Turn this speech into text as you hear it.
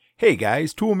Hey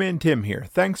guys, Toolman Tim here.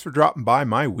 Thanks for dropping by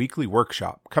my weekly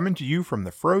workshop, coming to you from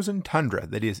the frozen tundra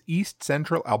that is East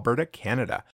Central Alberta,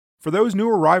 Canada. For those new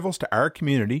arrivals to our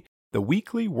community, the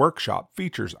weekly workshop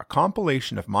features a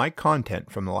compilation of my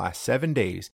content from the last 7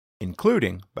 days,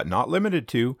 including, but not limited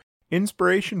to,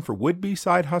 inspiration for would-be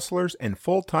side hustlers and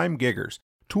full-time giggers,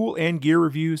 tool and gear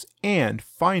reviews, and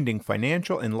finding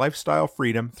financial and lifestyle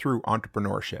freedom through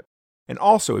entrepreneurship. And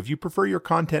also, if you prefer your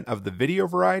content of the video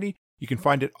variety, you can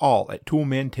find it all at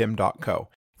toolmantim.co.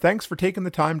 Thanks for taking the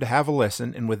time to have a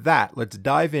listen, and with that, let's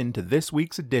dive into this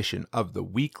week's edition of the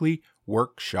Weekly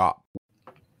Workshop.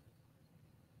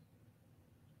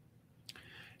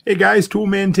 Hey guys,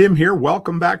 Toolman Tim here.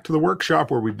 Welcome back to the workshop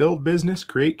where we build business,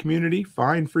 create community,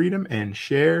 find freedom, and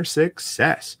share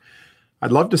success.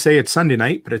 I'd love to say it's Sunday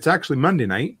night, but it's actually Monday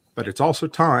night, but it's also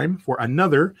time for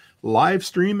another live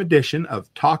stream edition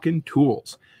of Talkin'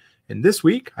 Tools. And this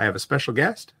week, I have a special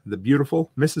guest, the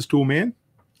beautiful Mrs. Toolman.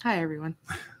 Hi, everyone.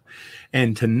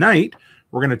 And tonight,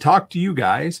 we're going to talk to you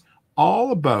guys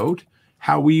all about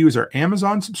how we use our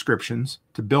Amazon subscriptions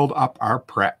to build up our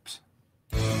preps.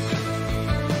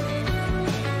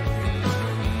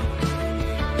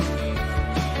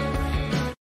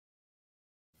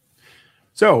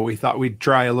 So we thought we'd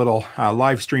try a little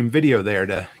live stream video there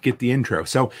to get the intro.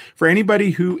 So for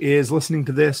anybody who is listening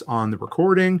to this on the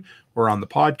recording or on the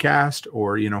podcast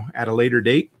or, at a later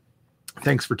date,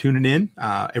 thanks for tuning in.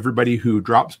 Everybody who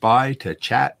drops by to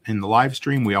chat in the live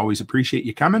stream, we always appreciate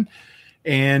you coming.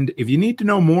 And if you need to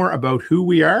know more about who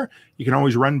we are, you can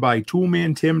always run by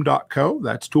toolmantim.co.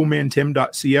 That's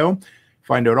toolmantim.co.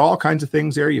 Find out all kinds of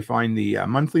things there. You find the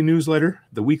monthly newsletter,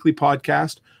 the weekly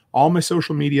podcast, all my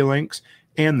social media links,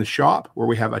 and the shop where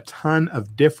we have a ton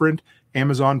of different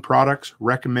Amazon products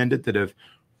recommended that have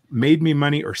made me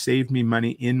money or saved me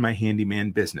money in my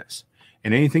handyman business.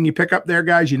 And anything you pick up there,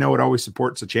 guys, it always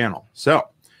supports the channel. So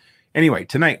anyway,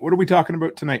 tonight, what are we talking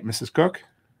about tonight, Mrs. Cook?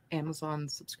 Amazon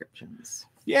subscriptions.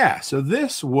 Yeah, so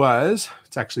it's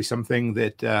actually something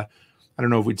that I don't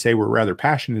know if we'd say we're rather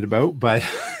passionate about, but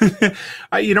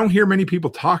you don't hear many people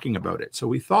talking about it. So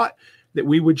we thought that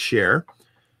we would share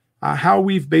how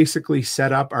we've basically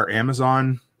set up our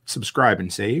Amazon subscribe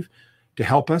and save to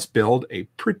help us build a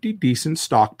pretty decent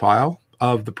stockpile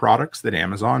of the products that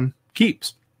Amazon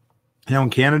keeps. Now in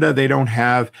Canada, they don't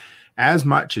have as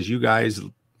much as you guys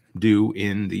do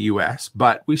in the US,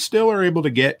 but we still are able to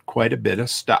get quite a bit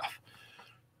of stuff.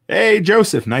 Hey,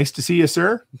 Joseph, nice to see you,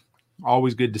 sir.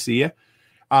 Always good to see you.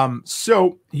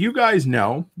 So you guys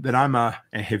know that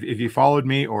if you followed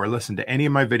me or listened to any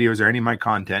of my videos or any of my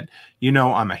content,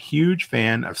 I'm a huge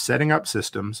fan of setting up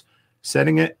systems,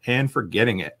 setting it and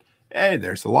forgetting it. Hey,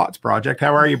 there's the Lots Project.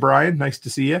 How are you, Brian? Nice to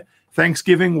see you.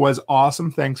 Thanksgiving was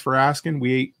awesome. Thanks for asking.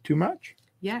 We ate too much.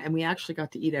 Yeah, and we actually got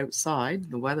to eat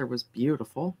outside. The weather was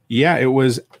beautiful. Yeah, it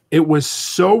was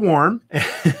so warm.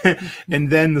 And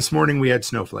then this morning we had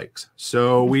snowflakes.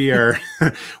 So we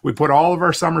put all of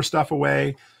our summer stuff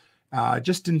away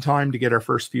just in time to get our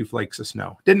first few flakes of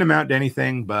snow. Didn't amount to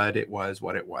anything, but it was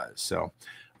what it was. So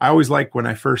I always like when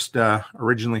I first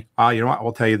originally, you know what?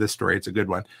 I'll tell you this story. It's a good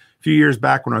one. A few years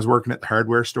back when I was working at the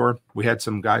hardware store, we had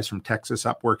some guys from Texas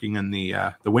up working in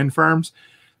the wind farms.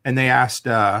 And they asked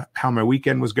how my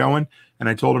weekend was going. And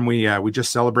I told them we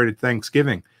just celebrated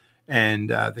Thanksgiving. And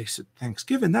they said,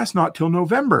 Thanksgiving? That's not till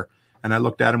November. And I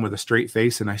looked at him with a straight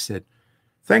face and I said,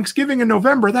 Thanksgiving in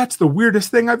November? That's the weirdest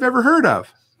thing I've ever heard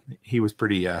of. He was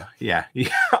pretty,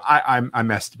 I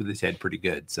messed with his head pretty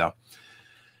good. So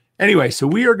anyway, so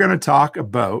we are going to talk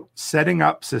about setting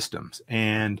up systems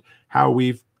and how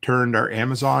we've turned our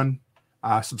Amazon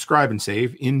subscribe and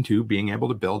save into being able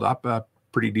to build up a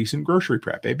pretty decent grocery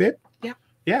prep, eh, babe? Yeah.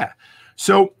 Yeah.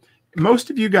 So most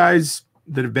of you guys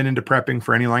that have been into prepping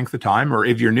for any length of time, or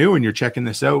if you're new and you're checking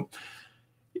this out,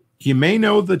 you may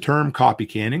know the term copy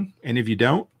canning. And if you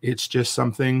don't, it's just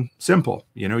something simple.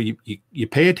 You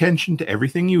pay attention to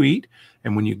everything you eat.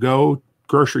 And when you go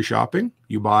grocery shopping,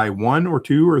 you buy 1 or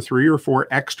 2 or 3 or 4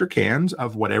 extra cans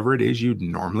of whatever it is you'd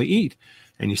normally eat.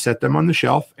 And you set them on the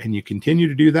shelf and you continue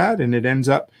to do that. And it ends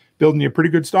up building you a pretty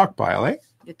good stockpile, eh?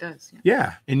 It does.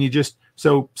 Yeah. And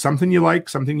so something you like,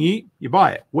 something you eat, you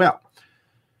buy it. Well,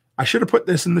 I should have put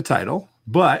this in the title,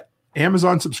 but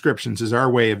Amazon subscriptions is our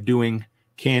way of doing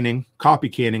canning, copy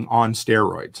canning on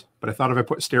steroids. But I thought if I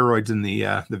put steroids in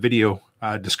the video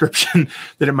description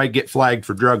that it might get flagged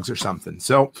for drugs or something.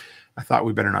 So I thought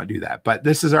we better not do that. But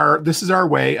this is our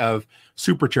way of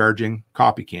supercharging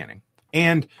copy canning.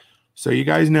 And so you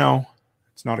guys know,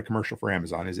 it's not a commercial for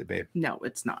Amazon, is it, babe? No,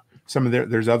 it's not.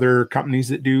 There's other companies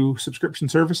that do subscription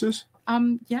services.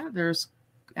 Yeah, there's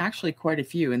actually quite a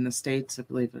few in the States. I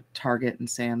believe at Target and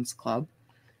Sam's Club.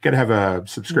 Got to have a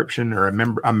subscription or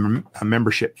a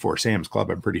membership for Sam's Club,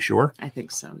 I'm pretty sure. I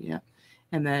think so, yeah.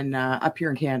 And then up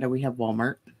here in Canada, we have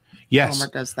Walmart. Yes.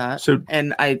 Walmart does that. So,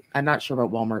 and I'm not sure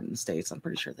about Walmart in the States. I'm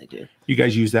pretty sure they do. You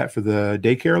guys use that for the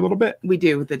daycare a little bit? We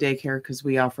do with the daycare because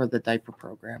we offer the diaper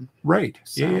program. Right.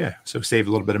 So, yeah. So save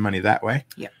a little bit of money that way.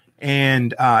 Yeah.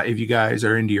 And if you guys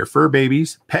are into your fur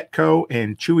babies, Petco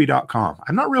and Chewy.com.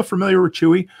 I'm not real familiar with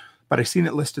Chewy, but I've seen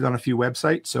it listed on a few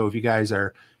websites. So if you guys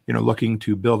are, looking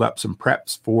to build up some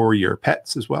preps for your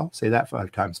pets as well, say that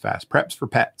 5 times fast. Preps for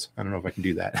pets. I don't know if I can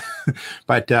do that.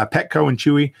 But Petco and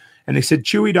Chewy. And they said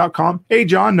Chewy.com. Hey,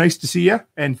 John, nice to see you.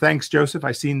 And thanks, Joseph.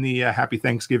 I seen the happy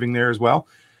Thanksgiving there as well.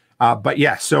 But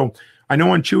yeah, so I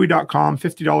know on Chewy.com,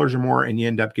 $50 or more, and you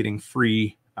end up getting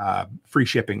free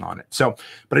shipping on it. So,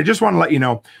 but I just want to let you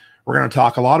know, we're going to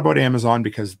talk a lot about Amazon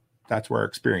because that's where our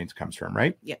experience comes from,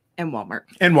 right? Yeah, and Walmart.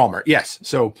 And Walmart, yes.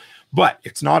 So, but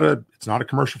it's not a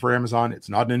commercial for Amazon. It's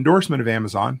not an endorsement of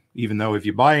Amazon, even though if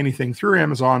you buy anything through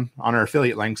Amazon on our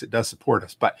affiliate links, it does support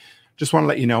us. But just want to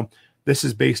let you know, this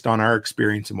is based on our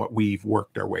experience and what we've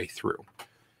worked our way through.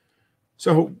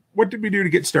 So, what did we do to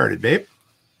get started, babe?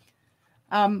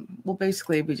 Well,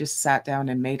 basically, we just sat down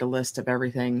and made a list of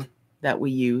everything that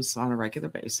we use on a regular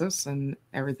basis and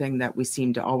everything that we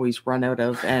seem to always run out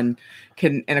of and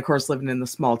of course, living in the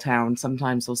small town,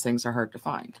 sometimes those things are hard to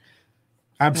find.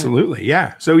 Absolutely.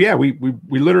 Yeah. So yeah, we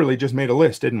literally just made a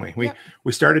list, didn't we?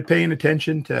 We started paying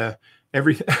attention to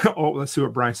everything. Oh, let's see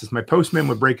what Brian says. My postman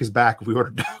would break his back if we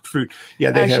ordered dog food. Yeah.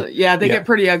 They get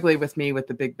pretty ugly with me with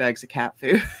the big bags of cat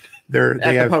food. They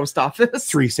have the post office.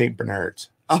 3 St. Bernards.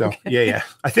 So okay. yeah.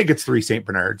 I think it's 3 St.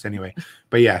 Bernards anyway.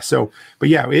 But yeah,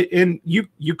 and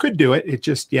you could do it. It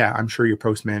just, I'm sure your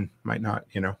postman might not,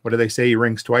 what do they say? He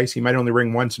rings twice. He might only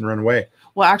ring once and run away.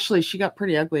 Well, actually, she got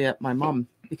pretty ugly at my mom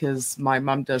because my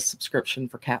mom does subscription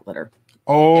for cat litter.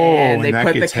 Oh, and they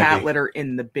put the cat heavy. litter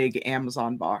in the big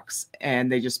Amazon box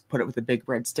and they just put it with a big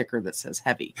red sticker that says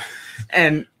heavy.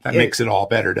 And that makes it all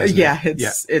better, doesn't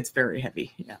it? It's very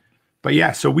heavy. Yeah. But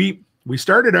yeah, so we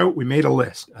started out, we made a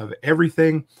list of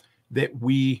everything that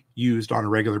we used on a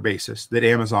regular basis that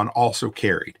Amazon also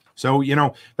carried. So,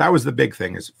 that was the big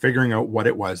thing, is figuring out what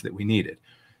it was that we needed.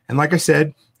 And like I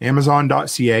said,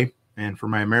 Amazon.ca, and for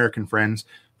my American friends,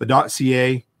 the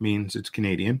 .ca means it's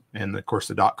Canadian. And of course,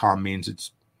 the .com means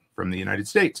it's from the United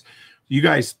States. You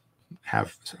guys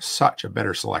have such a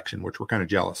better selection, which we're kind of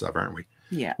jealous of, aren't we?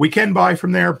 Yeah. We can buy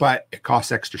from there, but it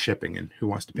costs extra shipping, and who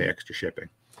wants to pay extra shipping?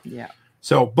 Yeah.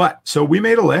 So we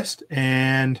made a list,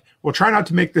 and we'll try not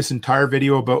to make this entire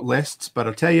video about lists, but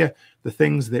I'll tell you the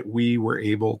things that we were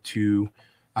able to,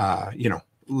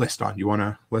 list on. You want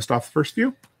to list off the first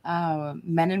few?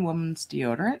 Men and women's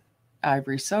deodorant,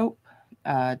 Ivory soap,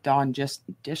 Dawn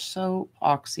dish soap,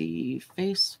 Oxy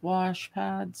face wash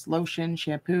pads, lotion,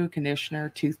 shampoo, conditioner,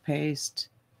 toothpaste.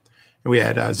 And we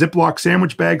had Ziploc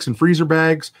sandwich bags and freezer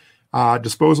bags,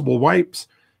 disposable wipes,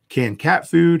 canned cat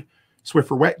food,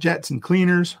 Swiffer wet jets and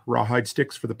cleaners, rawhide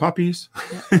sticks for the puppies,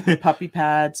 puppy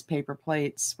pads, paper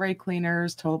plates, spray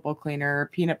cleaners, toilet bowl cleaner,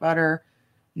 peanut butter,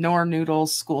 Knorr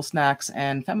noodles, school snacks,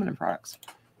 and feminine products.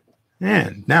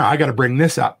 And now I got to bring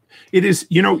this up. It is,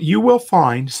 you will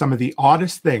find some of the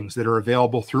oddest things that are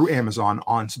available through Amazon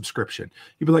on subscription.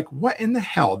 You'll be like, what in the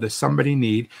hell does somebody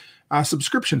need a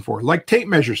subscription for? Like tape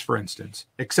measures, for instance.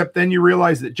 Except then you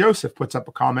realize that Joseph puts up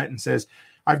a comment and says,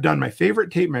 I've done my favorite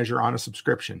tape measure on a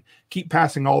subscription. Keep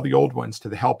passing all the old ones to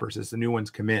the helpers as the new ones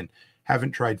come in.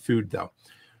 Haven't tried food, though.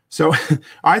 So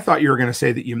I thought you were going to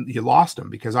say that you lost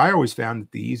them, because I always found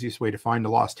that the easiest way to find a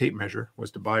lost tape measure was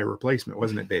to buy a replacement,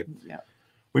 wasn't it, babe? Yeah.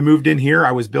 We moved in here.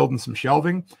 I was building some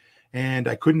shelving, and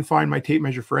I couldn't find my tape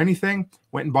measure for anything.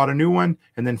 Went and bought a new one,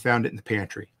 and then found it in the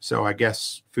pantry. So I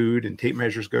guess food and tape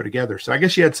measures go together. So I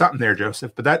guess you had something there,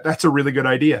 Joseph, but that's a really good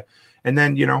idea. And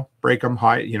then, break them,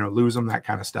 lose them, that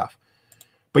kind of stuff.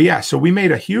 But yeah, so we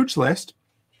made a huge list.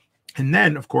 And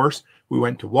then, of course, we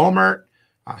went to Walmart.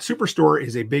 Superstore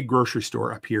is a big grocery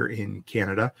store up here in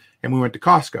Canada. And we went to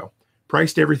Costco,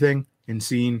 priced everything and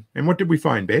seen. And what did we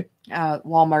find, babe?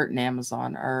 Walmart and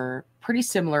Amazon are pretty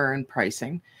similar in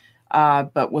pricing.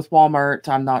 But with Walmart,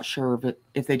 I'm not sure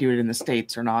if they do it in the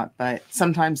States or not. But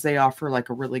sometimes they offer like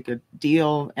a really good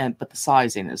deal, but the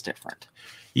sizing is different.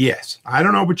 Yes. I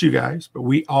don't know about you guys, but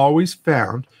we always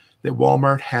found that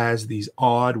Walmart has these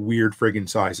odd, weird friggin'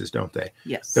 sizes, don't they?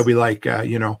 Yes. They'll be like,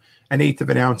 an eighth of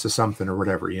an ounce of something or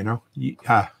whatever,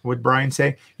 What'd Brian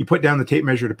say? You put down the tape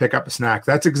measure to pick up a snack.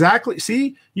 That's exactly,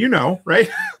 see, right?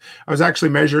 I was actually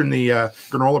measuring the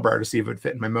granola bar to see if it would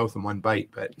fit in my mouth in one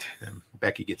bite, but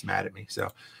Becky gets mad at me. So,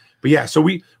 But yeah, so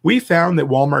we found that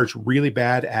Walmart's really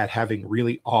bad at having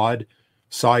really odd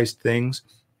sized things.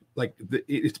 Like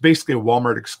it's basically a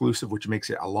Walmart exclusive, which makes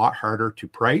it a lot harder to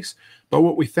price. But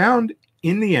what we found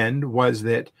in the end was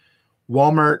that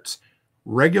Walmart's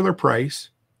regular price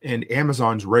and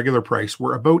Amazon's regular price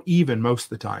were about even most of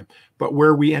the time. But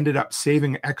where we ended up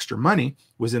saving extra money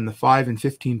was in the 5 and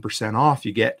 15% off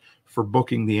you get for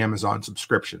booking the Amazon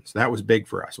subscriptions. That was big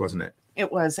for us, wasn't it?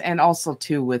 It was. And also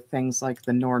too, with things like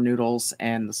the Knorr noodles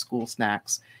and the school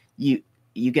snacks, you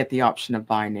get the option of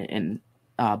buying it in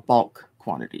bulk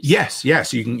quantities.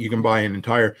 Yes, you can buy an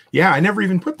entire. Yeah, I never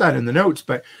even put that in the notes,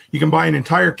 but you can buy an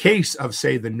entire case of,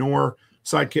 say, the Knorr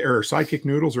Sidekick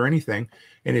noodles or anything,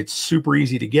 and it's super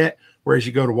easy to get. Whereas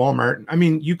you go to Walmart, I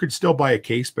mean, you could still buy a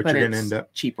case, but you're going to end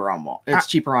up cheaper on Walmart. It's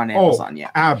cheaper on Amazon. Yeah,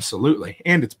 absolutely,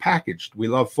 and it's packaged. We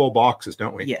love full boxes,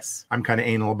 don't we? Yes. I'm kind of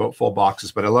anal about full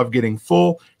boxes, but I love getting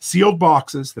full sealed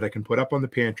boxes that I can put up on the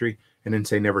pantry and then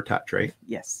say never touch. Right?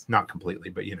 Yes. Not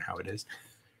completely, but you know how it is.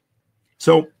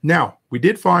 So now we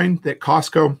did find that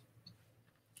Costco,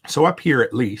 so up here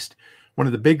at least, one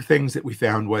of the big things that we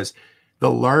found was the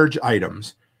large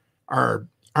items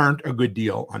aren't a good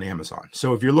deal on Amazon.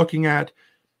 So if you're looking at,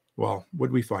 well, what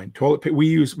do we find? Toilet paper.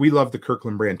 We love the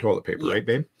Kirkland brand toilet paper, right,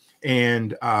 babe?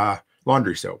 And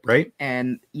laundry soap, right?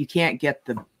 And you can't get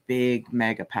the big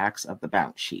mega packs of the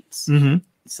bounce sheets. Mm-hmm.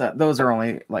 So those are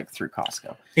only like through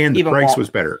Costco. And the price was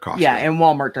better at Costco. Yeah, and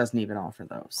Walmart doesn't even offer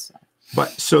those. So.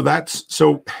 But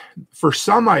so for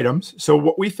some items, so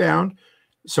what we found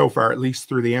so far, at least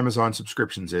through the Amazon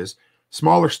subscriptions, is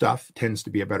smaller stuff tends to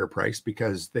be a better price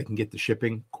because they can get the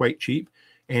shipping quite cheap,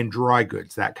 and dry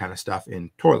goods, that kind of stuff in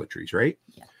toiletries, right?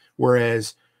 Yeah.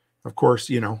 Whereas, of course,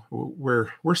 you know,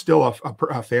 we're still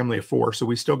a family of 4, so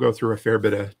we still go through a fair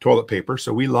bit of toilet paper.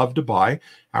 So we love to buy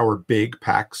our big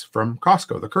packs from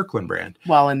Costco, the Kirkland brand.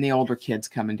 Well, and the older kids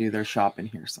come and do their shopping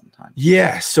here sometimes.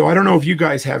 Yeah. So I don't know if you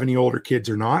guys have any older kids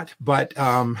or not, but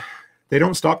they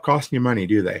don't stop costing you money,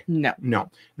 do they? No.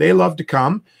 They love to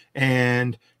come,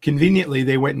 and conveniently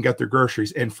they went and got their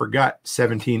groceries and forgot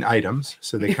 17 items.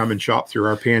 So they come and shop through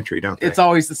our pantry, don't they? It's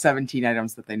always the 17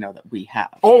 items that they know that we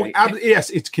have. Oh, right? Yes.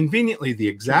 It's conveniently the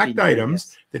exact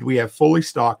items that we have fully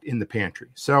stocked in the pantry.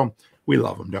 So we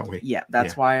love them, don't we? Yeah.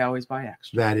 That's why I always buy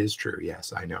extra. That is true.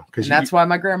 Yes, I know. And that's why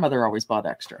my grandmother always bought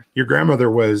extra. Your grandmother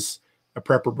was a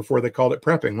prepper before they called it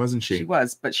prepping, wasn't she? She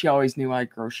was, but she always knew I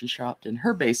grocery shopped in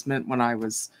her basement when I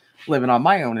was living on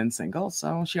my own and single,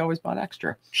 so she always bought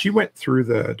extra. She went through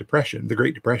the Depression, the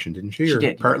Great Depression, didn't she? She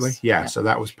did, partly. Yes. Yeah, so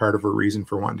that was part of her reason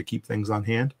for wanting to keep things on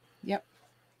hand. Yep.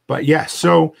 But yeah,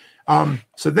 so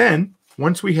then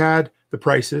once we had the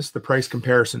prices, the price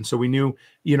comparison, so we knew,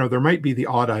 you know, there might be the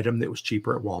odd item that was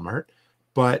cheaper at Walmart,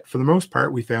 but for the most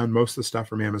part, we found most of the stuff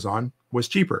from Amazon was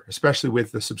cheaper, especially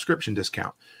with the subscription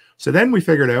discount. So then we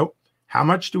figured out, how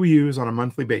much do we use on a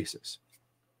monthly basis?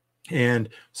 And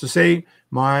so say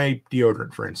my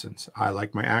deodorant, for instance, I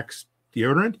like my Axe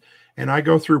deodorant, and I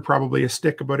go through probably a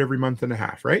stick about every month and a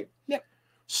half, right? Yep.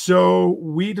 So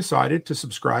we decided to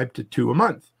subscribe to 2 a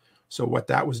month. So what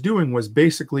that was doing was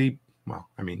basically, well,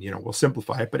 I mean, you know, we'll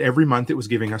simplify it, but every month it was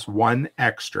giving us 1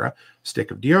 extra stick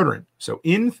of deodorant. So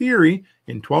in theory,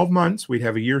 in 12 months, we'd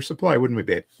have a year's supply, wouldn't we,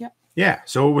 babe? Yep. Yeah.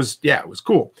 So it was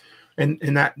cool. And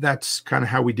that's kind of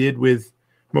how we did with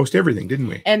most everything, didn't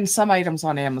we? And some items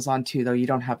on Amazon too, though, you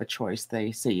don't have a choice.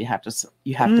 They say you have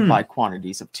to buy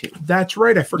quantities of 2. That's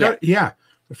right. I forgot. Yeah.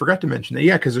 I forgot to mention that.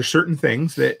 Yeah, because there's certain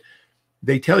things that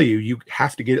they tell you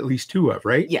have to get at least 2 of,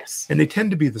 right? Yes. And they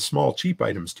tend to be the small, cheap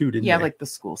items too, didn't they? Yeah, like the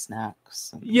school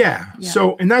snacks. Yeah.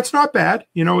 So, and that's not bad,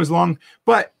 you know,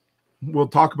 but we'll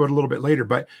talk about it a little bit later,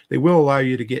 but they will allow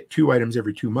you to get 2 items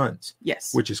every 2 months.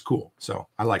 Yes. Which is cool. So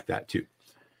I like that too.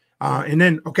 And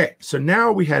then, okay, so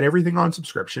now we had everything on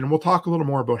subscription, and we'll talk a little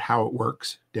more about how it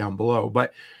works down below.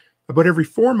 But about every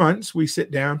 4 months, we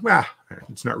sit down. Well,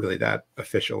 it's not really that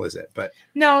official, is it? But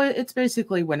no, it's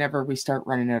basically whenever we start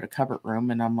running out of cupboard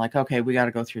room, and I'm like, okay, we got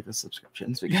to go through the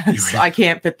subscriptions because I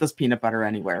can't fit this peanut butter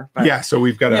anywhere. But, yeah, so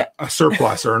we've got a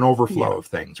surplus or an overflow of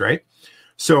things, right?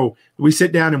 So we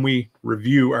sit down and we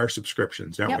review our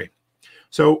subscriptions, don't we?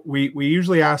 So we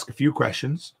usually ask a few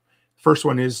questions. First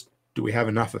one is, do we have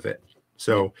enough of it?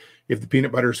 So if the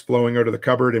peanut butter is flowing out of the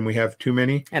cupboard and we have too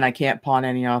many, and I can't pawn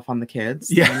any off on the kids,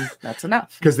 then that's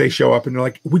enough. Because they show up and they're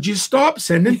like, would you stop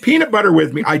sending peanut butter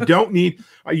with me? I don't need,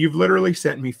 you've literally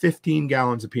sent me 15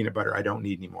 gallons of peanut butter. I don't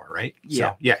need any more, right?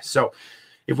 Yeah. So, yes. So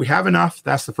if we have enough,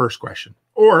 that's the first question.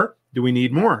 Or do we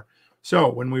need more?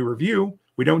 So when we review,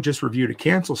 we don't just review to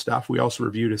cancel stuff. We also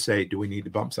review to say, do we need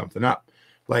to bump something up?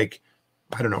 Like,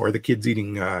 I don't know, are the kids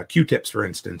eating Q-tips, for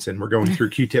instance, and we're going through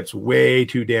Q-tips way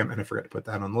too damn, and I forgot to put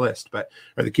that on the list, but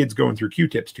are the kids going through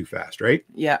Q-tips too fast, right?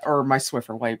 Yeah, or my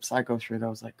Swiffer wipes. I go through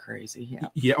those like crazy. Yeah.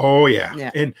 Yeah. Oh, yeah.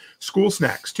 Yeah. And school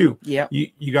snacks too. Yeah.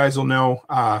 You guys will know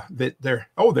that they're,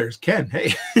 oh, there's Ken.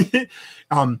 Hey.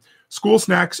 School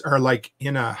snacks are like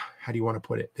in a, how do you want to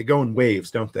put it? They go in waves,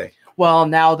 don't they? Well,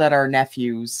 now that our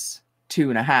nephew's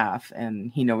 2.5 and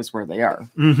he knows where they are.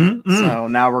 So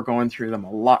now we're going through them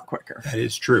a lot quicker. That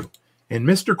is true. And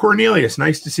Mr. Cornelius,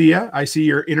 nice to see you. I see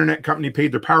your internet company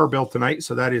paid their power bill tonight,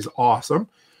 so that is awesome.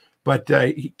 But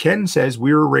Ken says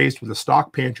we were raised with a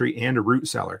stock pantry and a root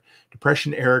cellar.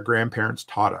 Depression era grandparents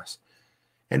taught us.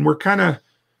 And we're kind of,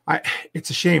 it's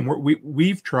a shame.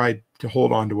 We've tried to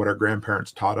hold on to what our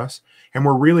grandparents taught us, and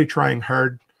we're really trying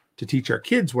hard to teach our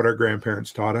kids what our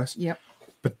grandparents taught us. Yep.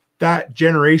 But that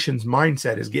generation's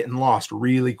mindset is getting lost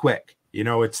really quick. You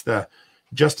know, it's the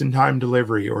just-in-time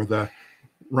delivery or the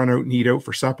run out and eat out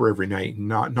for supper every night and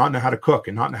not know how to cook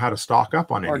and not know how to stock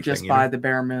up on anything. Or just buy the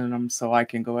bare minimum so I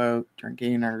can go out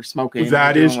drinking or smoking.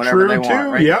 That is true too.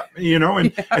 Want, right? Yep. You know,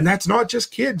 and, and that's not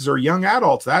just kids or young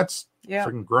adults. That's yeah.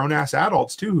 freaking grown-ass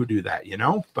adults too who do that, you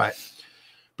know? But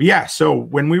yeah, so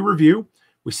when we review,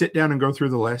 we sit down and go through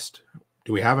the list.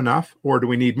 Do we have enough or do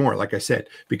we need more? Like I said,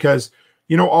 because,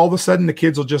 you know, all of a sudden the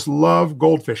kids will just love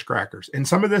goldfish crackers. And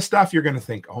some of this stuff you're going to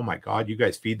think, oh my God, you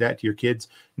guys feed that to your kids.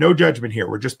 No judgment here.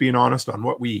 We're just being honest on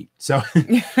what we eat. So,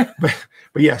 but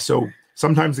yeah, so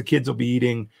sometimes the kids will be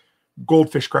eating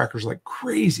goldfish crackers like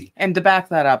crazy. And to back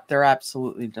that up, they're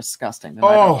absolutely disgusting. And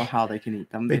I don't know how they can eat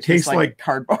them. They taste like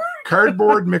cardboard.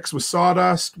 Cardboard mixed with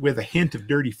sawdust with a hint of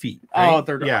dirty feet. Right? Oh,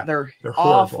 they're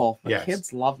awful. But yes.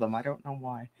 Kids love them. I don't know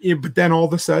why. Yeah, but then all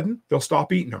of a sudden they'll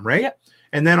stop eating them, right? Yep.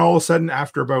 And then all of a sudden,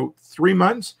 after about 3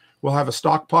 months, we'll have a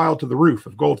stockpile to the roof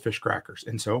of goldfish crackers.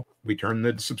 And so we turn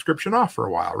the subscription off for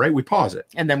a while, right? We pause it.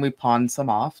 And then we pawn some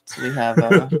off. So we have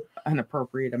an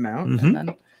appropriate amount. And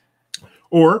then...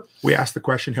 Or we ask the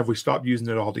question, have we stopped using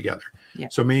it altogether? Yeah.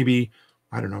 So maybe,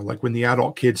 I don't know, like when the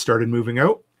adult kids started moving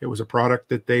out, it was a product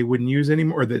that they wouldn't use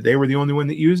anymore, or that they were the only one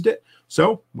that used it.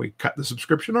 So we cut the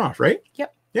subscription off, right?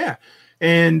 Yep. Yeah.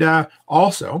 And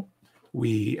also,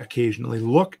 we occasionally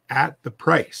look at the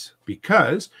price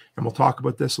because, and we'll talk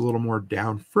about this a little more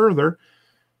down further,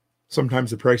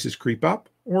 sometimes the prices creep up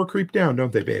or creep down,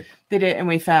 don't they, babe? They did. And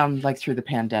we found like through the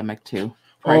pandemic too,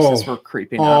 prices were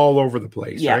creeping all up. over the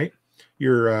place, right?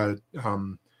 Your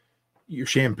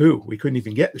shampoo, we couldn't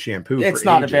even get the shampoo. It's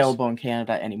not available in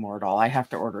Canada anymore at all. I have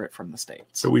to order it from the States.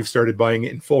 So we've started buying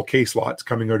it in full case lots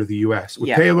coming out of the US.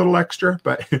 We pay a little extra,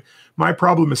 but my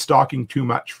problem is stocking too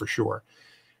much for sure.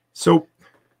 So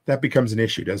that becomes an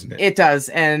issue, doesn't it? It does.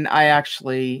 And I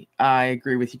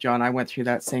agree with you, John. I went through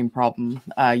that same problem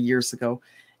years ago.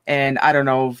 And I don't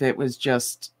know if it was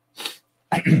just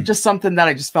something that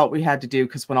I just felt we had to do,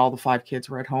 because when all the 5 kids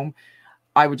were at home,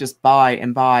 I would just buy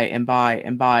and buy and buy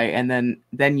and buy. And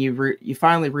then you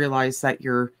finally realize that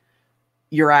you're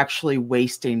actually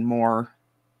wasting more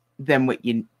than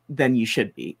you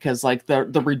should be. Cause like the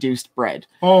reduced bread.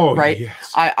 Oh, right.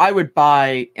 Yes. I would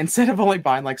buy, instead of only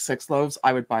buying like 6 loaves,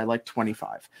 I would buy like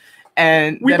 25.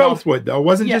 And we both would, though. It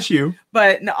wasn't just you.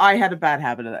 But no, I had a bad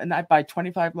habit of that. And I'd buy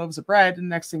 25 loaves of bread. And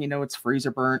next thing you know, it's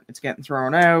freezer burnt. It's getting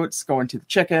thrown out. It's going to the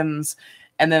chickens.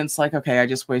 And then it's like, okay, I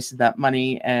just wasted that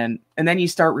money. And then you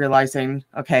start realizing,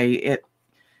 okay,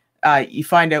 you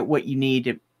find out what you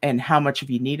need and how much of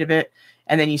you need of it.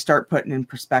 And then you start putting in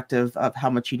perspective of how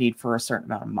much you need for a certain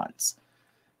amount of months.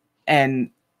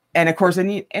 And of course,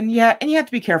 and you have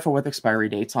to be careful with expiry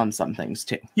dates on some things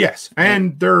too. Yes.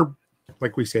 And they're,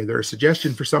 like we say, they're a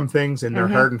suggestion for some things and they're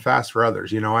hard and fast for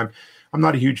others. You know, I'm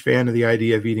not a huge fan of the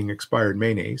idea of eating expired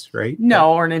mayonnaise, right?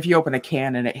 No, or if you open a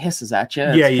can and it hisses at you,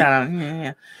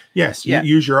 Yes, you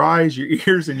use your eyes, your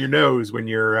ears, and your nose when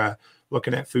you're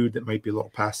looking at food that might be a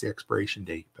little past the expiration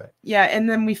date. But and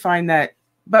then we find that,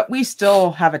 but we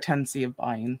still have a tendency of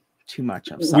buying too much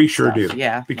of something. We sure do,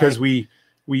 because like,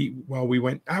 we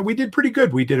did pretty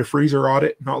good. We did a freezer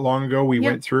audit not long ago. We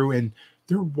went through and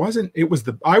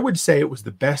I would say it was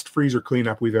the best freezer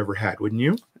cleanup we've ever had, wouldn't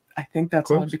you? I think that's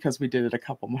only because we did it a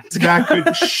couple months ago. That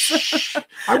could,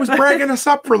 I was bragging us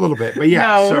up for a little bit, but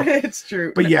it's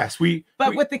true. But yes,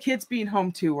 But with the kids being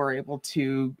home too, we're able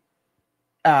to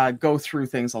go through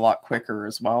things a lot quicker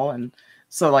as well. And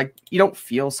so like, you don't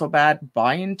feel so bad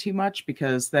buying too much,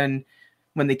 because then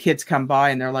when the kids come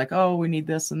by and they're like, oh, we need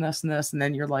this and this and this. And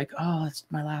then you're like, oh, that's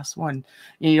my last one.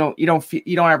 And you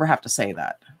don't ever have to say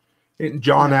that. And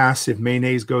John asks if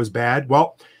mayonnaise goes bad.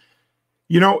 Well,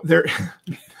 you know,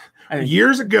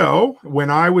 years ago,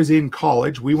 when I was in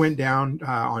college, we went down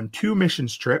on 2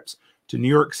 missions trips to New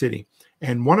York City.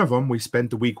 And one of them, we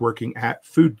spent the week working at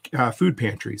food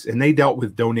pantries, and they dealt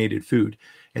with donated food.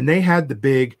 And they had the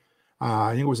big,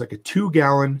 I think it was like a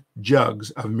 2-gallon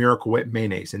jugs of Miracle Whip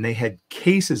mayonnaise, and they had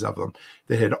cases of them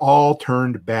that had all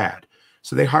turned bad.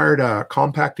 So they hired a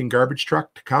compacting garbage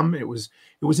truck to come. It was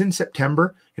in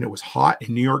September, and it was hot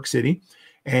in New York City.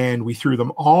 And we threw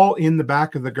them all in the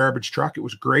back of the garbage truck. It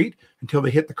was great until they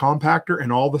hit the compactor,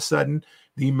 and all of a sudden,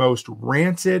 the most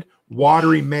rancid,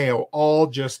 watery mayo all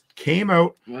just came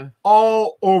out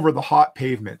all over the hot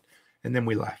pavement. And then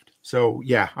we left. So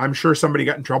yeah, I'm sure somebody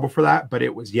got in trouble for that, but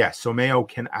it was, yes. So mayo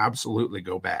can absolutely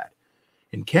go bad.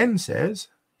 And Ken says,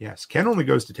 yes, Ken only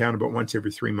goes to town about once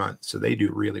every 3 months. So they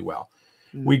do really well.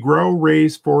 We grow,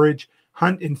 raise, forage,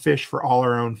 hunt, and fish for all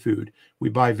our own food. We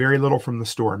buy very little from the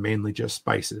store, mainly just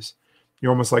spices.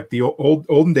 You're almost like the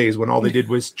olden days when all they did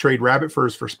was trade rabbit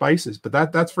furs for spices. But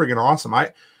that's friggin' awesome.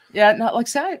 Not like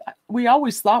say we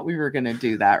always thought we were going to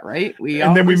do that, right?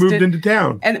 Then we moved into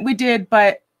town, and we did.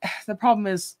 But the problem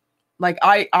is, like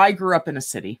I grew up in a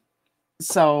city,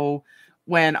 so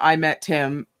when I met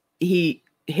Tim,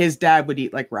 his dad would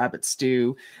eat like rabbit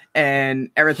stew and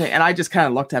everything. And I just kind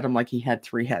of looked at him like he had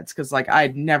 3 heads. Cause like,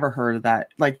 I'd never heard of that.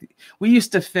 Like we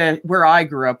used to fish where I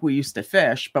grew up, we used to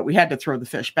fish, but we had to throw the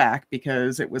fish back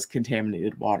because it was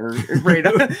contaminated water. Right.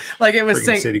 Like it was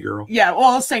city girl. Yeah.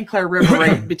 Well, St. Clair River,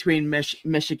 right between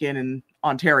Michigan and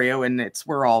Ontario. And it's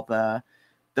where all the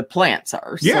plants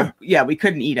are. Yeah. So yeah, we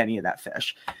couldn't eat any of that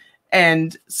fish.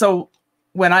 And so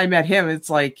when I met him, it's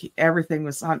like everything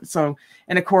was on. So,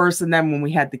 and of course, and then when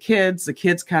we had the kids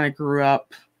kind of grew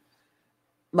up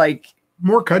like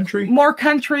more country,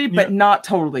 but not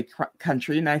totally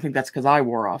country. And I think that's because I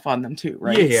wore off on them too.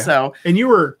 Right. Yeah. So, and you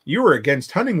were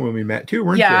against hunting when we met too,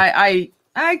 weren't you? Yeah.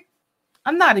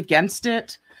 I'm not against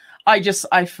it.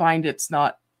 I find it's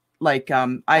not like,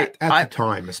 at the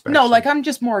time, especially. No, like I'm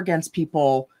just more against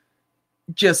people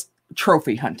just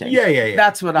trophy hunting. Yeah.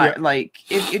 That's what I like.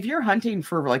 If you're hunting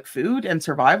for like food and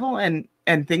survival and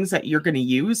things that you're going to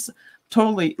use,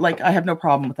 totally, like I have no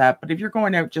problem with that. But if you're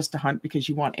going out just to hunt because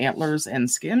you want antlers and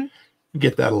skin, you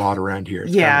get that a lot around here.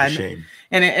 It's kind of a shame.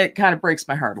 And it kind of breaks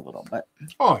my heart a little bit.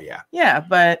 Oh yeah. Yeah,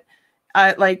 but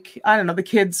I don't know. The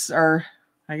kids are,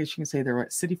 I guess you can say they're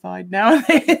cityfied now.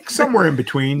 Somewhere in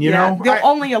between, you know.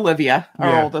 Only Olivia,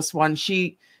 our oldest one.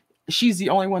 She's the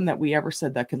only one that we ever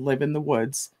said that could live in the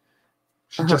woods.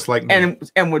 Just like me.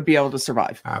 and would be able to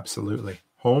survive. Absolutely.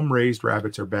 Home raised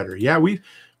rabbits are better. Yeah,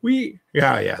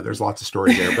 there's lots of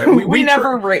stories there, but we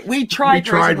tried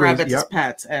raising rabbits as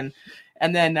pets, and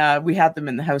then we had them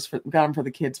in the house got them for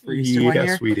the kids for Easter one year.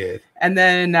 Yes, we did. And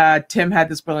then Tim had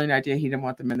this brilliant idea. He didn't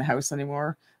want them in the house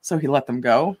anymore, so he let them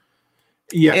go.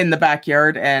 Yeah, in the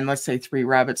backyard, and let's say 3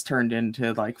 rabbits turned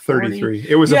into like 40. 33.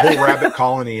 It was a whole rabbit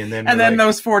colony, and then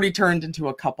those 40 turned into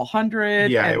a couple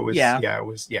hundred. Yeah, it was.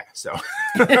 So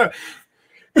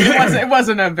it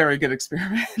wasn't a very good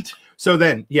experiment. So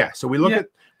then, so we look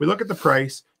at the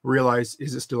price, realize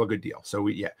is it still a good deal? So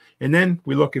and then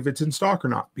we look if it's in stock or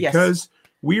not, because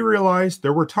we realized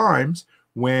there were times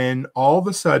when all of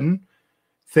a sudden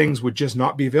things would just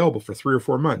not be available for 3 or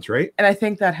 4 months, right? And I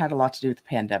think that had a lot to do with the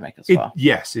pandemic as well.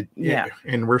 Yes.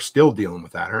 And we're still dealing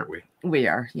with that, aren't we? We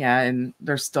are, yeah. And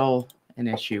there's still an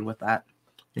issue with that.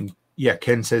 And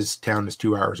Ken says town is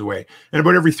 2 hours away. And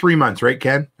about every 3 months, right,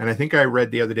 Ken? And I think I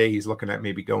read the other day he's looking at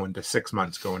maybe going to 6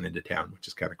 months going into town, which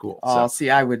is kind of cool. Oh,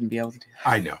 see, I wouldn't be able to do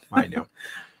that. I know.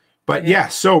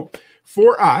 But so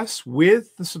for us,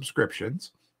 with the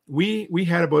subscriptions, we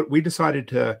decided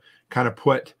to kind of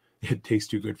put, it tastes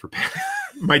too good for pets.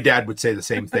 My dad would say the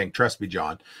same thing. Trust me,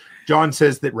 John. John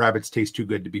says that rabbits taste too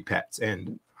good to be pets,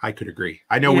 and I could agree.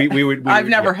 I know we would. I've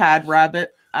never had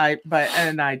rabbit. I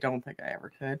don't think I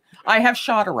ever could. I have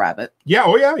shot a rabbit. Yeah.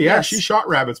 Oh yeah. Yes. She shot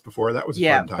rabbits before. That was a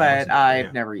fun time. But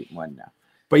I've never eaten one. No.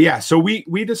 But so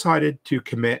we decided to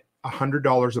commit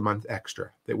 $100 a month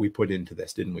extra that we put into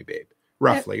this, didn't we, babe?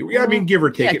 Roughly. I mean, give or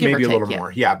take, it maybe a little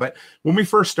more. Yeah. But when we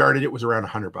first started, it was around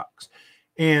 $100.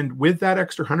 And with that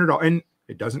extra $100, and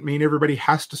it doesn't mean everybody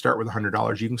has to start with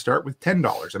 $100. You can start with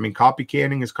 $10. I mean, copy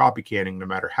canning is copy canning, no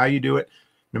matter how you do it,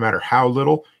 no matter how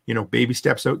little, baby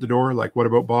steps out the door. Like, what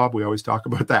about Bob? We always talk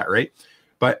about that, right?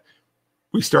 But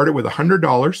we started with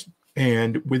 $100,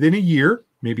 and within a year,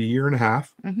 maybe a year and a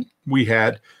half, we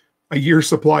had a year's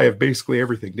supply of basically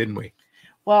everything, didn't we?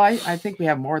 Well, I think we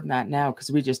have more than that now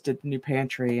because we just did the new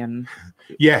pantry, and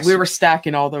yes, we were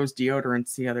stacking all those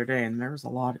deodorants the other day, and there was a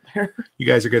lot in there. You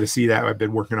guys are going to see that. I've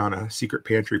been working on a secret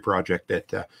pantry project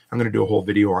that I'm going to do a whole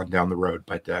video on down the road,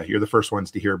 but you're the first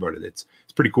ones to hear about it. It's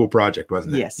a pretty cool project,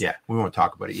 wasn't it? Yes. Yeah. We won't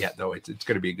talk about it yet, though. It's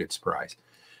going to be a good surprise.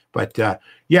 But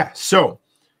so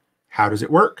how does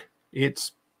it work?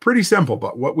 It's pretty simple,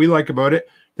 but what we like about it,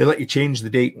 they let you change the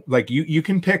date. Like you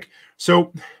can pick.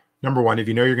 So number one, if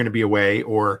you know you're going to be away,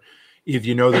 or if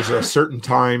you know there's a certain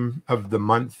time of the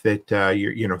month that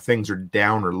things are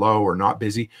down or low or not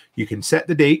busy, you can set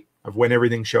the date of when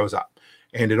everything shows up.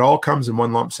 And it all comes in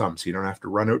one lump sum. So you don't have to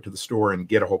run out to the store and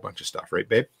get a whole bunch of stuff, right,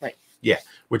 babe? Right. Yeah,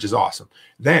 which is awesome.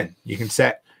 Then you can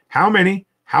set how many,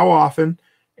 how often,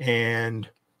 and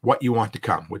what you want to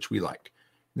come, which we like.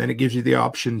 Then it gives you the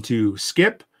option to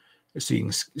skip.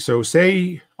 So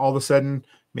say all of a sudden,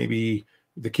 maybe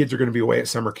the kids are going to be away at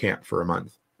summer camp for a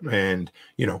month. And,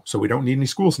 so we don't need any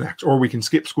school snacks, or we can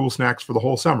skip school snacks for the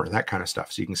whole summer, that kind of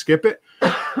stuff. So you can skip it,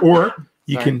 or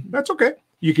that's okay.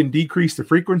 You can decrease the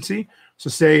frequency. So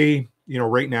say,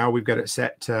 right now we've got it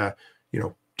set to,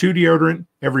 2 deodorant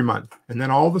every month. And then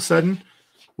all of a sudden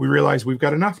we realize we've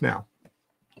got enough now.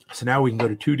 So now we can go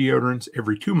to 2 deodorants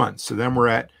every 2 months. So then we're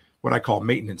at what I call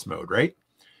maintenance mode, right?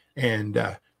 And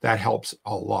that helps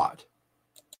a lot.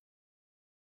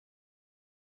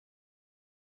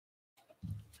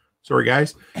 Sorry,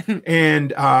 guys.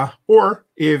 And or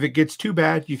if it gets too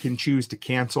bad, you can choose to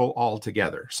cancel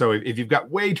altogether. So if you've got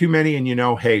way too many and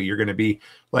hey, you're going to be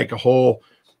like a whole,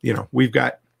 we've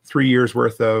got 3 years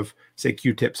worth of, say,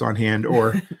 Q-tips on hand,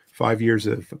 or 5 years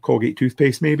of Colgate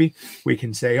toothpaste, maybe, we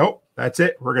can say, oh, that's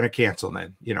it. We're going to cancel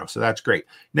then, so that's great.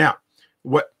 Now,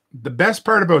 what the best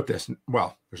part about this,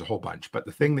 well, there's a whole bunch, but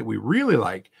the thing that we really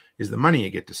like is the money you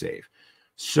get to save.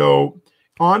 So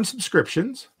on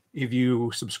subscriptions, if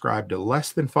you subscribe to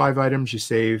less than 5 items, you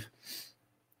save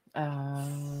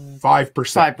 5%.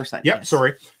 5%. Yep. Yes.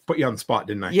 Sorry. Put you on the spot,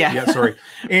 didn't I? Yeah. Sorry.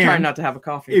 And try not to have a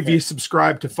coffee. If you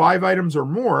subscribe to 5 items or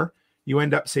more, you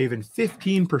end up saving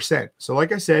 15%. So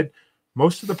like I said,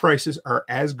 most of the prices are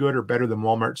as good or better than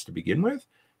Walmart's to begin with.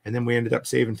 And then we ended up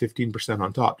saving 15%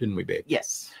 on top, didn't we, babe?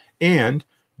 Yes. And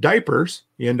diapers,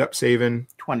 you end up saving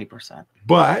 20%.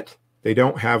 But they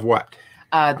don't have what?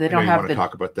 They don't have to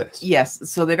talk about this. Yes.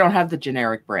 So they don't have the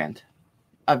generic brand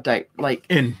of diaper.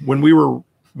 And when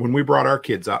we brought our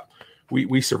kids up,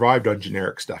 we survived on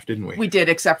generic stuff, didn't we? We did,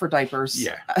 except for diapers.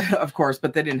 Yeah. Of course,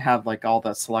 but they didn't have like all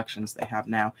the selections they have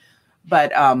now.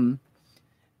 But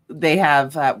they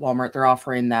have at Walmart, they're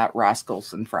offering that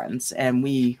Rascals and Friends. And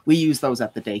we use those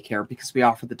at the daycare because we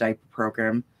offer the diaper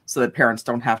program so that parents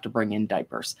don't have to bring in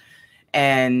diapers.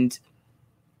 And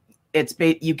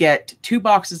you get 2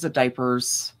 boxes of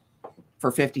diapers for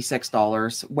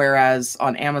 $56, whereas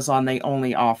on Amazon they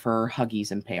only offer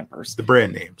Huggies and Pampers. The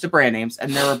brand names.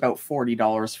 And they're about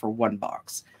 $40 for 1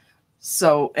 box.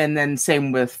 So, and then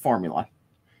same with formula.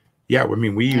 Yeah, I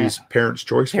mean, we use Parents'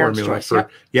 Choice formula for,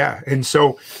 and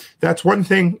so that's one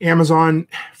thing. Amazon,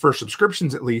 for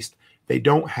subscriptions at least, they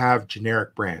don't have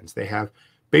generic brands. They have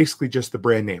basically just the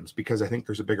brand names because I think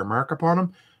there's a bigger markup on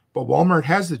them. But Walmart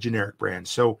has the generic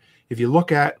brands. So if you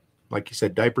look at, like you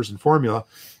said, diapers and formula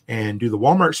and do the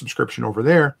Walmart subscription over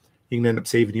there, you can end up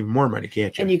saving even more money,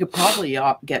 can't you? And you could probably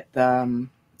get the,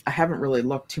 I haven't really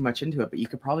looked too much into it, but you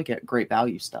could probably get Great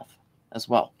Value stuff as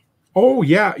well. Oh,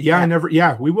 yeah.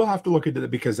 We will have to look into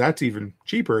that because that's even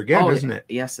cheaper again, isn't it?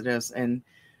 Yes, it is. And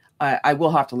I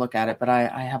will have to look at it, but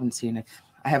I haven't seen it.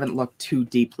 I haven't looked too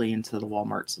deeply into the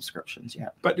Walmart subscriptions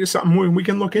yet. But it's something we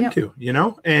can look into,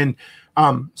 And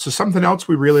so something else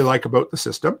we really like about the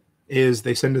system is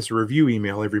they send us a review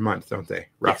email every month, don't they?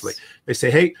 Roughly. Yes. They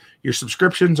say, hey, your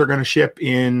subscriptions are going to ship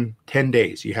in 10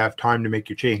 days. You have time to make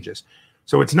your changes.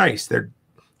 So it's nice.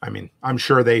 I'm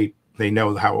sure they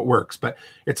know how it works, but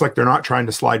it's like they're not trying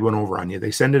to slide one over on you.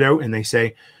 They send it out and they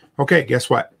say, okay, guess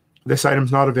what? This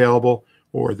item's not available,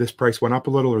 or this price went up a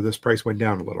little, or this price went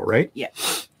down a little, right? Yeah.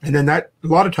 And then a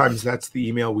lot of times that's the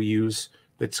email we use.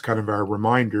 That's kind of our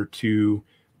reminder to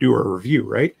do a review,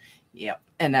 right? Yeah.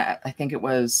 And I think it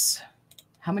was,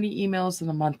 how many emails in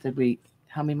a month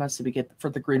how many months did we get for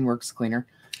the Greenworks cleaner?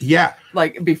 Yeah.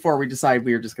 Like before we decided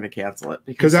we were just going to cancel it.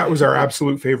 Because that was our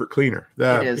absolute favorite cleaner.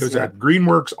 It was a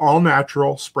Greenworks all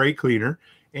natural spray cleaner.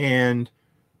 And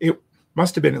it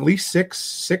must have been at least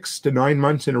six to 9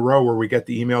 months in a row where we get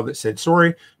the email that said,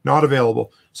 sorry, not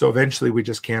available. So eventually we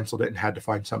just canceled it and had to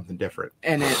find something different.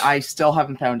 And I still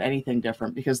haven't found anything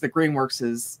different because the Greenworks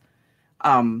is,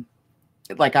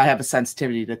 like I have a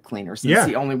sensitivity to cleaners. It's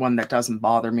the only one that doesn't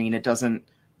bother me, and it doesn't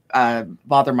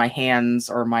bother my hands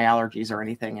or my allergies or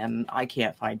anything. And I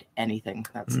can't find anything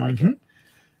that's like it.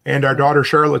 And our daughter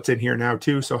Charlotte's in here now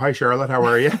too. So hi, Charlotte. How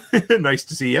are you? Nice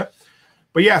to see you.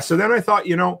 But yeah, so then I thought,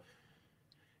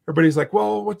 everybody's like,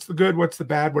 well, what's the good? What's the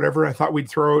bad? Whatever. I thought we'd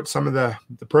throw out some of the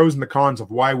pros and the cons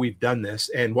of why we've done this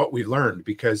and what we've learned,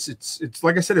 because it's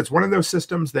like I said, it's one of those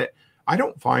systems that I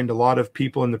don't find a lot of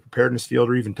people in the preparedness field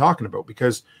are even talking about,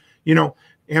 because,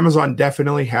 Amazon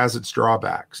definitely has its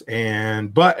drawbacks,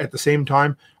 but at the same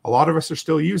time, a lot of us are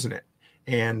still using it.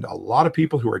 And a lot of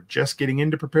people who are just getting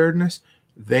into preparedness,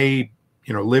 they,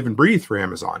 live and breathe for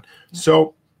Amazon.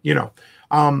 So,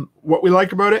 what we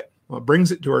like about it, well, it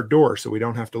brings it to our door so we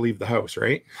don't have to leave the house,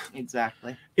 right?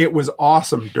 Exactly. It was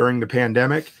awesome during the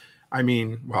pandemic. I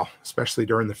mean, well, especially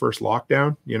during the first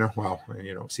lockdown,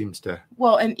 it seems to.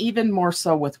 Well, and even more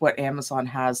so with what Amazon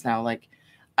has now. Like,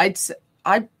 I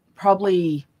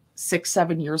probably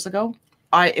 6-7 years ago,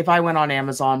 if I went on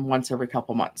Amazon once every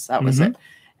couple months, that was it.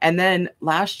 And then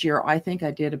last year, I think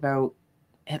I did about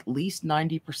at least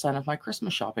 90% of my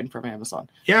Christmas shopping from Amazon.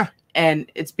 Yeah. And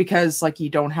it's because you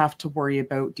don't have to worry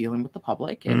about dealing with the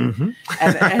public and you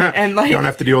don't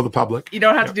have to deal with the public. You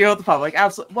don't have to deal with the public.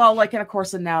 Absolutely. Well, and of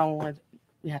course, and now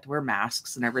we have to wear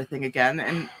masks and everything again.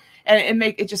 And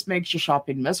it just makes your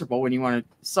shopping miserable when you want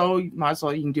to. So you might as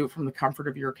well, you can do it from the comfort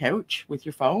of your couch with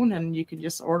your phone and you can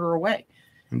just order away.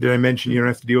 And did I mention you don't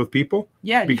have to deal with people?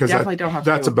 Yeah, because you definitely don't have to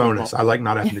deal with that's a bonus. people. I like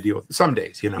not having to deal with some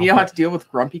days, You don't have to deal with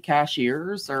grumpy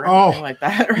cashiers or anything like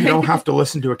that, right? You don't have to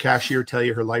listen to a cashier tell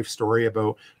you her life story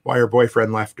about why her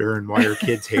boyfriend left her and why her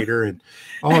kids hate her. And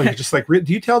you're just like, do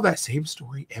you tell that same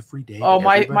story every day? Oh,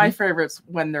 my favorites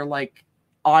when they're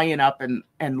eyeing up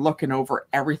and looking over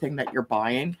everything that you're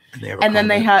buying, and then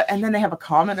they have a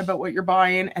comment about what you're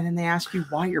buying, and then they ask you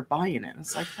why you're buying it.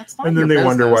 It's like, that's not. And then they business.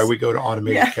 Wonder why we go to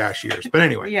automated cashiers. But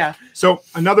anyway, yeah. So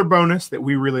another bonus that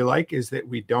we really like is that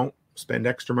we don't spend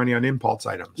extra money on impulse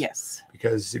items. Yes.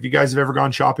 Because if you guys have ever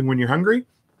gone shopping when you're hungry,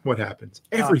 what happens?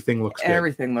 Everything looks good.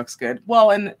 Everything looks good.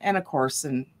 Well, and of course,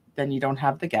 and then you don't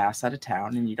have the gas out of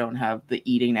town, and you don't have the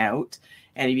eating out.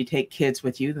 And if you take kids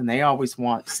with you, then they always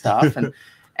want stuff,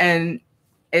 and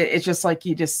it's just like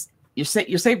you're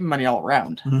saving money all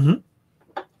around.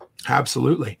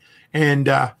 Absolutely. And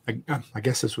I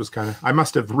guess this was I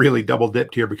must have really double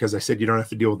dipped here because I said you don't have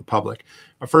to deal with the public.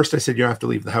 At first I said you don't have to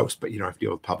leave the house, but you don't have to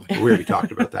deal with the public. We already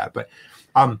talked about that. But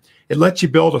it lets you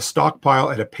build a stockpile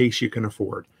at a pace you can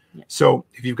afford. Yeah. So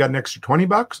if you've got an extra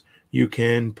 $20, you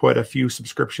can put a few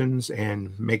subscriptions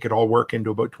and make it all work into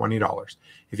about $20.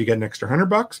 If you get an extra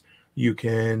 $100, you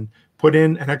can put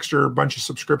in an extra bunch of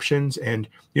subscriptions, and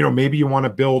maybe you want to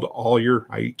build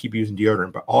I keep using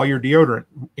deodorant, but all your deodorant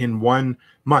in 1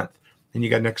 month, and you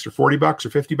got an extra $40 or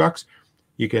 $50.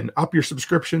 You can up your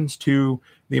subscriptions to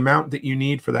the amount that you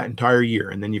need for that entire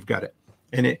year, and then you've got it.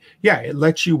 And it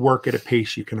lets you work at a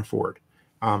pace you can afford.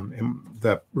 And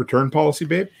the return policy,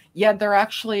 babe? Yeah, they're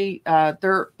actually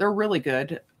they're really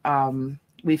good.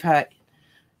 We've had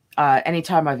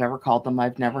anytime I've ever called them,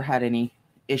 I've never had any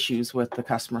issues with the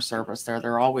customer service there.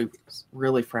 They're always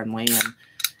really friendly,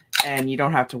 and you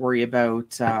don't have to worry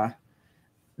about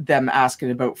them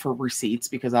asking for receipts,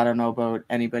 because I don't know about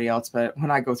anybody else, but when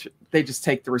I go through, they just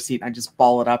take the receipt and I just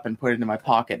ball it up and put it into my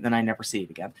pocket, and then I never see it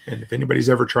again. And if anybody's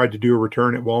ever tried to do a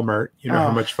return at Walmart, you know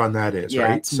how much fun that is,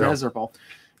 right? It's miserable.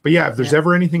 But yeah, if there's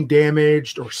ever anything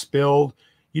damaged or spilled,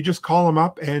 you just call them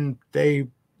up, and they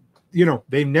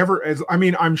never,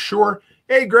 I'm sure,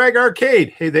 hey, Greg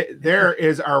Arcade, hey, there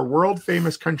is our world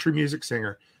famous country music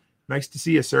singer. Nice to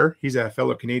see you, sir. He's a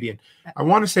fellow Canadian. I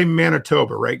want to say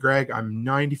Manitoba, right, Greg? I'm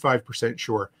 95%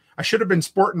 sure. I should have been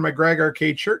sporting my Greg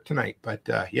Arcade shirt tonight, but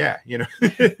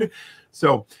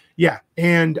So, yeah.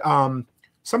 And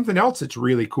something else that's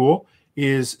really cool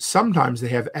is sometimes they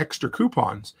have extra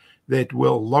coupons that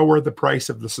will lower the price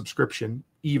of the subscription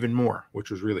even more,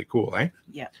 which was really cool, eh?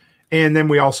 Yeah. And then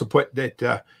we also put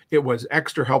that it was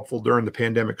extra helpful during the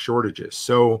pandemic shortages.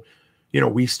 So,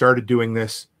 we started doing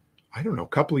this, I don't know, a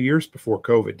couple of years before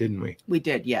COVID, didn't we? We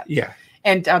did, yeah. Yeah.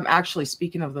 And actually,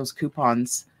 speaking of those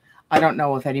coupons, I don't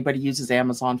know if anybody uses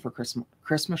Amazon for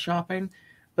Christmas shopping,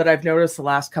 but I've noticed the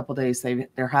last couple of days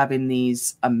they're having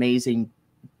these amazing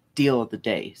deal of the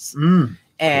days.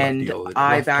 And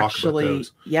I've actually,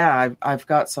 I've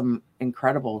got some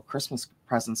incredible Christmas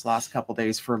presents the last couple of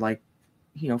days for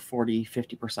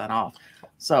 40-50% off.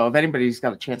 So if anybody's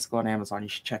got a chance to go on Amazon, you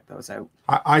should check those out.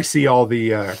 I see all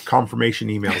the confirmation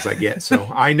emails I get, so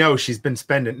I know she's been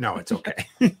spending. No, it's okay.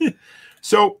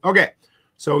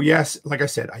 So yes, like I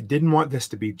said, I didn't want this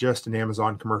to be just an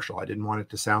Amazon commercial. I didn't want it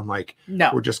to sound like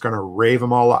we're just going to rave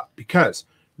them all up, because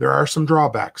there are some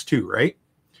drawbacks too, right?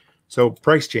 So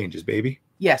price changes, baby.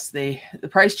 Yes, the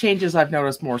price changes I've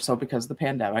noticed more so because of the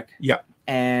pandemic. Yeah.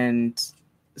 And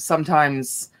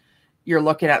sometimes you're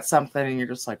looking at something and you're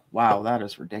just like, wow, that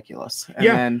is ridiculous. And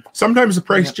then sometimes the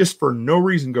price just for no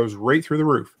reason goes right through the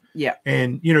roof. Yeah.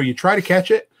 And, you try to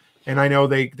catch it. And I know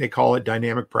they call it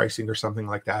dynamic pricing or something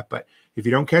like that. But if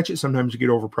you don't catch it, sometimes you get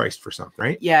overpriced for something,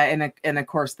 right? Yeah, and of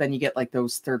course, then you get like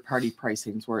those third-party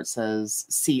pricings where it says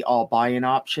see all buy-in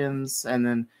options, and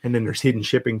then there's hidden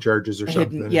shipping charges or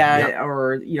something. Yeah,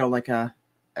 or like a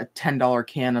 $10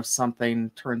 can of something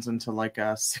turns into like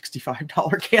a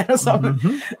 $65 can of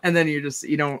something, and then you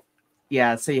don't.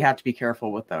 Yeah, so you have to be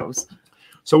careful with those.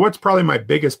 So what's probably my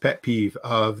biggest pet peeve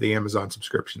of the Amazon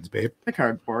subscriptions, babe? The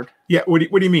cardboard. Yeah. What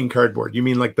do you mean cardboard? You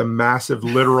mean like the massive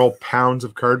literal pounds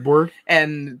of cardboard?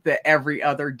 And the every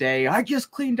other day, I just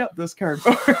cleaned up this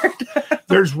cardboard.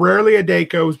 There's rarely a day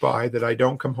goes by that I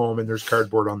don't come home and there's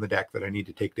cardboard on the deck that I need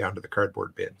to take down to the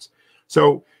cardboard bins.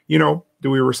 So, do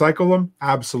we recycle them?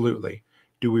 Absolutely.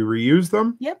 Do we reuse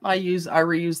them? Yep. I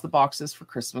reuse the boxes for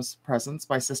Christmas presents.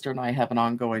 My sister and I have an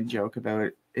ongoing joke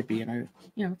about it being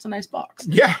it's a nice box.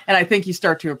 Yeah. And I think you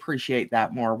start to appreciate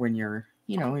that more when you're,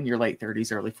 in your late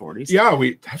 30s, early 40s. Yeah.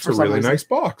 That's a really nice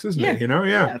box, isn't it?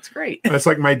 Yeah. It's great. That's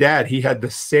like my dad. He had the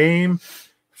same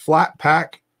flat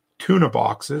pack tuna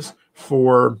boxes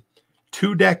for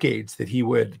 2 decades that he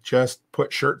would just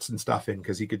put shirts and stuff in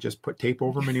because he could just put tape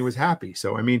over them and he was happy.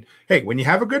 So, I mean, hey, when you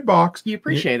have a good box, you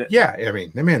appreciate it. Yeah. I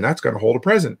mean, man, that's going to hold a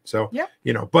present. So, yeah,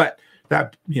 but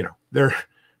that,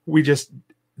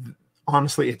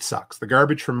 honestly, it sucks. The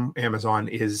garbage from Amazon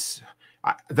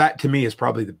that to me is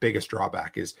probably the biggest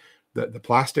drawback is the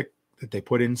plastic that they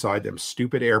put inside them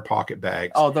stupid air pocket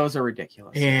bags. Oh, those are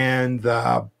ridiculous. And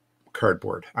the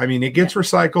cardboard. I mean, it gets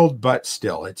recycled, but it's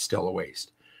still a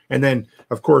waste. And then,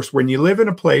 of course, when you live in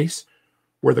a place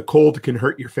where the cold can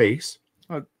hurt your face.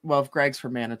 Well, if Greg's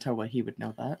from Manitoba, he would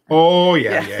know that. Right? Oh,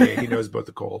 yeah. He knows about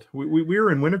the cold. We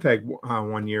were in Winnipeg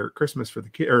one year at Christmas for the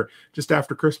kid, or just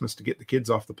after Christmas to get the kids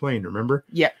off the plane, remember?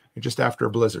 Yeah. And just after a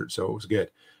blizzard, so it was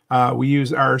good. We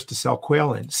use ours to sell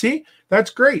quail in. See,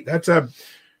 that's great. That's the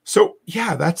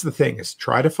thing is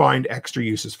try to find extra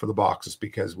uses for the boxes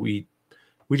because we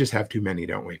just have too many,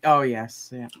 don't we? Oh,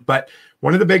 yes. Yeah. But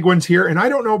one of the big ones here, and I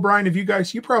don't know, Brian, if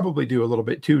you probably do a little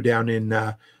bit too down in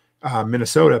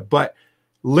Minnesota, but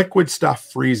liquid stuff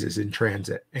freezes in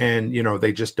transit and,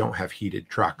 they just don't have heated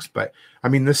trucks. But I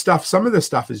mean, some of this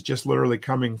stuff is just literally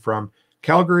coming from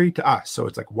Calgary to us. So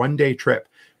it's like 1-day trip.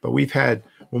 But we've had,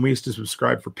 when we used to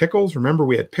subscribe for pickles, remember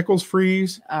we had pickles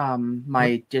freeze.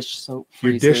 My dish soap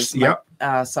freezes. Yep.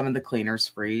 Some of the cleaners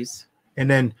freeze. And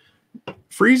then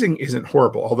freezing isn't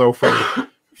horrible, although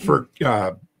for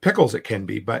pickles it can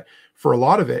be, but for a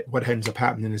lot of it, what ends up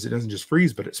happening is it doesn't just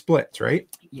freeze, but it splits, right?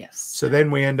 Yes. So then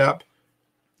we end up,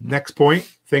 next point,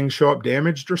 things show up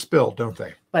damaged or spilled, don't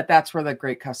they? But that's where the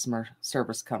great customer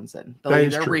service comes in. They'll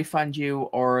either refund you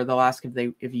or they'll ask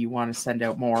if you want to send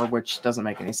out more, which doesn't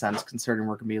make any sense considering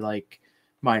we're going to be like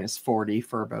 -40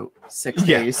 for about 6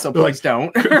 days. So please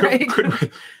don't.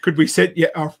 Could we sit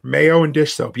mayo and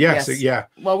dish soap? Yes. Yeah.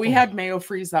 Well, we had mayo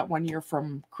freeze that one year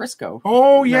from Crisco.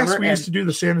 Oh, yes. We used to do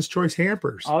the Santa's Choice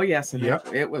hampers. Oh, yes. And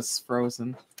it was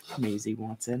frozen. Maisie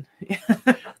wants in.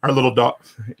 Our little dog.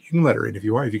 You can let her in if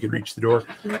you want, if you can reach the door.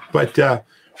 But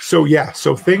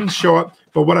so things show up.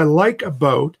 But what I like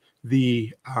about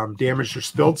the damaged or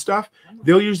spilled stuff,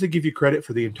 they'll usually give you credit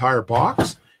for the entire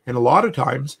box. And a lot of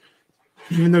times,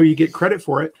 even though you get credit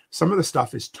for it, some of the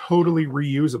stuff is totally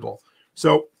reusable.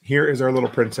 So here is our little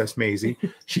Princess Maisie.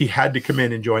 She had to come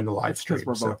in and join the live stream.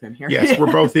 We're both in here. Yes,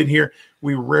 we're both in here.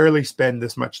 We rarely spend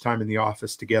this much time in the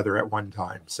office together at one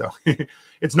time. So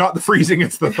it's not the freezing,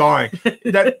 it's the thawing.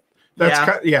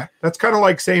 That's kind of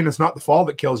like saying it's not the fall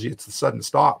that kills you, it's the sudden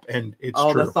stop. And it's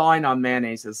true. The thawing on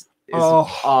mayonnaise is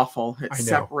awful. It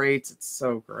separates. It's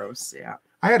so gross. Yeah.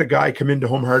 I had a guy come into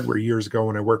Home Hardware years ago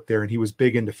when I worked there, and he was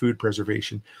big into food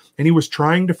preservation, and he was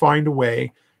trying to find a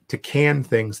way to can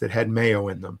things that had mayo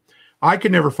in them. I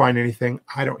could never find anything.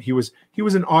 He was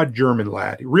an odd German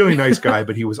lad, really nice guy,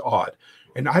 but he was odd.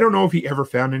 And I don't know if he ever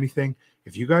found anything.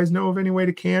 If you guys know of any way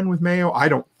to can with mayo, I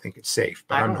don't think it's safe,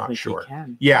 but I'm not sure.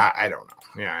 Yeah, I don't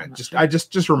know. Yeah, I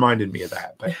just reminded me of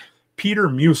that. But Peter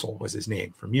Musil was his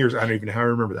name from years. I don't even know how I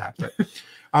remember that.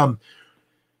 But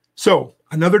so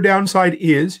another downside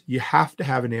is you have to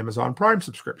have an Amazon Prime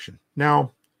subscription.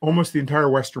 Now, almost the entire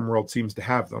Western world seems to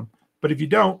have them, but if you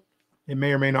don't, it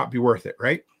may or may not be worth it,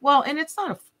 right? Well, and it's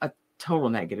not a total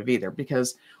negative either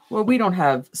because, well, we don't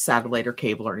have satellite or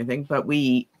cable or anything, but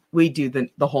we do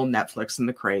the whole Netflix and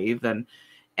the Crave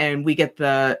and we get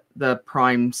the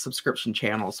Prime subscription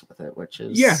channels with it, which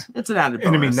is it's an added bonus.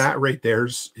 And I mean that right there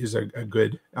is a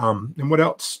good and what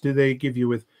else do they give you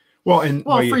with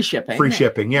free shipping. Free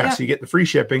shipping, yeah. So you get the free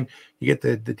shipping, you get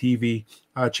the TV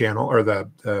channel or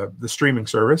the streaming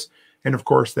service, and of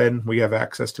course then we have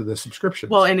access to the subscription.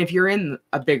 Well, and if you're in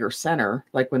a bigger center,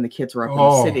 like when the kids were up in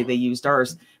the city, they used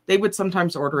ours. they would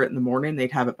sometimes order it in the morning.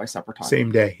 They'd have it by supper time.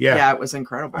 Same day. Yeah. Yeah, it was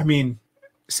incredible. I mean,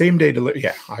 same day delivery.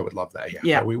 Yeah, I would love that. Yeah.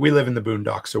 Yeah. We live in the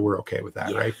boondocks, so we're okay with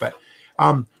that, right? But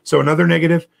so another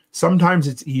negative, sometimes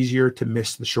it's easier to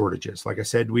miss the shortages. Like I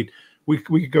said, we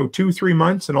could go 2-3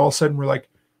 months and all of a sudden we're like,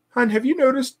 hon, have you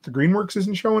noticed the Greenworks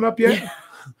isn't showing up yet?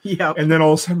 Yeah. And then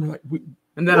all of a sudden we're like,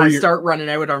 and then I start running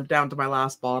out. I'm down to my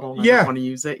last bottle. And I don't want to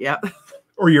use it. Yeah.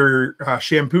 Or your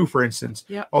shampoo, for instance.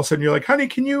 Yeah. All of a sudden you're like, honey,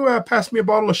 can you pass me a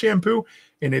bottle of shampoo?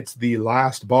 And it's the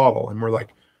last bottle. And we're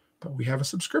like, but we have a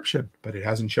subscription, but it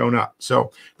hasn't shown up.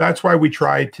 So that's why we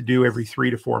try to do every 3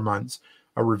 to 4 months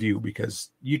a review, because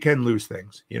you can lose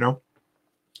things, you know?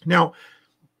 Now,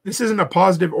 this isn't a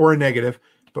positive or a negative,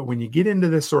 but when you get into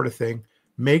this sort of thing,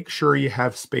 make sure you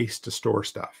have space to store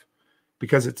stuff,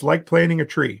 because it's like planting a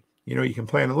tree. You know, you can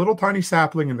plant a little tiny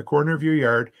sapling in the corner of your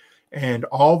yard, and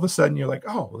all of a sudden you're like,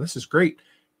 oh, well, this is great.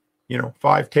 You know,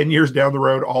 5-10 years down the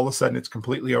road, all of a sudden it's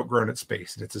completely outgrown its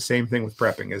space. And it's the same thing with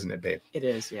prepping, isn't it, babe? It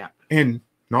is, yeah. And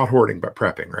not hoarding, but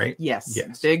prepping, right? Yes.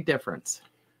 Big difference.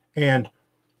 And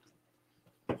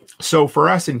so for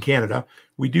us in Canada,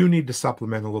 we do need to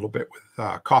supplement a little bit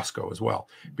with Costco as well,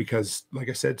 because like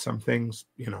I said, some things,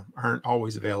 you know, aren't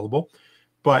always available.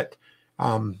 But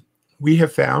we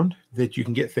have found that you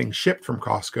can get things shipped from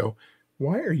Costco.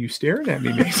 Why are you staring at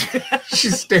me, Mason?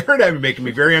 She's staring at me, making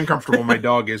me very uncomfortable. My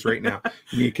dog is right now.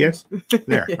 You need a kiss?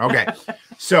 There. Okay.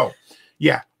 So,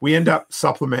 yeah, we end up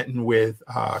supplementing with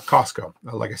Costco.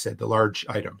 Like I said, the large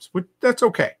items, which that's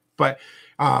okay. But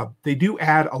they do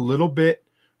add a little bit.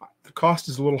 The cost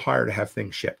is a little higher to have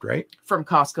things shipped, right? From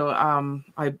Costco.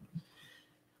 I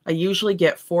usually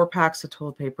get 4 packs of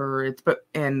toilet paper.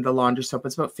 And the laundry soap.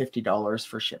 It's about $50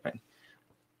 for shipping.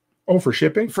 Oh, for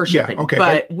shipping? For shipping. Yeah, okay.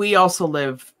 But we also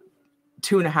live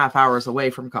 2.5 hours away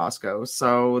from Costco.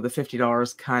 So the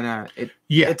 $50 kind of,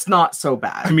 it's not so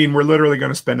bad. I mean, we're literally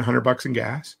going to spend $100 in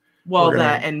gas. Well,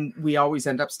 and we always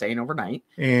end up staying overnight.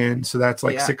 And so that's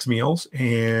like 6 meals.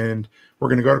 And we're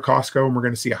going to go to Costco and we're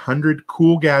going to see 100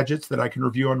 cool gadgets that I can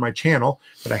review on my channel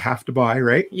that I have to buy,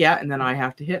 right? Yeah. And then I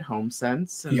have to hit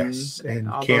HomeSense.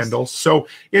 And candles. So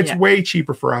it's way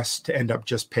cheaper for us to end up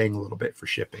just paying a little bit for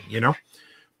shipping, you know?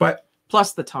 But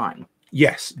plus the time.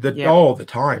 Yes. The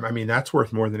time. I mean, that's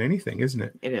worth more than anything, isn't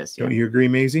it? It is. Don't you agree,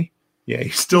 Maisie? Yeah.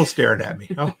 He's still staring at me.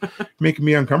 Oh, making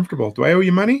me uncomfortable. Do I owe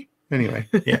you money? Anyway.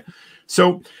 Yeah.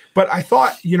 So, but I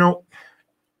thought, you know,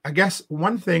 I guess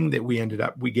one thing that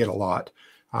we get a lot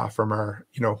from our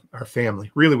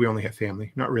family. Really, we only have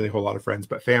family, not really a whole lot of friends,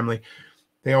 but family.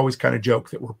 They always kind of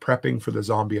joke that we're prepping for the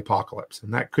zombie apocalypse.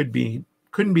 And that couldn't be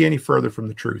any further from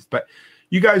the truth. But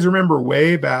you guys remember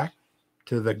way back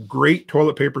to the great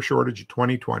toilet paper shortage of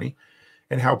 2020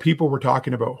 and how people were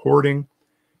talking about hoarding,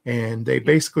 and they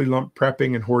basically lumped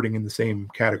prepping and hoarding in the same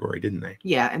category, didn't they?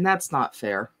 Yeah. And that's not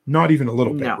fair. Not even a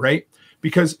little bit, right?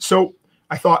 Because so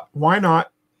I thought, why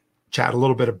not chat a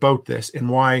little bit about this and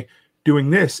why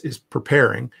doing this is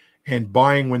preparing and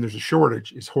buying when there's a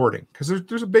shortage is hoarding, because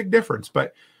there's a big difference.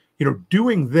 But, you know,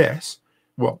 doing this,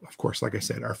 well, of course, like I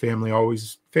said, our family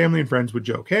and friends would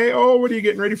joke, hey, oh, what are you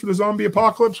getting ready for the zombie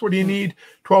apocalypse? What do you need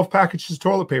 12 packages of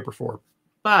toilet paper for?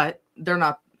 But they're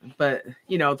not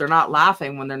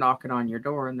laughing when they're knocking on your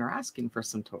door and they're asking for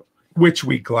some toilet. Which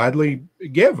we gladly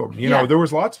give them. You know, there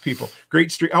was lots of people.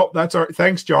 Great street. Oh, that's our,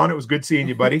 thanks, John. It was good seeing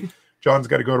you, buddy. John's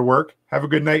got to go to work. Have a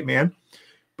good night, man.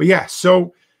 But yeah,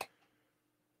 so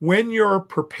when you're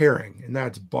preparing, and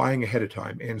that's buying ahead of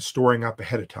time and storing up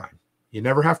ahead of time, you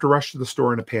never have to rush to the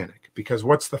store in a panic, because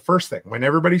what's the first thing? When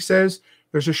everybody says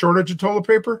there's a shortage of toilet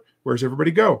paper, where's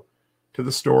everybody go? To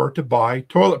the store to buy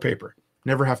toilet paper.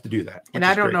 Never have to do that. And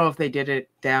I don't know if they did it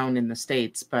down in the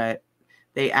States, but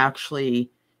they actually,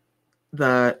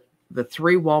 the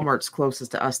 3 Walmarts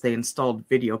closest to us, they installed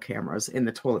video cameras in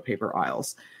the toilet paper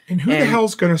aisles. And the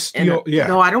hell's going to steal?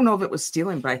 No, I don't know if it was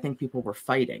stealing, but I think people were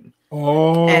fighting.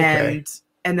 Oh, okay.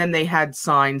 And then they had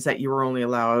signs that you were only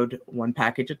allowed 1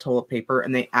 package of toilet paper.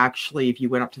 And they actually, if you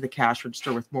went up to the cash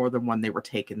register with more than 1, they were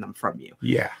taking them from you.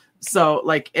 Yeah. So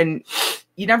and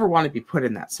you never want to be put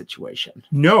in that situation.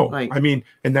 No, I mean,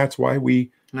 and that's why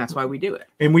we do it.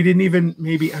 And we didn't even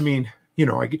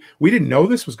we didn't know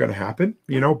this was going to happen,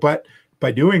 but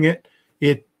by doing it,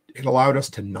 it allowed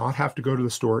us to not have to go to the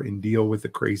store and deal with the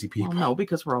crazy people. Well, no,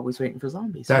 because we're always waiting for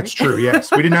zombies. That's true.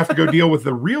 Yes. We didn't have to go deal with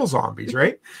the real zombies,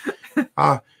 right?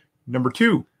 Number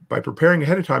 2, by preparing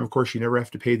ahead of time, of course, you never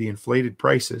have to pay the inflated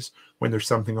prices when there's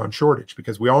something on shortage,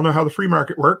 because we all know how the free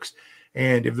market works.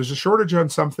 And if there's a shortage on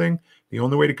something, the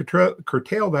only way to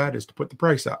curtail that is to put the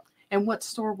price up. And what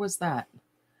store was that?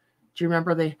 Do you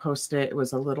remember they posted it? It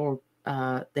was a little,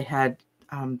 they had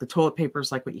the toilet paper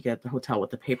is like what you get at the hotel with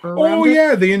the paper Oh around it.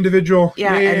 yeah, the individual.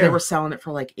 Yeah, and they were selling it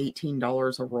for like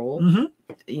 $18 a roll. Mm-hmm.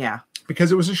 Yeah.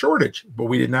 Because it was a shortage, but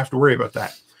we didn't have to worry about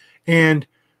that. And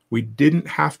we didn't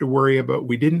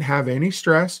have any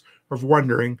stress of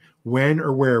wondering when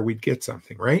or where we'd get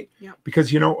something, right? Yeah.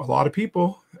 Because, a lot of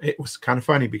people, it was kind of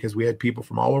funny because we had people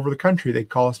from all over the country. They'd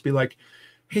call us, be like,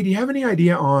 hey, do you have any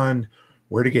idea on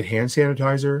where to get hand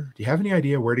sanitizer? Do you have any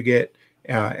idea where to get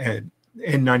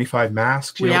N95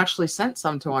 masks? We actually sent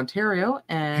some to Ontario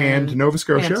and to Nova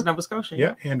Scotia. And to Nova Scotia.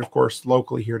 Yeah. And of course,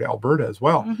 locally here to Alberta as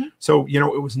well. Mm-hmm. So,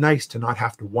 it was nice to not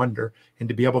have to wonder and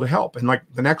to be able to help. And like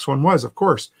the next one was, of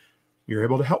course, you're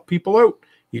able to help people out.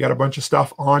 You got a bunch of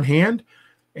stuff on hand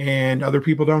and other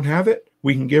people don't have it.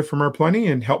 We can give from our plenty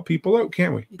and help people out,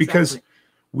 can't we? Exactly. Because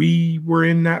we were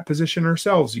in that position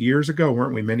ourselves years ago,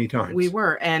 weren't we? Many times. We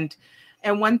were. And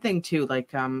one thing too,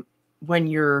 like when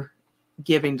you're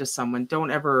giving to someone,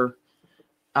 don't ever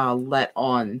let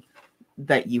on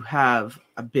that you have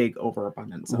a big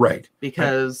overabundance of right it.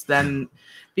 Because then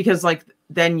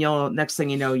you'll, next thing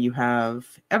you know, you have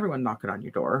everyone knocking on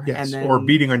your door. Yes, and then, or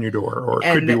beating on your door, or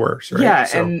it could be worse, right? Yeah,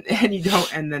 so. and you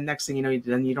don't, and then next thing you know,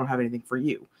 then you don't have anything for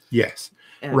you. Yes,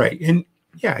 right. And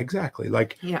yeah, exactly.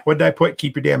 Like, yeah. What did I put?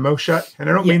 Keep your damn mouth shut. And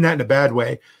I don't mean that in a bad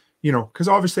way, because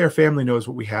obviously our family knows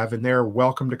what we have and they're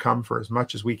welcome to come for as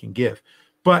much as we can give.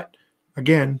 But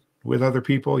again, with other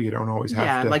people, you don't always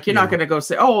have to. Like you're not going to go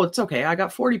say, oh, it's okay, I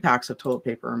got 40 packs of toilet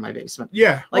paper in my basement.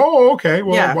 Yeah. Like, oh, okay.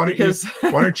 Well,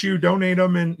 why don't you donate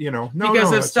them? And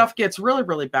because if stuff gets really,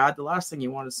 really bad, the last thing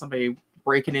you want is somebody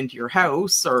breaking into your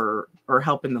house or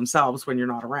helping themselves when you're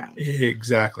not around.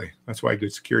 Exactly. That's why a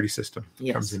good security system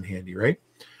comes in handy, right?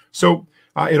 So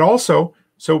it also,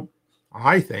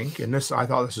 I think, and I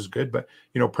thought this was good, but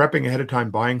prepping ahead of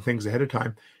time, buying things ahead of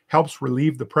time helps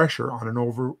relieve the pressure on an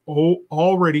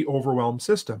already overwhelmed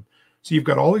system. So you've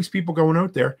got all these people going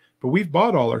out there, but we've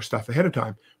bought all our stuff ahead of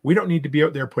time. We don't need to be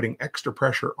out there putting extra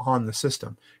pressure on the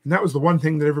system. And that was the one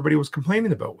thing that everybody was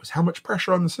complaining about, was how much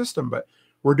pressure on the system, but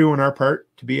we're doing our part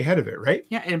to be ahead of it, right?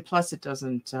 Yeah, and plus it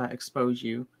doesn't expose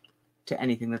you to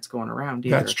anything that's going around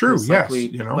either. That's true, yes.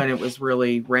 When it was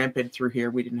really rampant through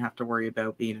here, we didn't have to worry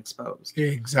about being exposed.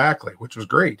 Exactly, which was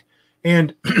great.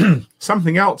 And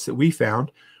something else that we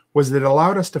found was that it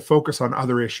allowed us to focus on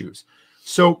other issues.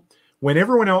 So when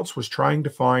everyone else was trying to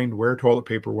find where toilet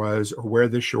paper was or where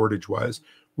the shortage was,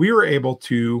 we were able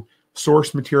to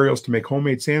source materials to make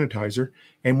homemade sanitizer,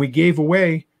 and we gave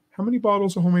away how many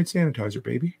bottles of homemade sanitizer,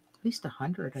 baby? At least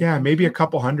 100. Yeah, maybe a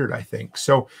couple hundred, I think.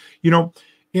 So,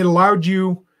 it allowed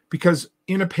you, because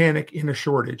in a panic, in a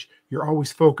shortage, you're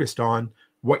always focused on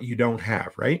what you don't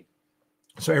have, right?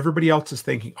 So everybody else is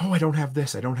thinking, oh, I don't have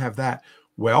this, I don't have that.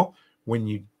 Well, when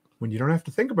you don't have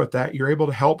to think about that, you're able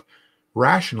to help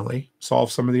rationally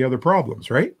solve some of the other problems,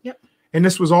 right? Yep. And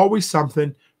this was always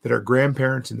something that our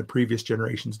grandparents in the previous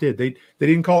generations did. They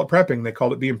didn't call it prepping, they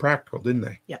called it being practical, didn't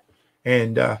they? Yeah.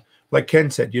 And like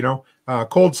Ken said,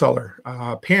 cold cellar,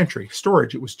 pantry,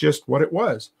 storage, it was just what it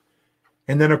was.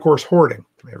 And then, of course, hoarding.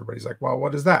 Everybody's like, well,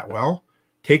 what is that? Well,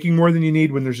 taking more than you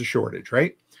need when there's a shortage,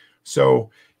 right? So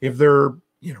if the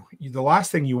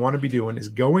last thing you want to be doing is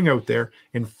going out there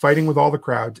and fighting with all the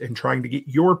crowds and trying to get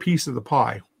your piece of the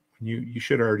pie. You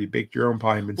should have already baked your own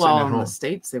pie and been sitting at home. Well, in the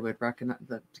States, they would recognize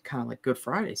the kind of like Good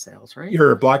Friday sales, right?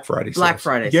 Or Black Friday sales. Black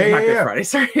Friday. Yeah, not Good Friday.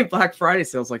 Sorry, Black Friday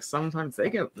sales. Like sometimes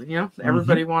they get,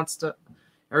 everybody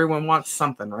everyone wants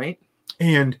something, right?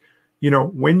 And,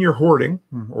 when you're hoarding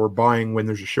or buying when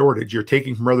there's a shortage, you're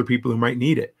taking from other people who might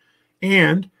need it.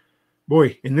 And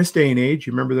boy, in this day and age,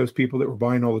 you remember those people that were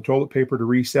buying all the toilet paper to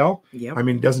resell? Yep. I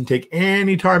mean, it doesn't take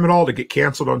any time at all to get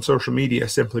canceled on social media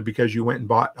simply because you went and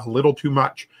bought a little too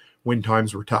much when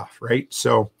times were tough, right?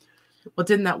 So, well,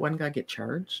 didn't that one guy get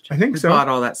charged? I think so. Bought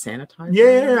all that sanitizer,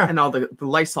 yeah, and all the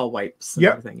Lysol wipes, and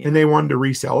everything. Yeah. And they wanted to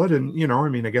resell it,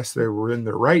 and I guess they were in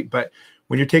their right. But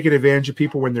when you're taking advantage of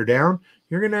people when they're down,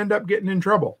 you're going to end up getting in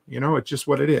trouble. It's just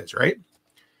what it is, right?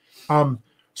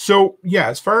 So yeah,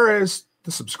 as far as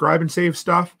the subscribe and save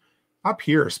stuff up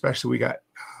here, especially, we got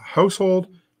household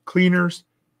cleaners,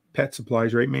 pet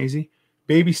supplies, right, Maisie?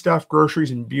 Baby stuff,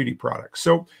 groceries, and beauty products.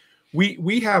 So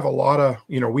we have a lot of,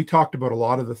 we talked about a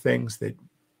lot of the things that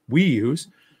we use,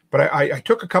 but I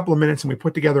took a couple of minutes and we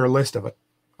put together a list of it.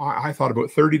 I thought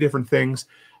about 30 different things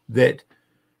that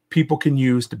people can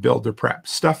use to build their prep.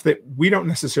 Stuff that we don't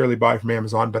necessarily buy from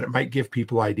Amazon, but it might give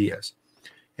people ideas.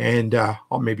 And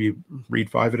I'll maybe read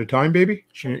 5 at a time, baby.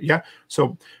 Yeah.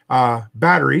 So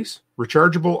batteries,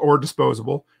 rechargeable or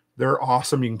disposable, they're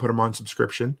awesome. You can put them on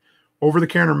subscription.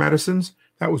 Over-the-counter medicines,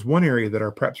 that was one area that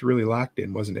our preps really lacked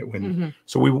in, wasn't it? Mhm.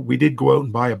 So we did go out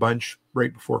and buy a bunch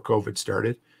right before COVID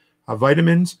started.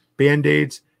 Vitamins,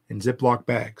 Band-Aids, and Ziploc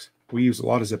bags. We use a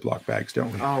lot of Ziploc bags,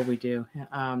 don't we? Oh, we do.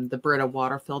 The Brita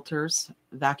water filters,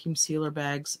 vacuum sealer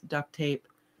bags, duct tape,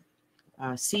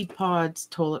 seed pods,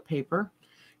 toilet paper.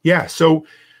 Yeah. So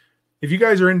if you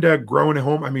guys are into growing at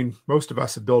home, I mean, most of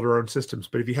us have built our own systems,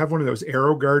 but if you have one of those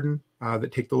Aero Garden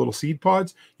that take the little seed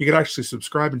pods, you could actually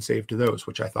subscribe and save to those,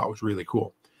 which I thought was really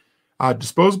cool.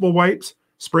 Disposable wipes,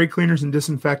 spray cleaners and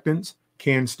disinfectants,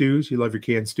 canned stews. You love your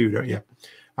canned stew, don't you?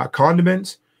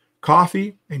 Condiments,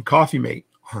 coffee, and Coffee Mate.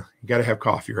 You got to have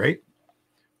coffee, right?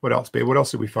 What else, babe? What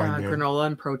else did we find there? Granola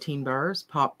and protein bars,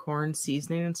 popcorn,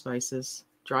 seasoning and spices,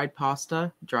 dried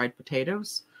pasta, dried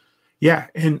potatoes. Yeah.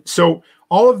 And so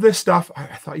all of this stuff, I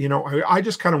thought, I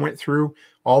just kind of went through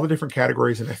all the different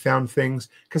categories and I found things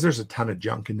because there's a ton of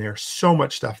junk in there, so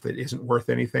much stuff that isn't worth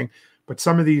anything. But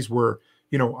some of these were,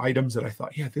 items that I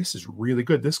thought, yeah, this is really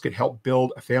good. This could help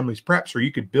build a family's preps, or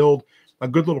you could build a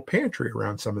good little pantry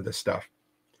around some of this stuff.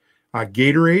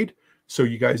 Gatorade. So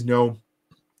you guys know,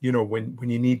 when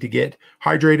you need to get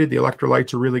hydrated, the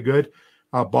electrolytes are really good.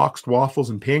 Boxed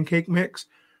waffles and pancake mix.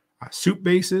 Soup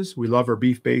bases. We love our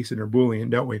beef base and our bouillon,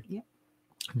 don't we? Yep.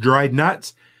 Dried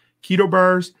nuts, keto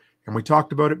bars, and we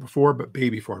talked about it before, but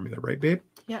baby formula, right, babe?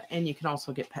 Yeah, and you can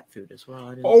also get pet food as well.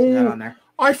 I didn't see that on there.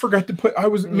 I forgot to put,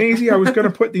 Maisie, I was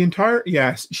going to put the entire,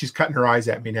 yes, she's cutting her eyes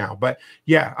at me now, but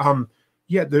yeah,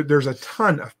 there's a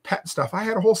ton of pet stuff. I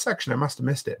had a whole section. I must have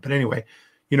missed it. But anyway,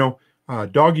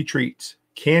 doggy treats,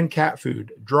 canned cat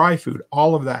food, dry food,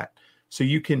 all of that. So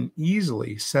you can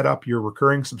easily set up your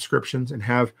recurring subscriptions and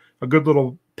have a good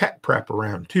little pet prep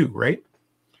around too, right?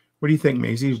 What do you think,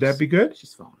 Maisie? Would that be good?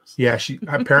 She's falling asleep.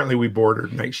 Yeah, apparently we bored her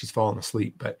tonight. She's falling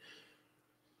asleep. But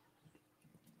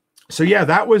so yeah,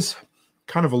 that was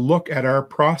kind of a look at our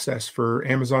process for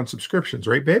Amazon subscriptions,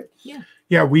 right, babe? Yeah.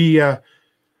 Yeah,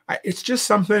 it's just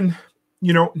something,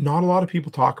 not a lot of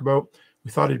people talk about.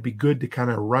 We thought it'd be good to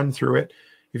kind of run through it.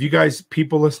 If you guys,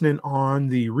 people listening on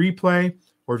the replay,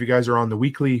 or if you guys are on the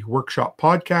weekly workshop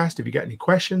podcast, if you got any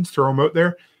questions, throw them out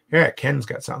there. Yeah, Ken's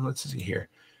got something. Let's see here.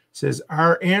 It says,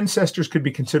 our ancestors could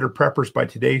be considered preppers by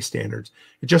today's standards.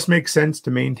 It just makes sense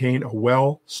to maintain a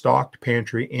well-stocked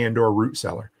pantry and or root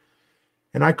cellar.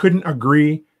 And I couldn't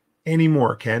agree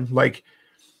anymore, Ken. Like,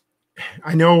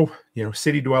 I know,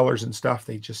 city dwellers and stuff,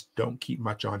 they just don't keep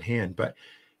much on hand. But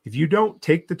if you don't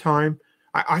take the time,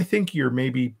 I think you're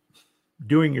maybe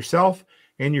doing yourself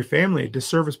and your family a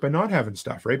disservice by not having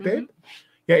stuff, right, babe? Mm-hmm.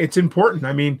 Yeah, it's important.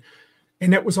 I mean,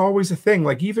 and it was always a thing.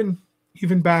 Like even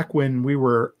back when we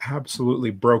were absolutely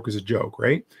broke as a joke,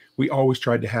 right? We always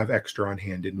tried to have extra on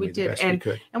hand, didn't we? We did, the best we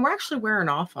could. And we're actually wearing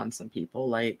off on some people,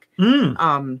 like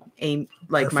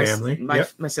like my family,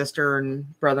 my sister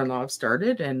and brother-in-law have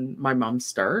started, and my mom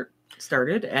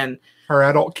started, and our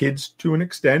adult kids to an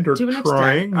extent are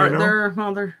trying.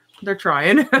 They're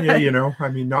trying. Yeah, I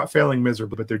mean, not failing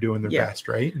miserably, but they're doing their best,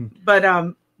 right?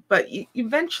 But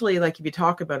eventually, like if you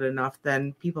talk about it enough,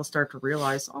 then people start to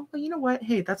realize, oh, well, you know what?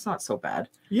 Hey, that's not so bad.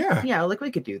 Yeah, like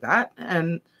we could do that,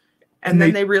 and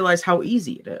then they realize how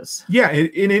easy it is. Yeah,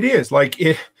 and it is like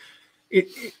it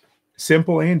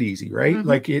simple and easy, right? Mm-hmm.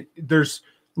 Like there's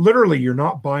literally, you're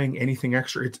not buying anything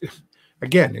extra.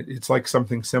 It's like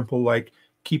something simple, like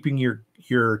keeping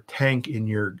your tank in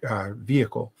your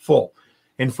vehicle full.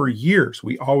 And for years,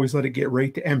 we always let it get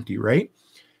right to empty, right?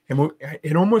 And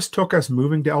it almost took us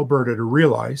moving to Alberta to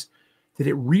realize that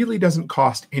it really doesn't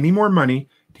cost any more money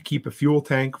to keep a fuel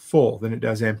tank full than it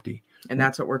does empty. And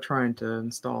that's what we're trying to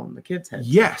install in the kids' heads.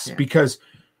 Yes, yeah. Because,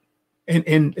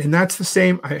 and that's the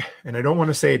same. I don't want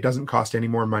to say it doesn't cost any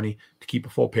more money to keep a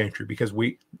full pantry, because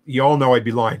you all know I'd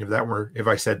be lying if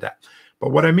I said that.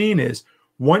 But what I mean is,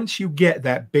 once you get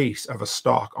that base of a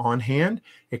stock on hand,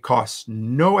 it costs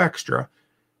no extra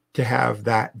to have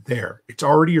that there. It's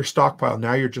already your stockpile.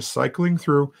 Now you're just cycling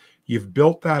through. You've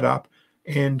built that up,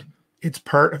 and it's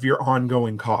part of your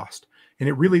ongoing cost. And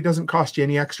it really doesn't cost you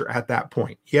any extra at that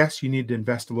point. Yes, you need to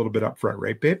invest a little bit up front,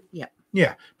 right, babe? Yeah.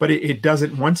 Yeah. But it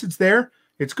doesn't, once it's there,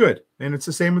 it's good. And it's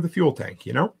the same with the fuel tank,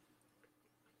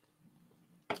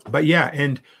 But yeah,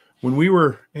 and when we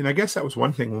were, and I guess that was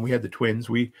one thing when we had the twins,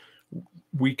 we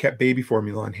kept baby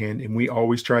formula on hand, and we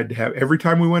always tried to have, every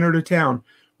time we went out of town,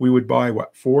 we would buy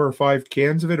 4 or 5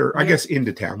 cans of it, or I guess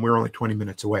into town. We're only 20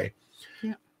 minutes away.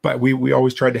 Yeah. But we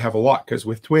always tried to have a lot, because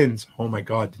with twins, oh my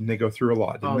God, didn't they go through a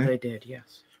lot? Didn't they? They did,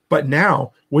 yes. But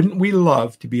now, wouldn't we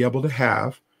love to be able to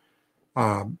have,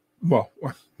 well,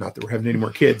 not that we're having any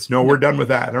more kids. No, we're done with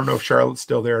that. I don't know if Charlotte's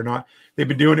still there or not. They've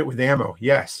been doing it with ammo.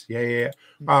 Yes. Yeah.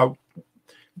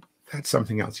 that's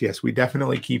something else. Yes, we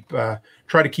definitely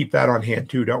try to keep that on hand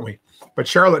too, don't we? But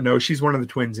Charlotte knows, she's one of the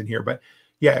twins in here. But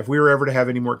yeah, if we were ever to have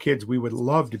any more kids, we would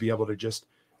love to be able to just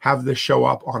have this show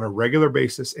up on a regular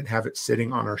basis and have it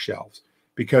sitting on our shelves,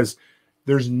 because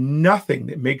there's nothing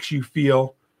that makes you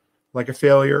feel like a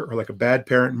failure or like a bad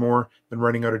parent more than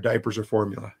running out of diapers or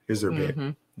formula. Is there, babe?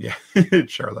 Mm-hmm. Yeah,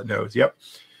 Charlotte knows. Yep.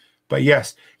 But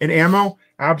yes, and ammo,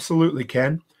 absolutely,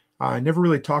 Ken. I never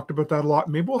really talked about that a lot.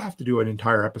 Maybe we'll have to do an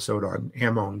entire episode on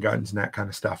ammo and guns and that kind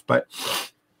of stuff. But,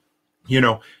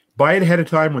 buy it ahead of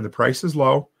time when the price is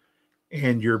low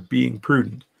and you're being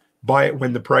prudent. Buy it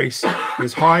when the price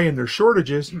is high and there's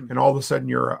shortages, and all of a sudden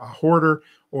you're a hoarder,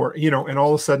 or, and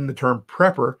all of a sudden the term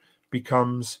prepper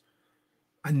becomes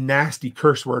a nasty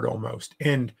curse word almost.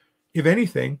 And if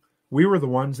anything, we were the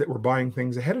ones that were buying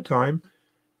things ahead of time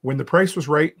when the price was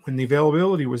right, when the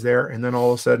availability was there, and then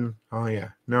all of a sudden, oh yeah,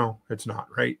 no, it's not,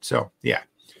 right? So yeah.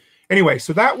 Anyway,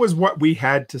 so that was what we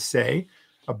had to say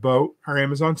about our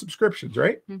Amazon subscriptions,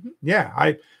 right? Mm-hmm.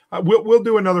 Yeah, we'll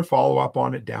do another follow-up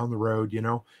on it down the road,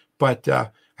 But I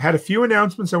had a few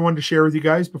announcements I wanted to share with you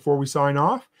guys before we sign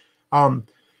off.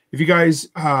 If you guys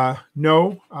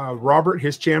know Robert,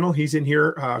 his channel, he's in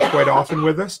here quite often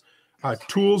with us.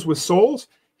 Tools with Souls,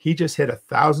 he just hit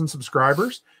 1,000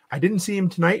 subscribers. I didn't see him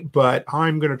tonight, but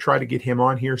I'm going to try to get him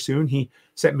on here soon. He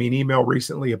sent me an email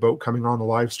recently about coming on the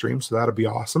live stream, so that'll be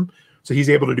awesome. So he's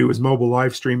able to do his mobile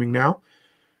live streaming now.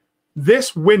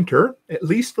 This winter, at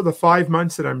least for the 5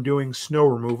 months that I'm doing snow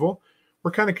removal,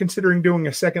 we're kind of considering doing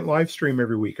a second live stream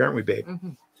every week, aren't we, babe? Mm-hmm.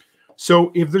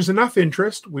 So if there's enough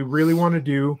interest, we really want to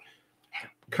do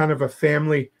kind of a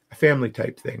family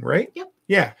type thing, right? Yep.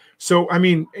 Yeah. So, I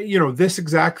mean, this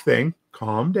exact thing,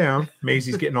 calm down.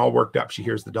 Maisie's getting all worked up. She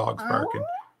hears the dogs barking.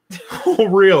 Oh,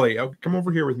 really? Oh, come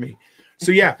over here with me.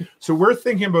 So, yeah. So we're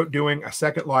thinking about doing a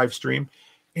second live stream.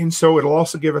 And so it'll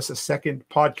also give us a second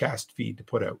podcast feed to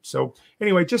put out. So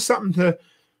anyway, just something to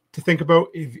think about.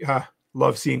 If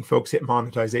love seeing folks hit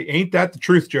monetize. Ain't that the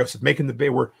truth, Joseph? Making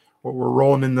the we're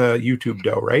rolling in the YouTube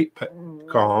dough, right? But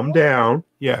calm down.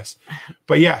 Yes.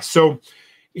 But yeah, so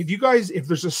if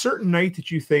there's a certain night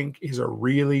that you think is a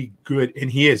really good, and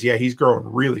he's growing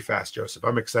really fast, Joseph.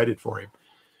 I'm excited for him.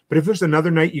 But if there's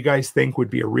another night you guys think would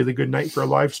be a really good night for a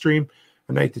live stream,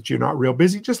 a night that you're not real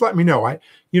busy, just let me know.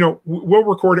 We'll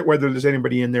record it whether there's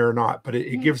anybody in there or not, but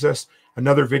it gives us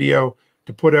another video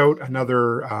to put out,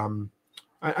 another,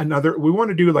 we want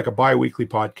to do like a bi-weekly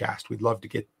podcast. We'd love to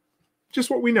get just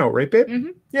what we know, right, babe? Mm-hmm.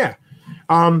 Yeah.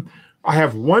 I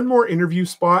have one more interview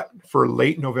spot for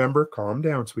late November. Calm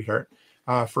down, sweetheart.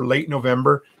 For late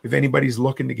November, if anybody's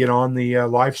looking to get on the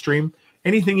live stream,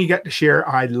 anything you got to share,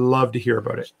 I'd love to hear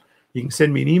about it. You can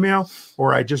send me an email,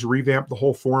 or I just revamped the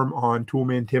whole form on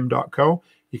toolmantim.co.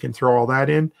 You can throw all that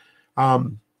in.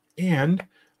 And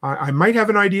I might have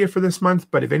an idea for this month,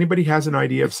 but if anybody has an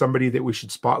idea of somebody that we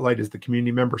should spotlight as the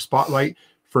community member spotlight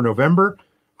for November,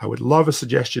 I would love a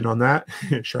suggestion on that.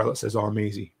 Charlotte says, oh,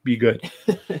 Maisie, be good.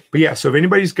 But yeah, so if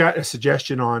anybody's got a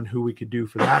suggestion on who we could do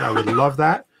for that, I would love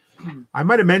that. I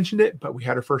might have mentioned it, but we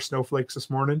had our first snowflakes this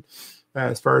morning.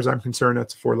 As far as I'm concerned,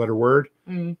 that's a 4-letter word.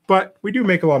 Mm. But we do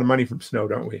make a lot of money from snow,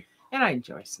 don't we? And I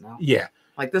enjoy snow. Yeah.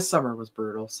 Like this summer was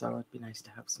brutal, so it'd be nice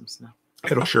to have some snow.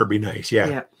 It'll sure be nice,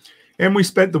 yeah. And we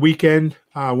spent the weekend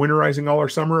winterizing all our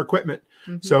summer equipment.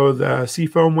 Mm-hmm. So the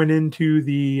Seafoam went into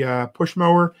the push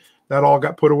mower. That all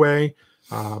got put away.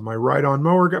 My ride-on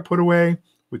mower got put away.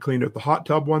 We cleaned out the hot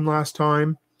tub one last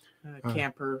time.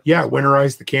 Camper. Yeah,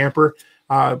 winterized the camper.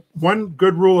 One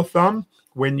good rule of thumb,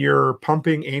 when you're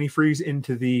pumping antifreeze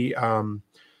into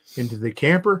the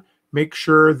camper, make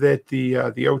sure that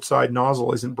the outside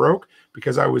nozzle isn't broke,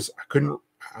 because I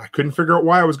couldn't figure out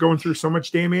why I was going through so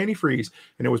much damn antifreeze,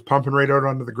 and it was pumping right out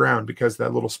onto the ground because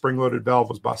that little spring-loaded valve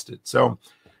was busted. So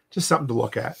just something to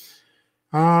look at.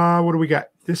 What do we got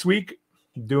this week?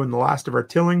 Doing the last of our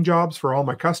tilling jobs for all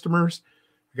my customers.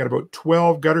 I got about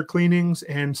 12 gutter cleanings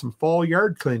and some fall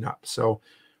yard cleanup. So,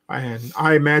 and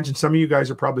I imagine some of you guys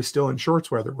are probably still in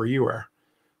shorts weather where you are,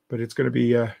 but it's going to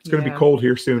be going to be cold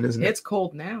here soon, isn't it? It's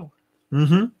cold now.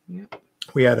 Mm-hmm. Yep.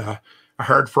 We had a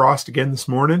hard frost again this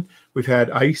morning. We've had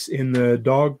ice in the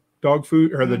dog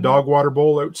food or the dog water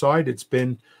bowl outside. It's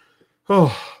been,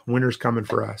 winter's coming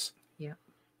for us. Yeah.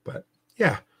 But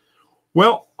yeah.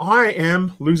 Well, I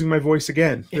am losing my voice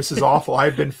again. This is awful.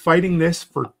 I've been fighting this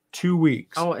for 2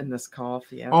 weeks. Oh, and this cough,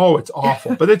 yeah. Oh, it's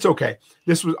awful, but it's okay.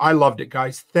 I loved it,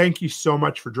 guys. Thank you so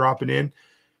much for dropping in,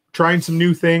 trying some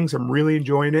new things. I'm really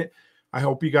enjoying it. I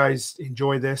hope you guys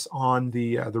enjoy this on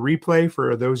the replay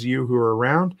for those of you who are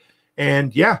around.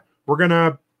 And yeah, we're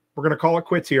gonna call it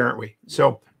quits here, aren't we?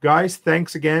 So, guys,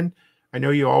 thanks again. I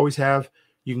know you always have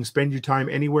You can spend your time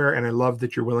anywhere, and I love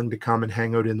that you're willing to come and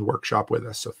hang out in the workshop with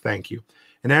us. So thank you.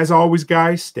 And as always,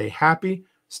 guys, stay happy,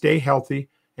 stay healthy,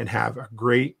 and have a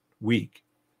great week.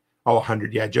 Oh,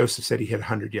 100. Yeah, Joseph said he hit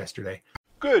 100 yesterday.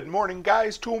 Good morning,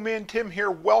 guys. Toolman Tim here.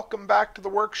 Welcome back to the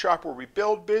workshop where we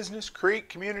build business, create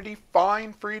community,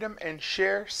 find freedom, and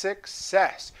share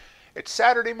success. It's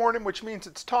Saturday morning, which means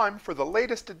it's time for the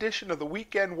latest edition of the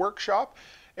weekend workshop.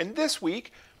 And this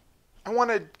week, I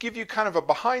want to give you kind of a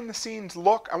behind-the-scenes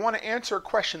look. I want to answer a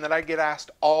question that I get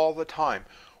asked all the time.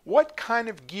 What kind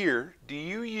of gear do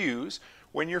you use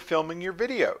when you're filming your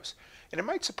videos? And it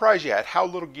might surprise you at how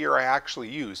little gear I actually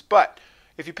use. But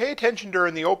if you pay attention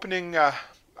during the opening, our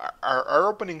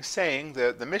opening saying,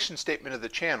 the mission statement of the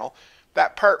channel,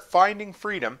 that part, Finding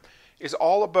Freedom, is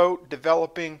all about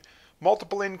developing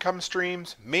multiple income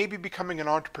streams, maybe becoming an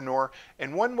entrepreneur,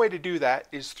 and one way to do that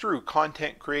is through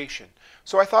content creation.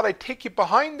 So I thought I'd take you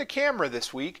behind the camera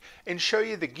this week and show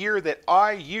you the gear that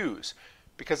I use,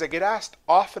 because I get asked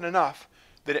often enough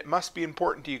that it must be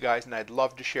important to you guys, and I'd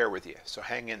love to share with you. So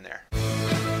hang in there.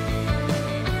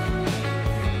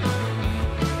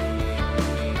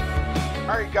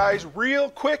 Alright guys, real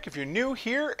quick, if you're new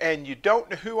here and you don't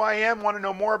know who I am, want to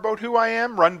know more about who I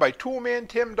am, run by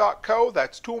toolmantim.co,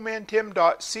 that's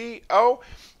toolmantim.co.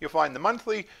 You'll find the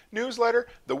monthly newsletter,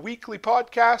 the weekly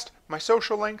podcast, my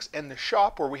social links, and the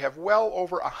shop where we have well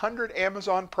over 100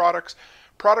 Amazon products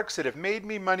that have made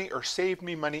me money or saved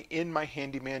me money in my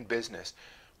handyman business.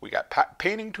 We got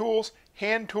painting tools,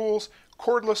 hand tools,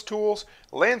 cordless tools,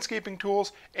 landscaping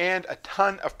tools, and a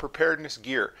ton of preparedness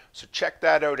gear. So check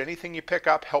that out. Anything you pick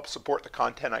up helps support the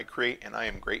content I create, and I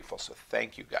am grateful. So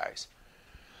thank you guys.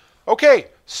 Okay,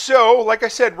 so like I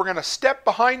said, we're going to step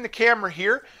behind the camera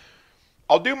here.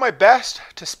 I'll do my best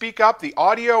to speak up. The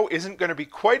audio isn't going to be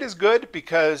quite as good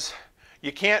because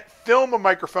you can't film a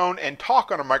microphone and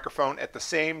talk on a microphone at the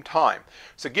same time.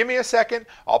 So give me a second.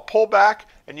 I'll pull back,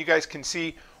 and you guys can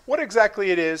see what exactly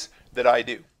it is that I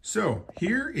do. So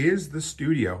here is the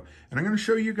studio, and I'm going to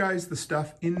show you guys the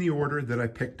stuff in the order that I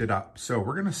picked it up. So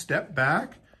we're going to step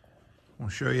back. I'll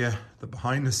show you the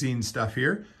behind the scenes stuff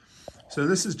here. So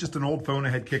this is just an old phone I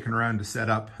had kicking around to set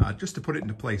up, just to put it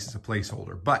into place as a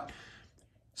placeholder. But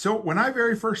so when I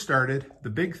very first started, the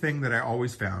big thing that I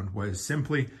always found was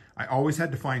simply I always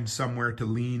had to find somewhere to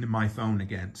lean my phone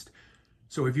against.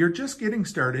 So if you're just getting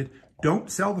started, don't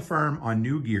sell the farm on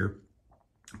new gear.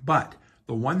 But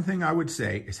the one thing I would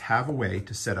say is have a way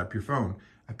to set up your phone.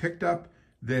 I picked up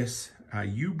this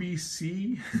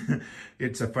UBC,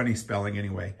 it's a funny spelling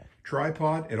anyway,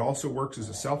 tripod. It also works as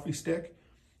a selfie stick.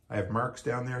 I have marks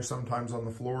down there sometimes on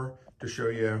the floor to show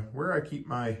you where I keep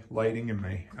my lighting and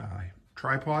my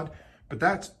tripod, but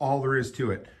that's all there is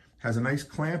to it. Has a nice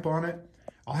clamp on it.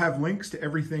 I'll have links to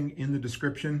everything in the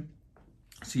description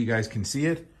so you guys can see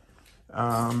it.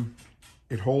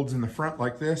 It holds in the front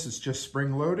like this. It's just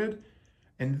spring loaded.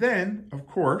 And then, of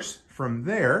course, from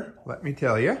there, let me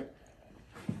tell you,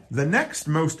 the next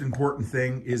most important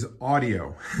thing is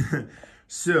audio.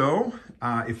 So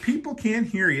if people can't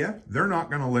hear you, they're not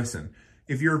going to listen.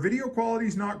 If your video quality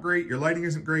is not great, your lighting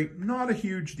isn't great, not a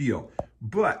huge deal.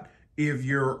 But if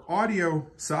your audio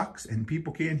sucks and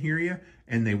people can't hear you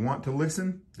and they want to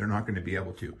listen, they're not going to be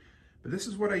able to. But this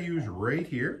is what I use right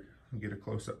here. I'll get a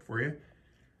close-up for you.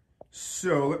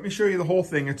 So let me show you the whole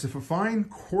thing. It's a Fifine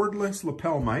cordless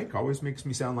lapel mic. Always makes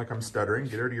me sound like I'm stuttering.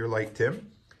 Get out of your light,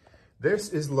 Tim. This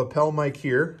is the lapel mic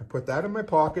here. I put that in my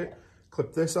pocket,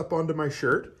 clip this up onto my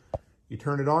shirt. You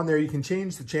turn it on there. You can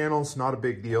change the channels, not a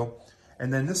big deal.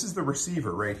 And then this is the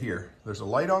receiver right here. There's a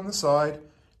light on the side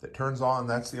that turns on.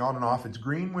 That's the on and off. It's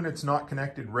green when it's not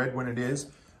connected, red when it is.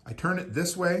 I turn it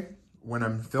this way when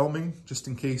I'm filming, just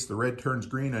in case the red turns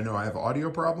green. I know I have audio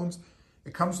problems.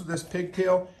 It comes with this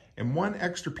pigtail. And one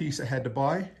extra piece I had to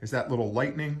buy is that little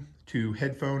lightning to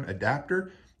headphone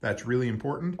adapter. That's really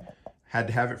important. Had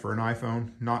to have it for an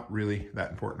iPhone, not really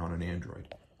that important on an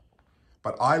Android.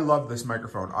 But I love this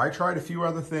microphone. I tried a few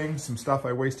other things, some stuff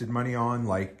I wasted money on,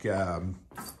 like a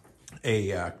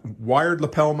wired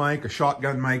lapel mic, a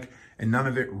shotgun mic, and none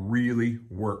of it really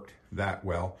worked that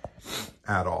well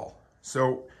at all.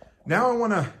 So now I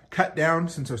want to cut down,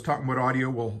 since I was talking about audio,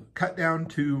 we'll cut down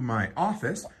to my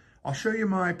office. I'll show you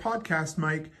my podcast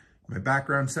mic, my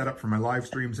background setup for my live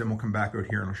streams, and we'll come back out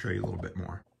here and I'll show you a little bit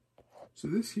more. So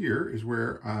this here is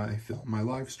where I film my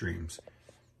live streams.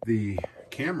 The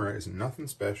camera is nothing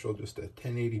special, just a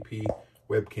 1080p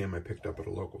webcam I picked up at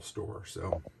a local store.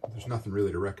 So there's nothing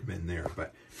really to recommend there,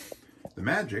 but the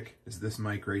magic is this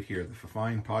mic right here, the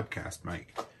Fifine podcast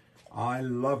mic. I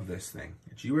love this thing.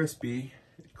 It's USB,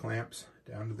 it clamps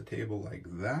down to the table like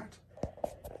that.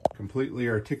 completely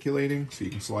articulating, so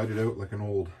you can slide it out like an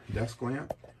old desk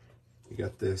lamp. You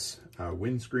got this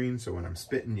windscreen, so when I'm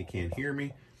spitting, you can't hear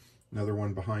me. Another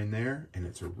one behind there, and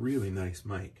it's a really nice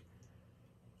mic.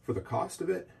 For the cost of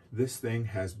it, this thing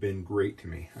has been great to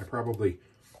me. I probably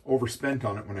overspent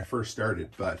on it when I first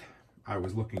started, but I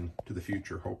was looking to the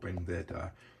future, hoping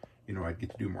that you know, I'd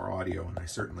get to do more audio, and I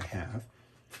certainly have.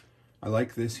 I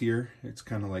like this here. It's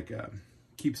kind of like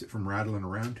keeps it from rattling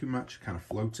around too much, kind of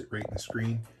floats it right in the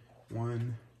screen.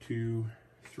 1, 2,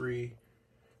 3,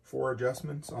 4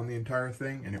 adjustments on the entire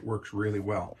thing, and it works really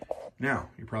well. Now,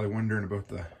 you're probably wondering about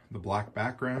the black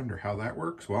background or how that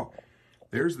works. Well,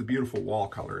 there's the beautiful wall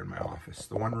color in my office.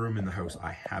 The one room in the house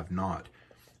I have not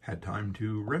had time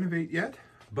to renovate yet,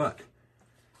 but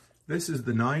this is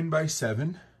the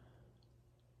 9x7.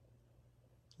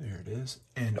 There it is.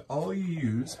 And all you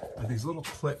use are these little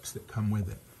clips that come with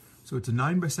it. So it's a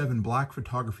 9x7 black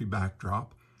photography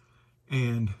backdrop,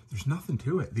 and there's nothing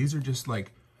to it. These are just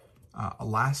like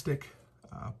elastic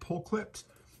pull clips,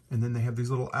 and then they have these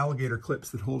little alligator clips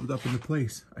that hold it up into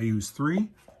place. I use 3,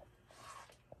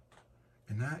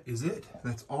 and that is it.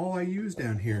 That's all I use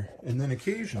down here. And then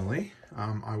occasionally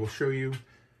I will show you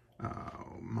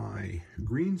my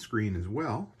green screen as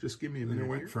well. Just give me a minute.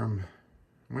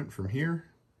 Went from here,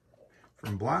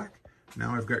 from black.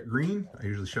 Now I've got green. I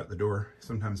usually shut the door.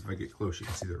 Sometimes if I get close, you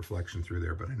can see the reflection through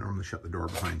there, but I normally shut the door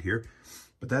behind here.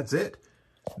 But that's it.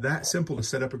 That simple to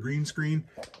set up a green screen.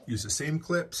 Use the same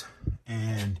clips,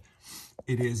 and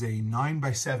it is a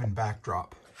 9x7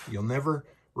 backdrop. You'll never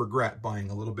regret buying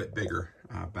a little bit bigger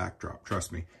backdrop.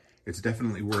 Trust me, it's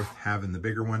definitely worth having the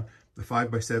bigger one. The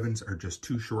 5x7s are just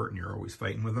too short, and you're always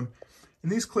fighting with them.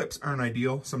 And these clips aren't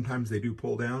ideal. Sometimes they do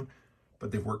pull down,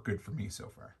 but they've worked good for me so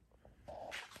far.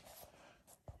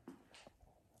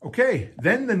 Okay,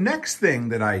 then the next thing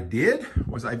that I did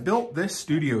was I built this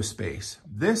studio space.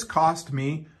 This cost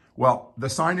me, well, the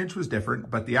signage was different,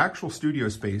 but the actual studio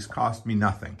space cost me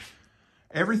nothing.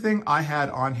 Everything I had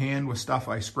on hand was stuff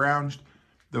I scrounged.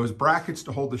 Those brackets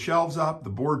to hold the shelves up, the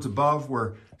boards above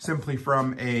were simply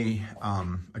from a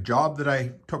job that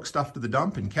I took stuff to the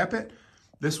dump and kept it.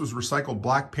 This was recycled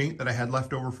black paint that I had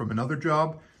left over from another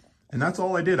job. And that's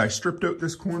all I did. I stripped out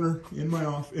this corner in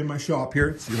my shop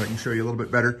here. See if I can show you a little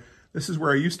bit better. This is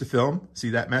where I used to film. See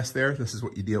that mess there? This is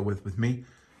what you deal with me.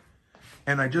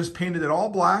 And I just painted it all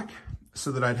black so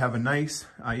that I'd have a nice,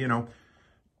 you know,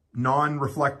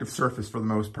 non-reflective surface for the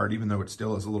most part, even though it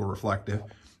still is a little reflective.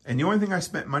 And the only thing I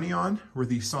spent money on were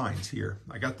these signs here.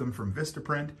 I got them from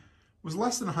Vistaprint. It was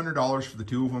less than $100 for the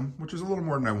 2 of them, which was a little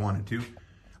more than I wanted to.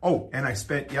 Oh, and I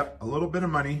spent, yep, a little bit of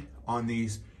money on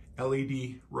these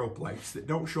LED rope lights that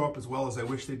don't show up as well as I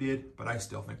wish they did, but I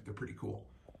still think they're pretty cool.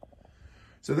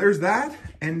 So there's that.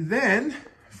 And then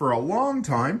for a long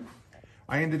time,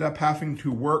 I ended up having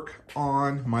to work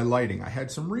on my lighting. I had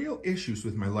some real issues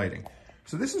with my lighting.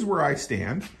 So this is where I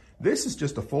stand. This is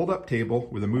just a fold-up table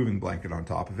with a moving blanket on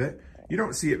top of it. You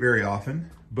don't see it very often,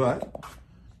 but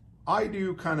I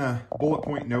do kind of bullet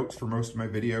point notes for most of my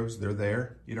videos. They're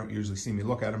there. You don't usually see me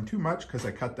look at them too much because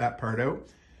I cut that part out.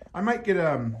 I might get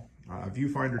a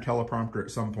viewfinder teleprompter at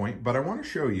some point, but I want to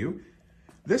show you,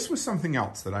 this was something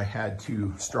else that I had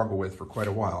to struggle with for quite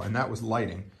a while, and that was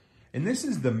lighting. And this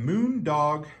is the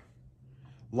Moondog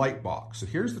light box. So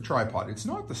here's the tripod. It's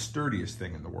not the sturdiest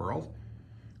thing in the world.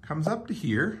 Comes up to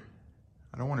here.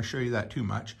 I don't want to show you that too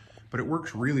much, but it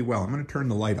works really well. I'm going to turn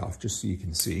the light off just so you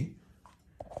can see.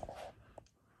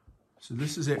 So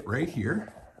this is it right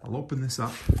here. I'll open this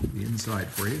up the inside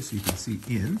for you so you can see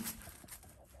in.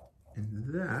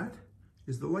 And that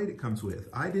is the light it comes with.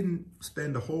 I didn't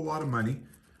spend a whole lot of money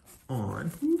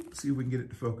on, see if we can get it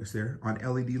to focus there, on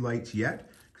LED lights yet,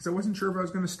 because I wasn't sure if I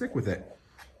was going to stick with it.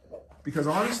 Because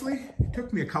honestly, it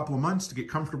took me a couple of months to get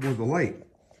comfortable with the light.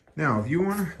 Now, if you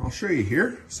want to, I'll show you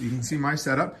here so you can see my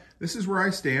setup. This is where I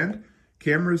stand.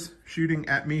 Camera's shooting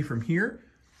at me from here.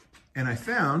 And I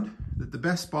found that the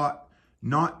best spot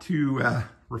not to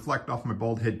reflect off my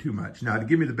bald head too much, now to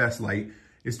give me the best light,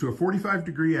 is to a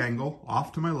 45-degree angle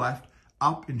off to my left,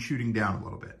 up and shooting down a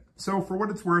little bit. So for what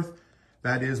it's worth,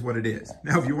 that is what it is.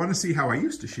 Now, if you want to see how I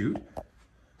used to shoot,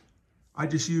 I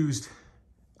just used,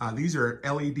 these are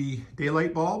LED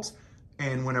daylight bulbs.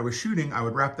 And when I was shooting, I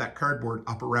would wrap that cardboard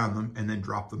up around them and then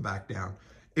drop them back down.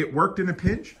 It worked in a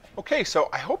pinch. Okay, so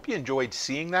I hope you enjoyed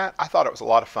seeing that. I thought it was a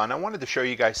lot of fun. I wanted to show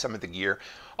you guys some of the gear.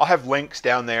 I'll have links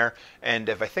down there, and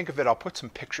if I think of it, I'll put some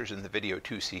pictures in the video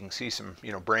too, so you can see some,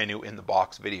 you know, brand new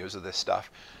in-the-box videos of this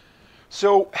stuff.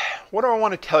 So what do I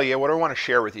want to tell you? What do I want to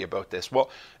share with you about this?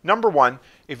 Well, number one,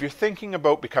 if you're thinking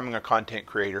about becoming a content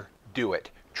creator, do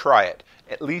it. try it.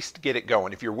 At least get it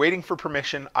going. If you're waiting for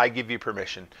permission, I give you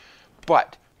permission.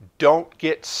 But don't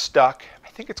get stuck. I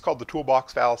think it's called the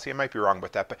toolbox fallacy. I might be wrong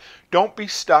about that, but don't be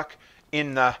stuck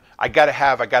in the I gotta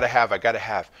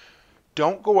have.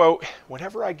 Don't go out.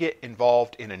 Whenever I get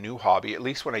involved in a new hobby, at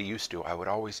least when I used to,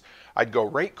 I'd go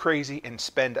right crazy and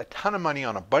spend a ton of money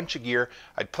on a bunch of gear.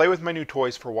 I'd play with my new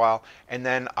toys for a while, and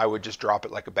then I would just drop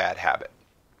it like a bad habit.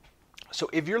 So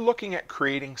if you're looking at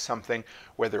creating something,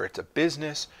 whether it's a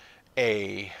business,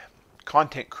 a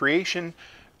content creation,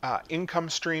 income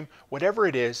stream, whatever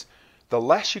it is, the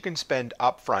less you can spend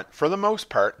up front, for the most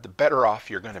part, the better off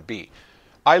you're going to be.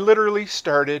 I literally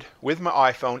started with my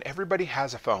iPhone. Everybody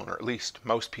has a phone, or at least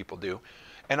most people do.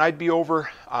 And I'd be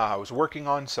over, I was working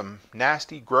on some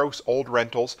nasty, gross old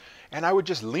rentals, and I would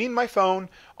just lean my phone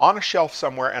on a shelf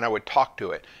somewhere and I would talk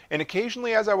to it. And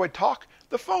occasionally as I would talk,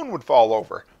 the phone would fall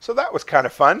over. So that was kind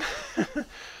of fun.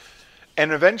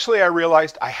 And eventually I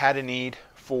realized I had a need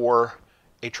for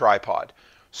a tripod.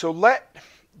 So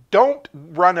don't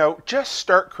run out, just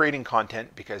start creating content,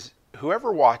 because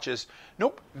whoever watches,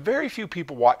 very few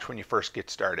people watch when you first get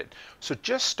started. So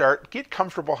just start, get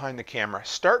comfortable behind the camera,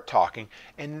 start talking,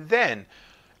 and then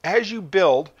as you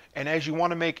build and as you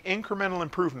want to make incremental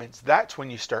improvements, that's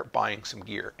when you start buying some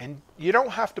gear. And you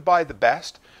don't have to buy the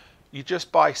best, you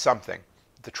just buy something.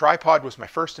 The tripod was my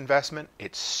first investment.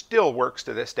 It still works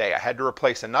to this day. I had to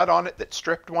replace a nut on it that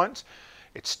stripped once.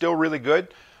 It's still really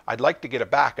good. I'd like to get a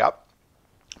backup,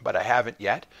 but I haven't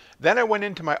yet. Then I went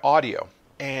into my audio.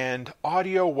 And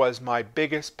audio was my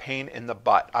biggest pain in the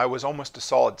butt. I was almost a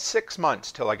solid 6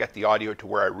 months till I got the audio to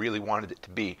where I really wanted it to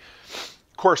be.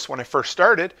 Of course, when I first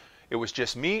started, it was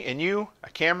just me and you, a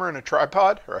camera and a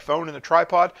tripod, or a phone and a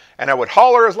tripod, and I would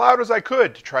holler as loud as I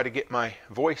could to try to get my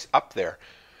voice up there.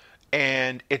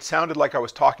 And it sounded like I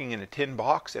was talking in a tin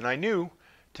box, and I knew,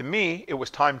 to me, it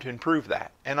was time to improve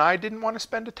that. And I didn't want to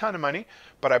spend a ton of money,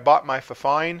 but I bought my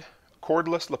Fifine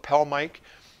cordless lapel mic.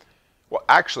 Well,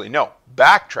 actually, no,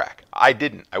 backtrack. I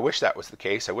didn't. I wish that was the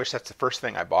case. I wish that's the first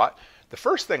thing I bought. The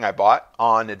first thing I bought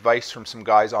on advice from some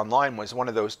guys online was one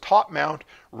of those top mount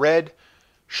red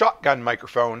shotgun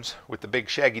microphones with the big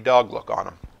shaggy dog look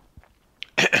on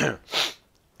them.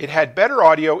 It had better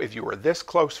audio if you were this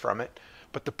close from it,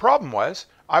 but the problem was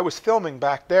I was filming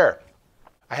back there.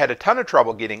 I had a ton of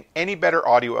trouble getting any better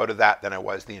audio out of that than I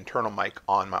was the internal mic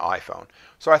on my iPhone.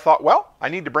 So I thought, well, I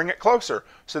need to bring it closer.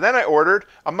 So then I ordered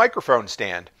a microphone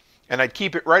stand, and I'd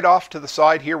keep it right off to the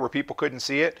side here where people couldn't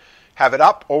see it, have it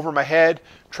up over my head,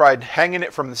 tried hanging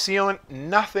it from the ceiling.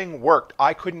 Nothing worked.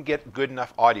 I couldn't get good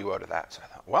enough audio out of that. So I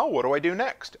thought, well, what do I do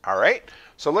next? All right,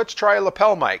 so let's try a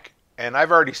lapel mic. And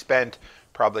I've already spent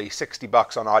probably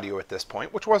 $60 on audio at this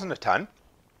point, which wasn't a ton.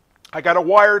 I got a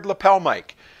wired lapel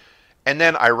mic. And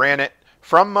then I ran it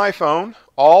from my phone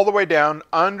all the way down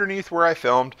underneath where I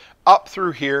filmed, up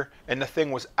through here, and the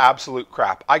thing was absolute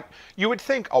crap. You would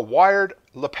think a wired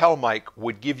lapel mic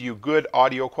would give you good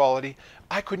audio quality.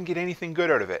 I couldn't get anything good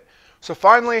out of it. So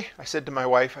finally, I said to my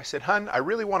wife, I said, "Hun, I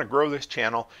really want to grow this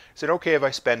channel. Is it okay if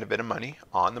I spend a bit of money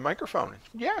on the microphone?"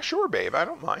 "Yeah, sure, babe. I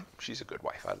don't mind." She's a good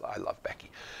wife. I love Becky.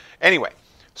 Anyway,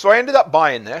 so I ended up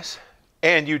buying this,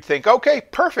 and you'd think, okay,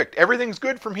 perfect. Everything's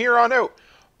good from here on out.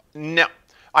 No,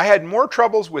 I had more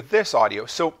troubles with this audio.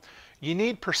 So you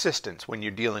need persistence when you're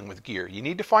dealing with gear. You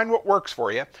need to find what works for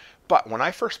you. But when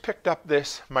I first picked up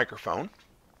this microphone,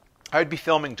 I'd be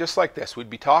filming just like this. We'd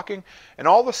be talking, and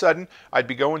all of a sudden, I'd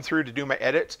be going through to do my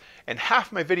edits, and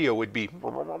half my video would be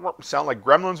sound like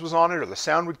Gremlins was on it, or the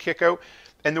sound would kick out,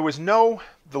 and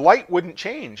the light wouldn't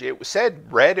change. It said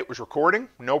red, it was recording,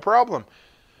 no problem.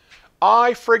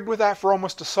 I frigged with that for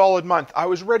almost a solid month. I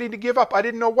was ready to give up. I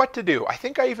didn't know what to do. I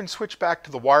think I even switched back to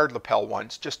the wired lapel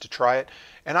once just to try it.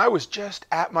 And I was just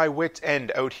at my wit's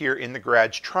end out here in the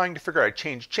garage trying to figure out. I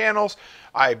changed channels.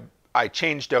 I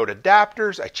changed out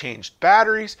adapters. I changed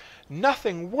batteries.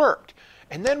 Nothing worked.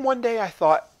 And then one day I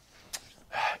thought,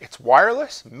 it's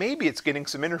wireless. Maybe it's getting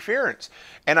some interference.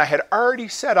 And I had already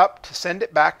set up to send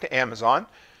it back to Amazon.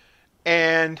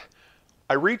 And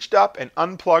I reached up and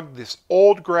unplugged this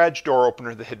old garage door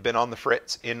opener that had been on the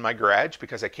fritz in my garage,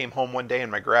 because I came home one day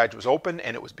and my garage was open,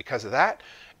 and it was because of that,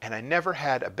 and I never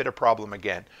had a bit of problem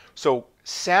again. So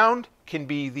sound can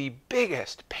be the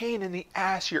biggest pain in the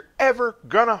ass you're ever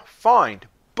gonna find,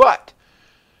 but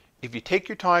if you take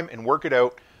your time and work it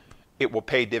out, it will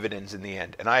pay dividends in the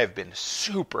end. And I have been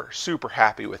super, super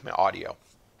happy with my audio.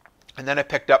 And then I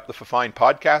picked up the Fifine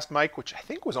podcast mic, which I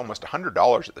think was almost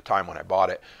 $100 at the time when I bought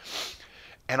it.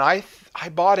 And I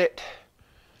bought it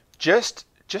just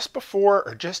before,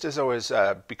 or just as I was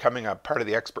becoming a part of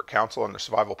the expert council on the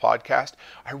Survival Podcast.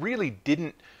 I really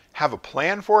didn't have a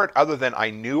plan for it other than I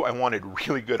knew I wanted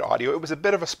really good audio. It was a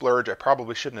bit of a splurge. I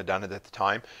probably shouldn't have done it at the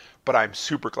time, but I'm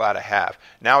super glad I have.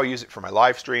 Now I use it for my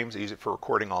live streams. I use it for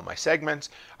recording all my segments.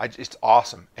 It's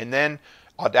awesome. And then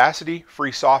Audacity,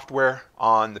 free software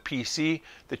on the PC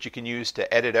that you can use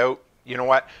to edit out. You know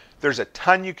what? There's a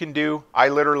ton you can do. I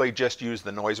literally just use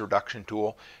the noise reduction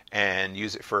tool and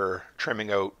use it for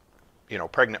trimming out,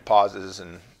 pregnant pauses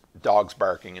and dogs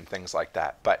barking and things like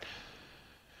that. But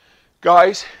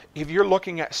guys, if you're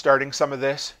looking at starting some of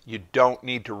this, you don't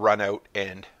need to run out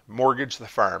and mortgage the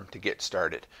farm to get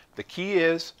started. The key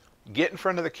is get in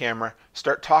front of the camera,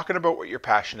 start talking about what you're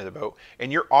passionate about,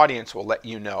 and your audience will let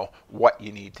you know what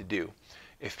you need to do.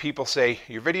 If people say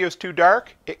your video's too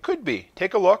dark, it could be.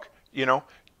 Take a look.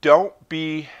 Don't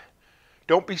be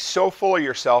so full of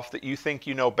yourself that you think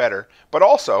you know better. But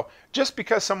also, just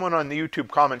because someone on the YouTube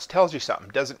comments tells you something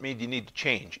doesn't mean you need to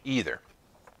change either.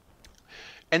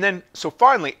 And then, so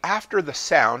finally, after the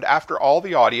sound, after all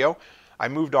the audio, I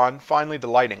moved on finally to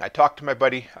lighting. I talked to my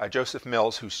buddy, Joseph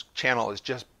Mills, whose channel is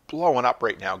just blowing up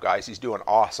right now, guys. He's doing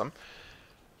awesome.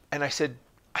 And I said,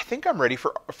 I think I'm ready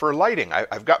for lighting.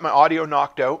 I've got my audio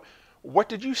knocked out. What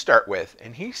did you start with?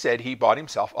 And he said he bought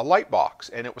himself a light box.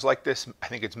 And it was like this, I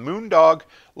think it's Moondog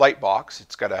light box.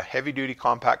 It's got a heavy duty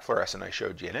compact fluorescent I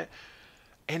showed you in it.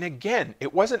 And again,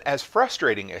 it wasn't as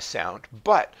frustrating as sound,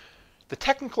 but the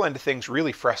technical end of things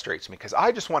really frustrates me because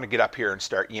I just want to get up here and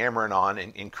start yammering on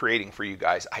and creating for you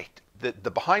guys.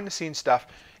 The behind the scenes stuff,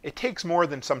 it takes more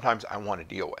than sometimes I want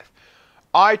to deal with.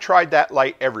 I tried that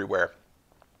light everywhere,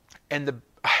 and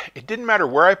it didn't matter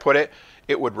where I put it.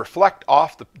 It would reflect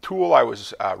off the tool I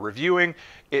was reviewing.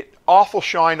 It awful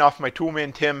shine off my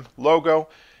Toolman Tim logo.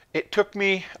 It took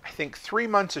me, I think, 3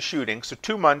 months of shooting, so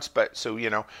 2 months, but so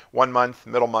 1 month,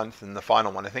 middle month, and the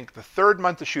final one. I think the third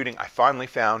month of shooting, I finally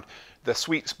found the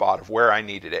sweet spot of where I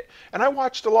needed it. And I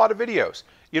watched a lot of videos.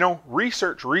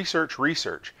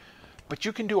 Research. But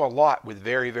you can do a lot with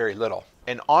very, very little.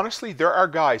 And honestly, there are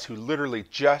guys who literally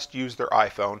just use their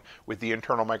iPhone with the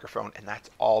internal microphone, and that's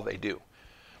all they do.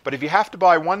 But if you have to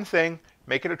buy one thing,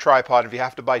 make it a tripod. If you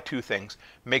have to buy two things,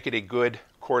 make it a good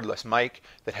cordless mic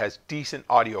that has decent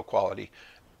audio quality,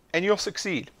 and you'll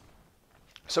succeed.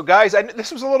 So guys,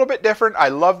 this was a little bit different. I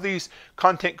love these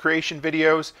content creation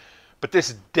videos, but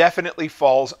this definitely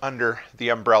falls under the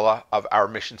umbrella of our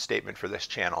mission statement for this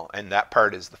channel, and that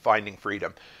part is the finding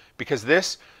freedom. Because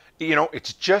this,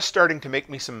 it's just starting to make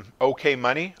me some okay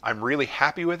money. I'm really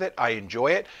happy with it. I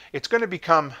enjoy it. It's going to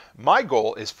become, my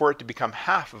goal is for it to become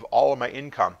half of all of my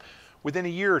income within a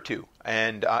year or two,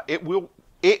 and it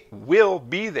will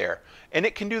be there, and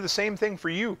it can do the same thing for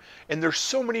you. And there's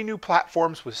so many new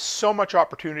platforms with so much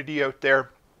opportunity out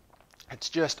there. It's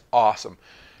just awesome.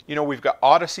 We've got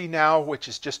Odyssey now, which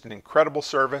is just an incredible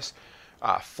service.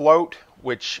 Float,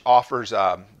 which offers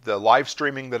the live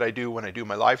streaming that I do when I do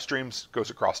my live streams,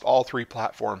 goes across all 3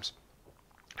 platforms.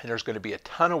 And there's going to be a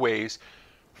ton of ways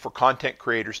for content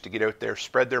creators to get out there,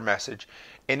 spread their message,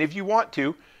 and if you want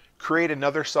to, create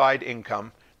another side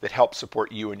income that helps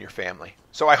support you and your family.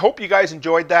 So I hope you guys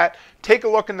enjoyed that. Take a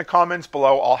look in the comments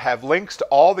below. I'll have links to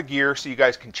all the gear so you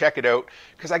guys can check it out,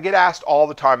 because I get asked all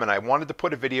the time, and I wanted to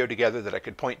put a video together that I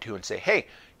could point to and say, hey,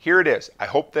 here it is. I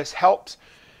hope this helps.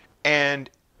 And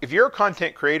if you're a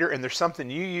content creator and there's something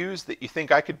you use that you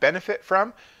think I could benefit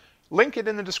from, link it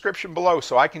in the description below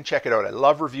so I can check it out. I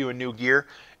love reviewing new gear,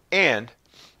 and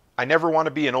I never want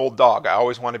to be an old dog. I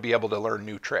always want to be able to learn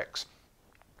new tricks.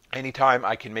 Anytime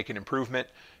I can make an improvement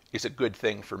is a good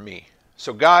thing for me.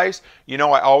 So guys, I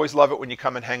always love it when you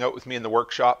come and hang out with me in the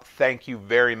workshop. Thank you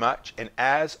very much. And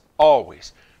as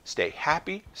always, stay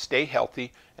happy, stay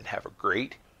healthy, and have a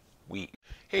great week.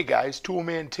 Hey guys,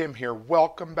 Toolman Tim here.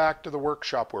 Welcome back to the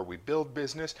workshop where we build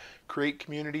business, create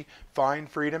community, find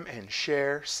freedom, and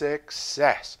share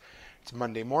success. It's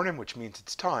Monday morning, which means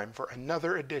it's time for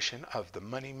another edition of the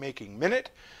Money Making Minute.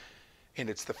 And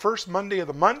it's the first Monday of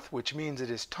the month, which means it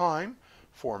is time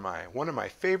for one of my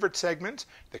favorite segments,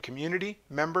 the Community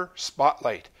Member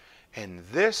Spotlight. And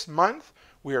this month,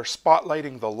 we are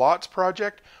spotlighting the Lots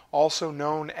Project, also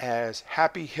known as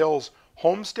Happy Hills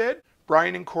Homestead.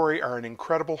 Brian and Corey are an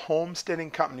incredible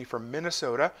homesteading company from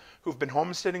Minnesota who've been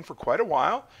homesteading for quite a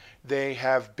while. They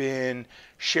have been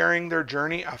sharing their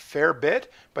journey a fair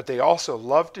bit, but they also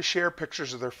love to share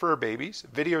pictures of their fur babies,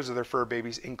 videos of their fur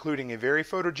babies, including a very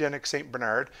photogenic St.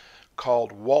 Bernard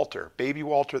called Walter. Baby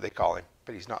Walter, they call him,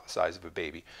 but he's not the size of a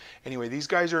baby. Anyway, these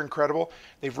guys are incredible.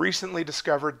 They've recently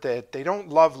discovered that they don't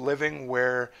love living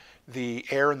where the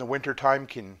air in the wintertime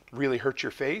can really hurt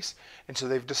your face, and so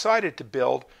they've decided to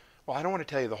build Well, I don't want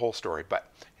to tell you the whole story, but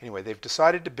anyway, they've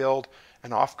decided to build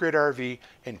an off-grid RV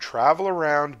and travel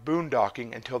around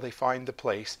boondocking until they find the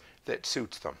place that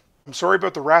suits them. I'm sorry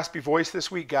about the raspy voice this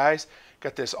week, guys.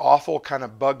 Got this awful kind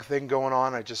of bug thing going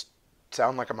on. I just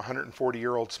sound like I'm a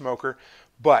 140-year-old smoker,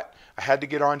 but I had to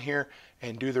get on here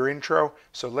and do their intro.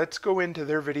 So let's go into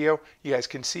their video. You guys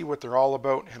can see what they're all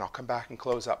about, and I'll come back and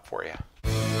close up for you.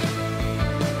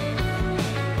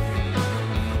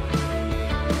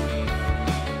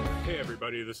 Hey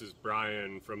everybody, this is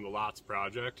Brian from the Lots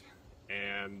Project,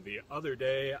 and the other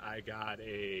day I got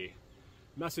a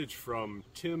message from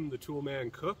Tim the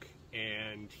Toolman Cook,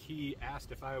 and he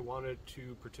asked if I wanted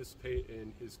to participate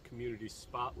in his community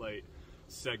spotlight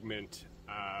segment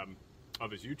of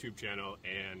his YouTube channel,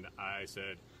 and I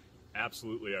said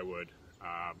absolutely I would.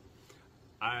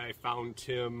 I found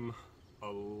Tim a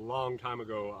long time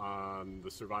ago on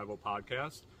the Survival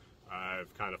Podcast.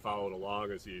 I've kind of followed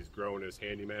along as he's grown his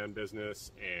handyman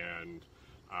business and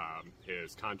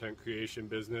his content creation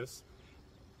business,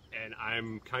 and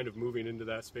I'm kind of moving into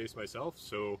that space myself.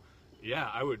 So yeah,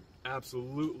 I would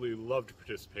absolutely love to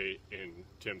participate in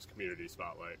Tim's community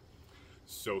spotlight.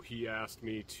 So he asked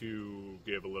me to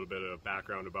give a little bit of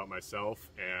background about myself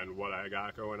and what I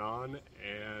got going on,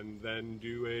 and then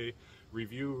do a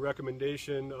review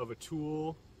recommendation of a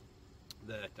tool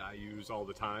that I use all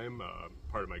the time,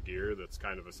 part of my gear that's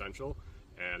kind of essential,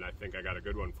 and I think I got a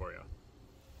good one for you.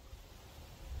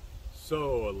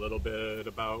 So a little bit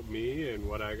about me and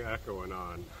what I got going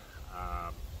on.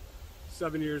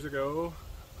 7 years ago,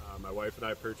 my wife and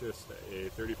I purchased a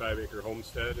 35-acre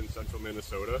homestead in central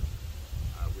Minnesota.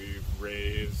 We've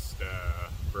raised a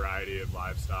variety of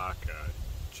livestock,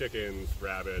 chickens,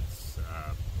 rabbits,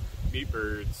 meat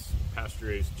birds,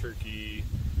 pasture-raised turkey,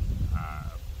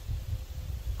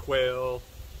 quail.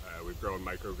 We've grown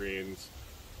microgreens,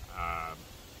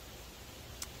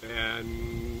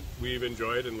 and we've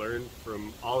enjoyed and learned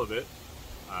from all of it.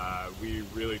 We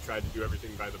really tried to do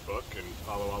everything by the book and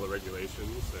follow all the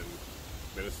regulations. And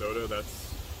Minnesota,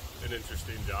 that's an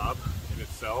interesting job in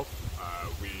itself.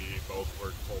 We both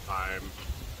worked full-time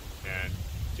and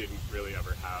didn't really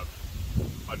ever have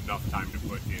enough time to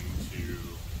put into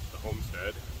the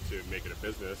homestead to make it a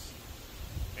business.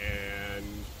 And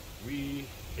we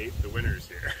hate the winters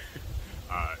here.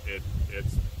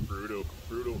 It's brutal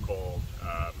cold.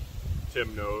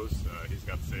 Tim knows, he's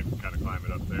got the same kind of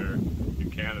climate up there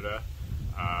in Canada.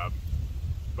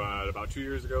 But about 2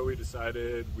 years ago we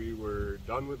decided we were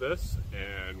done with this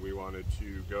and we wanted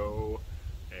to go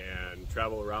and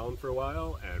travel around for a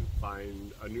while and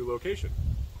find a new location.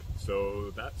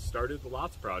 So that started the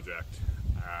Lots Project.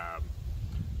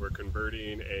 We're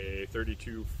converting a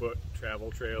 32-foot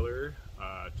travel trailer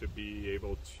to be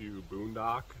able to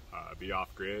boondock, be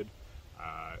off-grid,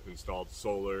 installed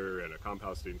solar and a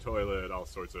composting toilet, all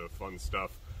sorts of fun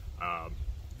stuff.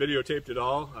 Videotaped it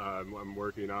all. I'm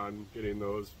working on getting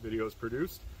those videos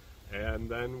produced, and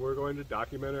then we're going to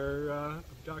document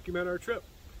our trip.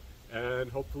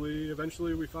 And hopefully,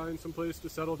 eventually, we find some place to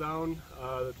settle down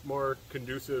that's more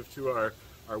conducive to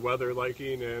our weather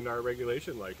liking and our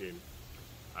regulation liking.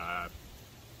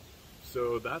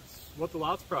 So that's what the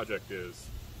Lots Project is.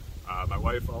 My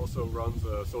wife also runs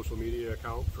a social media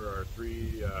account for our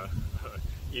 3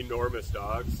 enormous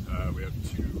dogs. We have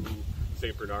 2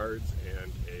 St. Bernards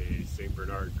and a St.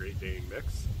 Bernard Great Dane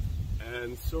mix.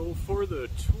 And so for the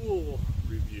tool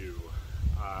review,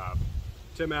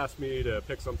 Tim asked me to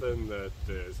pick something that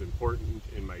is important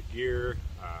in my gear.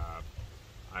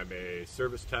 I'm a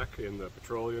service tech in the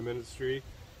petroleum industry.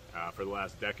 For the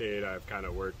last decade, I've kind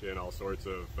of worked in all sorts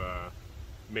of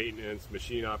maintenance,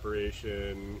 machine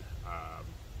operation,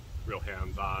 real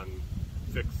hands-on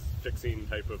fixing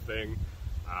type of thing.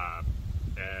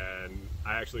 And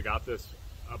I actually got this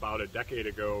about a decade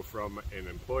ago from an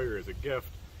employer as a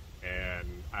gift, and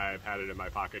I've had it in my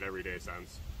pocket every day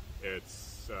since.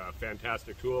 It's a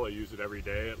fantastic tool. I use it every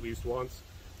day at least once.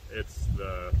 It's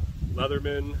the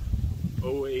Leatherman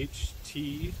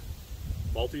OHT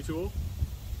multi-tool.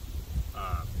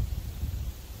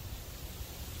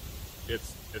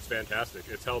 It's fantastic.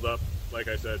 It's held up, like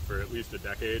I said, for at least a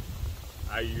decade.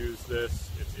 I use this.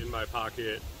 It's in my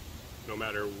pocket no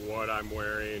matter what I'm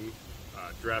wearing,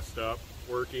 dressed up,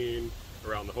 working,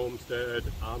 around the homestead,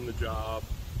 on the job,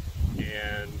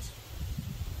 and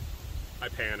I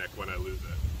panic when I lose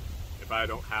it. If I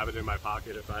don't have it in my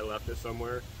pocket, if I left it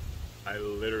somewhere, I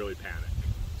literally panic.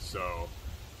 So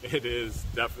it is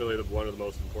definitely one of the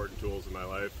most important tools in my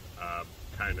life.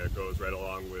 Kind of goes right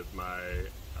along with my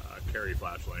carry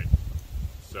flashlight.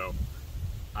 So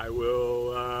I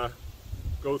will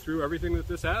go through everything that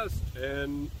this has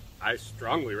and I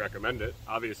strongly recommend it.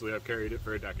 Obviously, I've carried it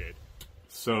for a decade.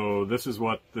 So this is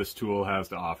what this tool has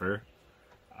to offer.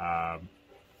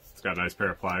 It's got a nice pair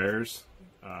of pliers,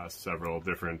 several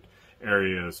different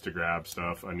areas to grab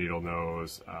stuff, a needle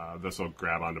nose. This will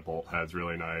grab onto bolt heads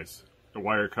really nice. A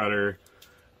wire cutter.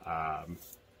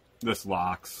 This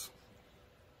locks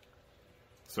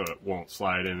so it won't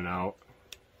slide in and out.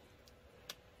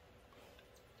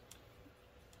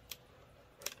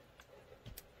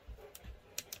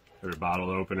 There's a bottle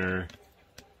opener,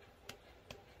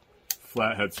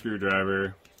 flathead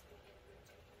screwdriver,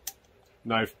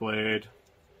 knife blade,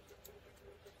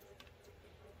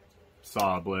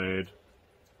 saw blade,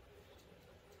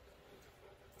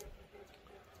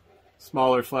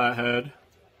 smaller flathead,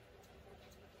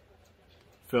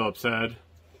 Phillips head,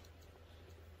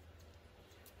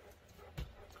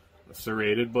 a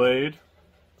serrated blade,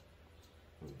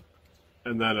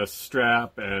 and then a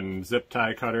strap and zip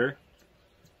tie cutter.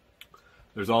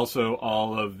 There's also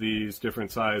all of these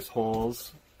different size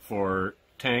holes for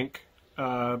tank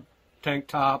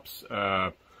tops,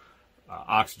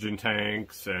 oxygen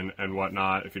tanks, and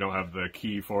whatnot. If you don't have the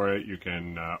key for it, you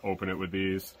can open it with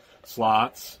these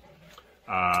slots.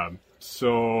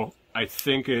 So I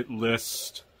think it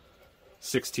lists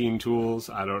 16 tools.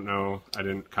 I don't know. I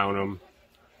didn't count them.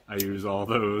 I use all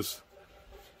those.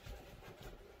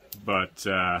 But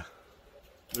there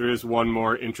is one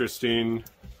more interesting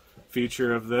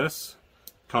feature of this.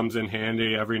 Comes in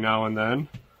handy every now and then.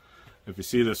 If you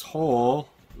see this hole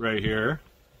right here,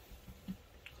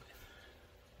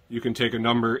 you can take a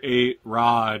number 8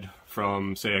 rod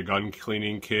from, say, a gun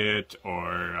cleaning kit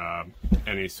or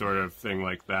any sort of thing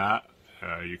like that.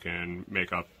 You can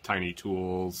make up tiny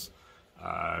tools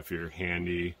if you're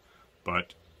handy,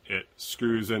 but it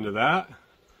screws into that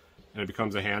and it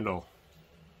becomes a handle.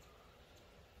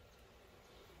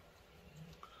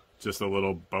 Just a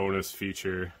little bonus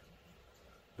feature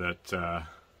that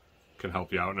can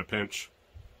help you out in a pinch.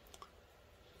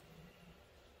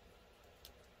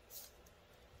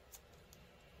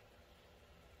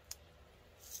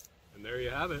 And there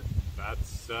you have it.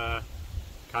 That's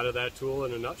kind of that tool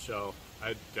in a nutshell.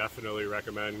 I definitely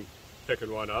recommend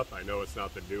picking one up. I know it's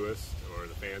not the newest or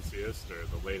the fanciest or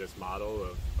the latest model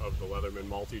of the Leatherman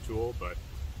multi-tool, but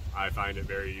I find it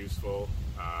very useful.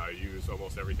 I use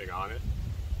almost everything on it.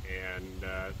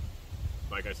 And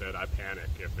like I said, I panic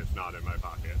if it's not in my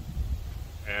pocket.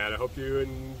 And I hope you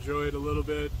enjoyed a little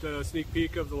bit sneak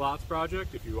peek of the LOTS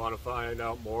project. If you want to find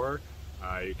out more,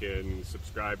 you can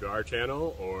subscribe to our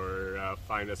channel or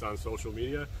find us on social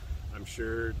media. I'm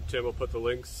sure Tim will put the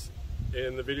links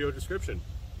in the video description.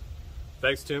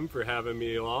 Thanks, Tim, for having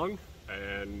me along,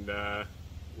 and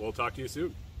we'll talk to you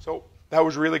soon. So that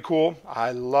was really cool.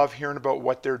 I love hearing about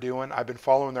what they're doing. I've been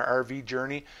following their RV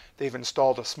journey. They've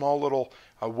installed a small little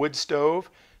wood stove.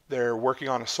 They're working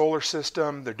on a solar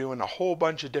system. They're doing a whole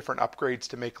bunch of different upgrades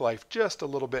to make life just a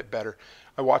little bit better.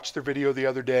 I watched their video the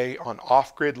other day on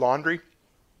off-grid laundry.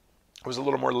 It was a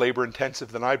little more labor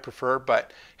intensive than I'd prefer,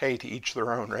 but hey, to each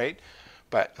their own, right?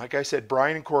 But like I said,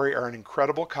 Brian and Corey are an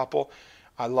incredible couple.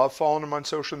 I love following them on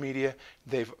social media.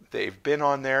 They've been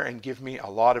on there and give me a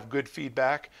lot of good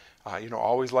feedback.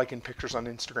 Always liking pictures on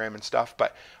Instagram and stuff.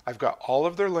 But I've got all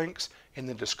of their links in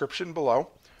the description below.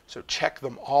 So check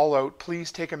them all out.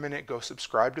 Please take a minute, go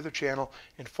subscribe to their channel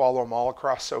and follow them all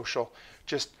across social.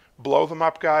 Just blow them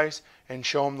up, guys, and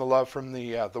show them the love from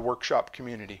the workshop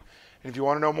community. And if you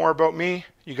want to know more about me,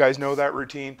 you guys know that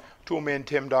routine,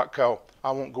 toolmantim.co.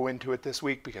 I won't go into it this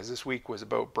week because this week was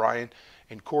about Brian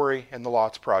and Corey and the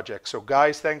LOTS project. So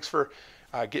guys, thanks for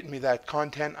getting me that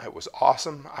content. It was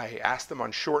awesome. I asked them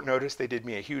on short notice. They did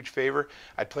me a huge favor.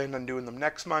 I'd planned on doing them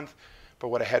next month, but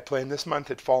what I had planned this month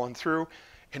had fallen through.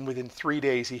 And within 3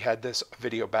 days, he had this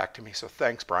video back to me. So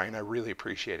thanks, Brian. I really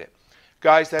appreciate it.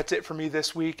 Guys, that's it for me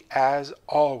this week. As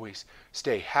always,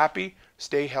 stay happy,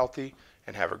 stay healthy,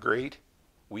 and have a great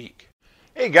week.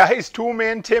 Hey guys,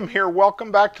 Toolman Tim here.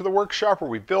 Welcome back to the workshop where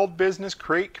we build business,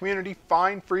 create community,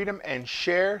 find freedom, and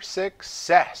share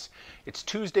success. It's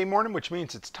Tuesday morning, which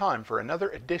means it's time for another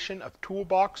edition of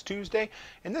Toolbox Tuesday.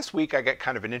 And this week I got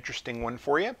kind of an interesting one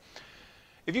for you.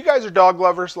 If you guys are dog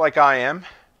lovers like I am,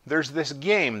 there's this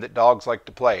game that dogs like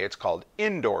to play. It's called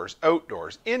indoors,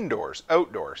 outdoors, indoors,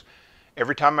 outdoors.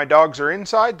 Every time my dogs are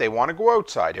inside, they want to go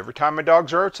outside. Every time my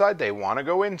dogs are outside, they want to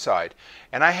go inside.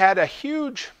 And I had a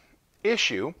huge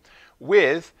issue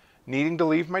with needing to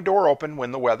leave my door open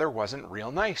when the weather wasn't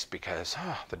real nice because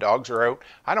the dogs are out.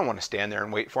 I don't want to stand there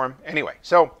and wait for them. Anyway,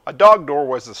 so a dog door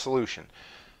was the solution.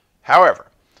 However,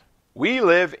 we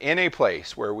live in a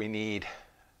place where we need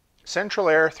central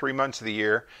air 3 months of the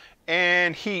year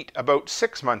and heat about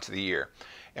 6 months of the year.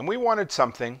 and we wanted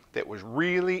something that was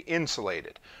really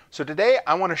insulated. So today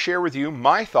I want to share with you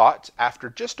my thoughts after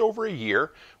just over a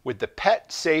year with the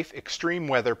Pet Safe Extreme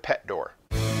Weather Pet Door.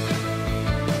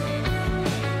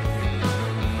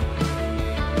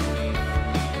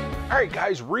 Alright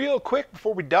guys, real quick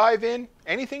before we dive in,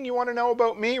 anything you want to know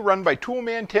about me, run by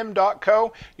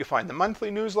toolmantim.co. You'll find the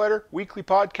monthly newsletter, weekly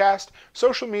podcast,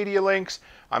 social media links.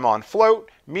 I'm on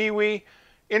Float, MeWe,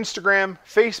 Instagram,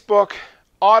 Facebook,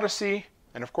 Odyssey,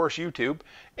 and of course YouTube.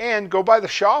 And go by the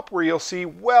shop where you'll see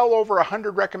well over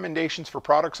 100 recommendations for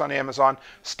products on Amazon,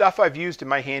 stuff I've used in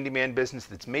my handyman business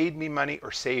that's made me money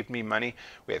or saved me money.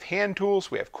 We have hand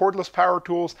tools, we have cordless power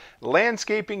tools,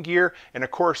 landscaping gear, and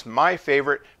of course my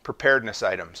favorite, preparedness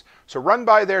items. So run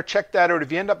by there, check that out.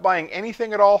 If you end up buying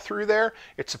anything at all through there,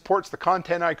 it supports the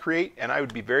content I create and I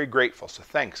would be very grateful. So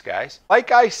thanks guys.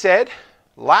 Like I said,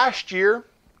 last year,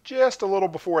 just a little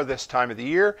before this time of the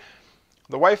year,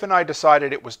 the wife and I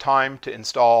decided it was time to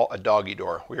install a doggy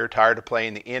door. We were tired of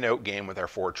playing the in-out game with our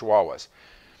 4 Chihuahuas.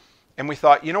 And we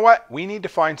thought, you know what? We need to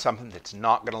find something that's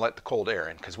not going to let the cold air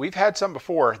in. Because we've had some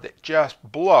before that just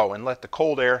blow and let the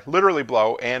cold air, literally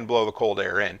blow and blow the cold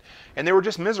air in. And they were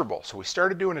just miserable. So we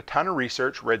started doing a ton of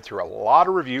research, read through a lot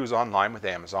of reviews online with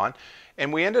Amazon.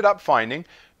 And we ended up finding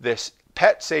this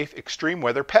Pet Safe Extreme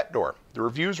Weather Pet Door. The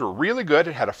reviews were really good.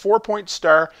 It had a 4-point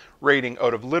star rating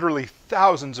out of literally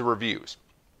thousands of reviews.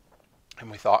 And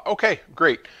we thought, okay,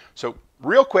 great. So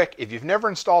real quick, if you've never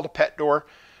installed a pet door,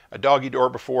 a doggy door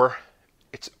before,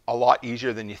 it's a lot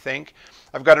easier than you think.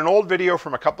 I've got an old video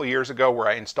from a couple of years ago where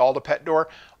I installed a pet door.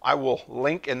 I will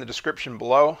link in the description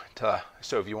below,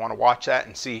 so if you want to watch that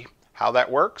and see how that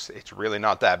works, it's really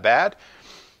not that bad.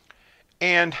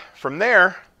 And from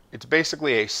there, it's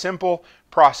basically a simple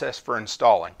process for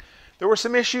installing. There were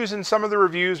some issues in some of the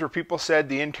reviews where people said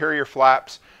the interior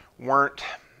flaps weren't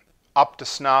up to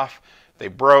snuff. They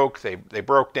broke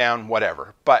down,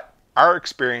 whatever. But our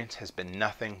experience has been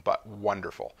nothing but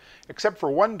wonderful. Except for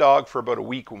one dog for about a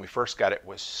week when we first got it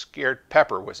was scared.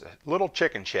 Pepper was a little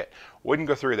chicken shit. Wouldn't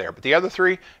go through there. But the other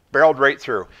 3 barreled right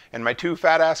through. And my 2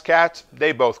 fat ass cats,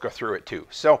 they both go through it too.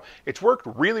 So it's worked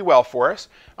really well for us.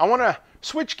 I want to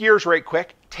switch gears right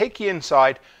quick, take you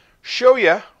inside, show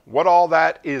you what all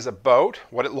that is about,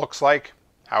 what it looks like,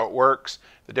 how it works,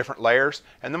 the different layers,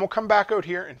 and then we'll come back out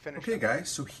here and finish. Okay guys,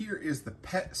 so here is the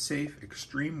Pet Safe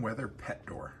Extreme Weather Pet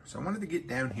Door. So I wanted to get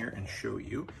down here and show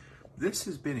you. This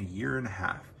has been a year and a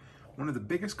half. One of the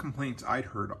biggest complaints I'd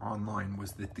heard online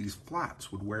was that these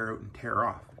flaps would wear out and tear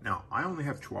off. Now, I only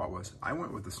have Chihuahuas. I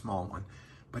went with the small one,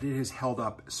 but it has held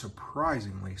up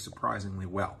surprisingly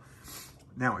well.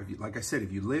 Now, like I said,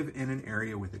 if you live in an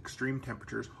area with extreme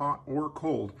temperatures, hot or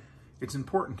cold, it's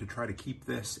important to try to keep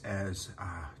this as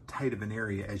tight of an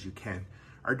area as you can.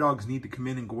 Our dogs need to come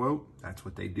in and go out. That's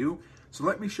what they do. So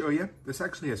let me show you. This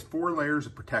actually has 4 layers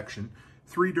of protection,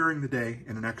 3 during the day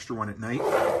and an extra one at night.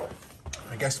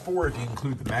 I guess 4 if you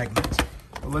include the magnets.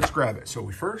 But let's grab it. So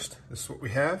this is what we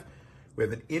have. We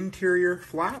have an interior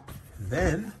flap.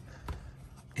 Then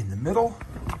in the middle,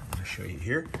 I'm going to show you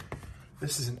here.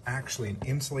 This is actually an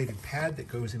insulated pad that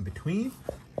goes in between.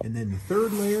 And then the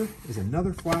 3rd layer is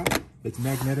another flap that's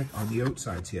magnetic on the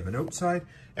outside. So you have an outside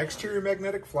exterior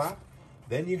magnetic flap.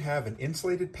 Then you have an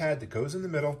insulated pad that goes in the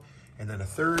middle. And then a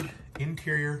 3rd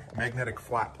interior magnetic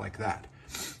flap like that.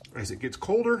 As it gets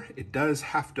colder, it does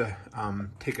have to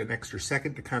take an extra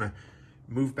second to kind of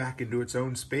move back into its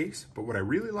own space. But what I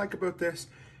really like about this,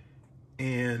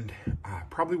 and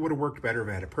probably would have worked better if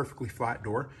I had a perfectly flat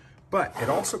door, but it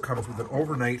also comes with an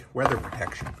overnight weather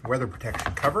protection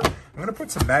cover. I'm gonna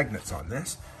put some magnets on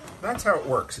this. That's how it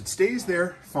works. It stays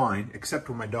there fine, except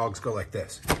when my dogs go like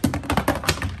this.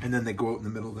 And then they go out in the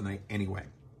middle of the night anyway.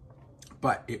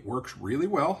 But it works really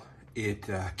well. It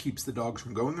keeps the dogs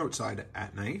from going outside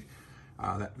at night.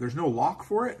 There's no lock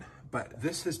for it, but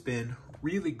this has been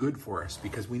really good for us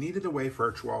because we needed a way for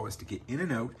our Chihuahuas to get in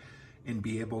and out and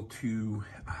be able to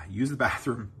use the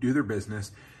bathroom, do their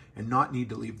business, and not need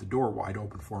to leave the door wide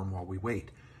open for them while we wait.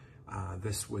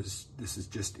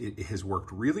 It has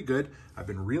worked really good. I've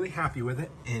been really happy with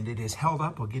it, and it has held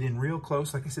up. I'll get in real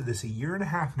close. Like I said, this is a year and a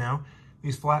half now.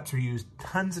 These flaps are used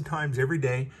tons of times every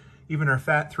day. Even our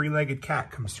fat 3-legged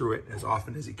cat comes through it as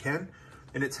often as he can,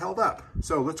 and it's held up.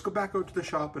 So let's go back out to the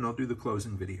shop and I'll do the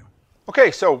closing video.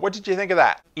 Okay, so what did you think of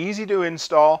that? Easy to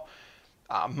install,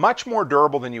 much more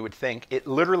durable than you would think. It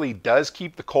literally does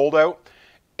keep the cold out.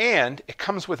 And it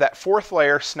comes with that 4th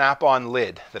layer snap-on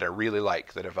lid that I really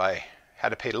like, that if I had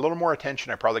to pay a little more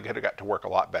attention, I probably could have got to work a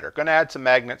lot better. Going to add some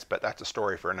magnets, but that's a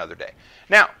story for another day.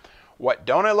 Now, What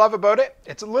don't I love about it?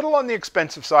 It's a little on the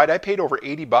expensive side. I paid over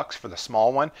 $80 for the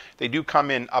small one. They do come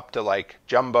in up to like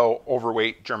jumbo,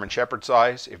 overweight German Shepherd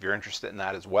size, if you're interested in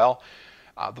that as well.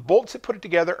 The bolts that put it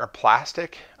together are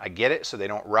plastic. I get it, so they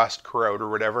don't rust, corrode, or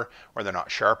whatever, or they're not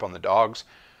sharp on the dogs.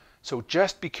 So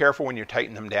just be careful when you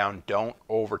tighten them down. Don't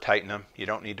over tighten them. You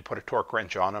don't need to put a torque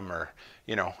wrench on them, or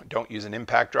don't use an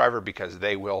impact driver because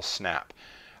they will snap.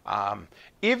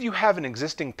 If you have an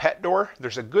existing pet door,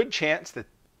 there's a good chance that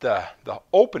the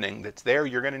opening that's there,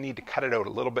 you're going to need to cut it out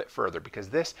a little bit further because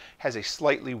this has a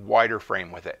slightly wider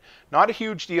frame with it. Not a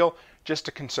huge deal, just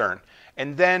a concern.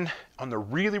 And then on the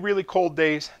really, really cold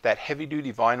days, that heavy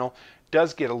duty vinyl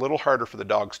does get a little harder for the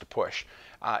dogs to push.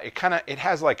 It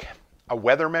has like a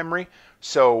weather memory.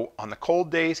 So on the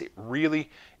cold days,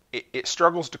 it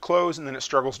struggles to close and then it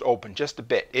struggles to open just a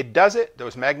bit. It does it.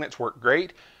 Those magnets work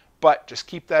great. But just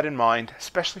keep that in mind,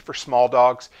 especially for small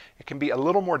dogs. It can be a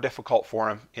little more difficult for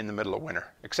them in the middle of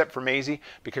winter, except for Maisie,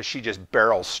 because she just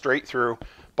barrels straight through,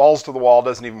 balls to the wall,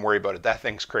 doesn't even worry about it. That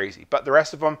thing's crazy. But the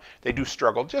rest of them, they do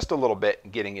struggle just a little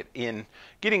bit getting in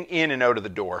and out of the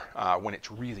door when it's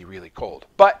really, really cold.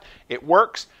 But it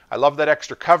works. I love that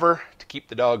extra cover to keep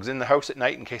the dogs in the house at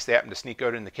night in case they happen to sneak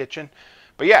out in the kitchen.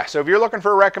 But yeah, so if you're looking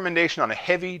for a recommendation on a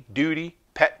heavy-duty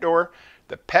pet door,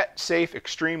 the Pet Safe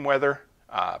Extreme Weather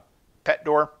pet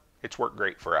door, it's worked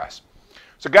great for us.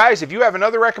 So guys, if you have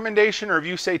another recommendation, or if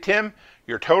you say, Tim,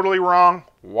 you're totally wrong,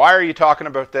 why are you talking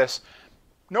about this?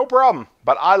 No problem,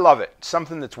 but I love it. It's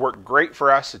something that's worked great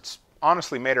for us. It's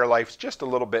honestly made our lives just a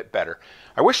little bit better.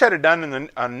 I wish I'd have done an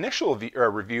initial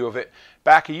review of it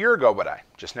back a year ago, but I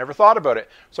just never thought about it.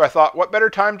 So I thought, what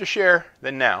better time to share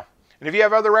than now? And if you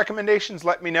have other recommendations,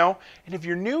 let me know. And if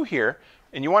you're new here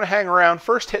and you want to hang around,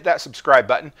 first hit that subscribe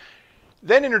button.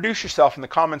 Then introduce yourself in the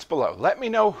comments below. Let me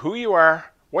know who you are,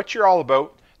 what you're all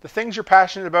about, the things you're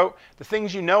passionate about, the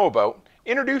things you know about.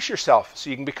 Introduce yourself so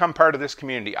you can become part of this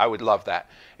community. I would love that.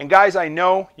 And guys, I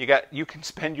know you can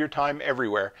spend your time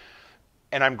everywhere.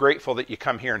 And I'm grateful that you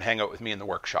come here and hang out with me in the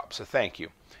workshop. So thank you.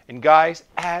 And guys,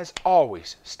 as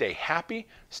always, stay happy,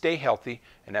 stay healthy,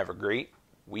 and have a great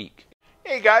week.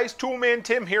 Hey guys, Toolman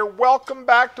Tim here. Welcome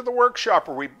back to the workshop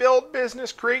where we build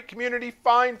business, create community,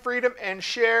 find freedom, and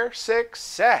share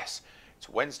success. It's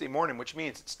Wednesday morning, which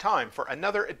means it's time for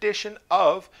another edition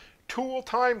of Tool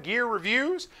Time Gear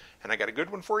Reviews. And I got a good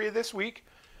one for you this week.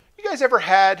 You guys ever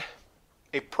had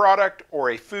a product or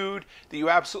a food that you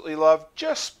absolutely love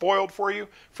just spoiled for you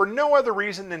for no other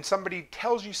reason than somebody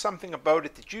tells you something about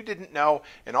it that you didn't know,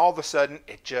 and all of a sudden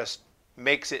it just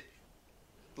makes it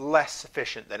less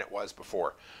sufficient than it was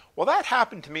before? Well, that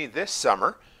happened to me this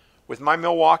summer with my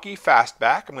Milwaukee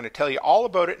Fastback. I'm going to tell you all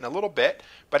about it in a little bit,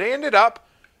 but I ended up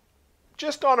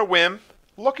just on a whim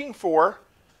looking for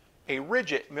a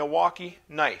Ridgid Milwaukee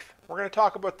knife. We're going to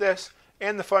talk about this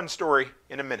and the fun story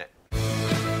in a minute.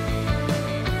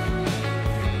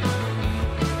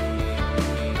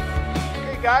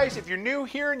 Okay guys, if you're new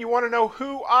here and you want to know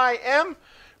who I am,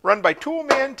 run by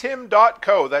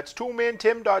toolmantim.co. That's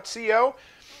toolmantim.co.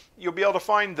 You'll be able to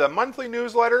find the monthly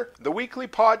newsletter, the weekly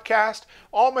podcast,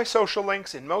 all my social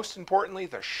links, and most importantly,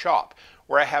 the shop,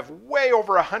 where I have way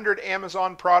over 100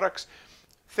 Amazon products,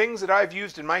 things that I've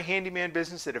used in my handyman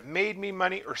business that have made me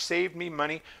money or saved me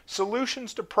money,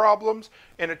 solutions to problems,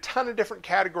 and a ton of different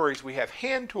categories. We have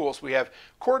hand tools, we have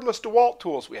cordless DeWalt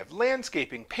tools, we have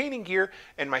landscaping, painting gear,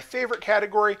 and my favorite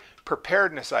category,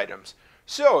 preparedness items.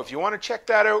 So if you want to check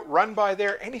that out, run by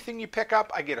there. Anything you pick up,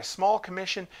 I get a small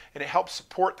commission, and it helps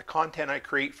support the content I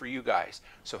create for you guys.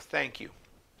 So thank you.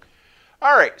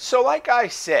 All right, so like I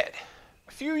said,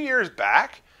 a few years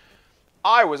back,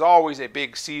 I was always a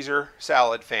big Caesar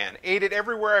salad fan. Ate it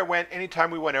everywhere I went. Anytime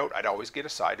we went out, I'd always get a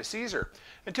side of Caesar.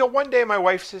 Until one day my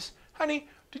wife says, honey,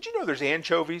 did you know there's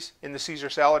anchovies in the Caesar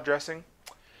salad dressing?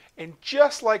 And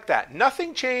just like that,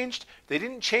 nothing changed. They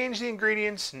didn't change the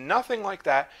ingredients, nothing like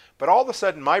that. But all of a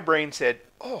sudden, my brain said,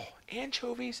 oh,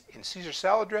 anchovies in Caesar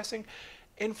salad dressing?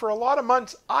 And for a lot of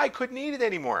months, I couldn't eat it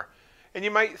anymore. And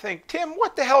you might think, Tim,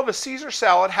 what the hell does Caesar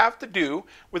salad have to do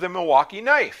with a Milwaukee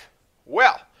knife?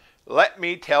 Well, let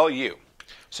me tell you.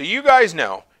 So you guys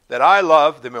know that I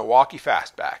love the Milwaukee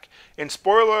Fastback. And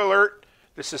spoiler alert,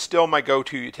 this is still my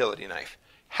go-to utility knife.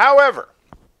 However,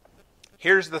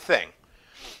 here's the thing.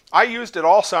 I used it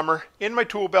all summer in my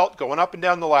tool belt, going up and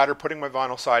down the ladder, putting my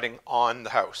vinyl siding on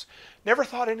the house. Never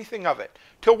thought anything of it.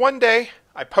 Till one day,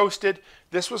 I posted,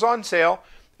 this was on sale,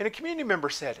 and a community member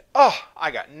said, oh,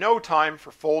 I got no time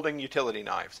for folding utility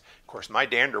knives. Of course, my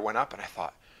dander went up, and I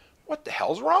thought, what the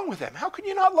hell's wrong with them? How can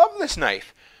you not love this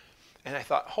knife? And I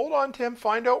thought, hold on, Tim,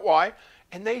 find out why.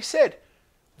 And they said,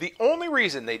 The only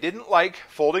reason they didn't like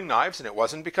folding knives, and it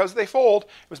wasn't because they fold, it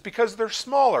was because they're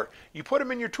smaller. You put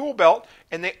them in your tool belt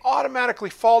and they automatically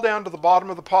fall down to the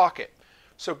bottom of the pocket.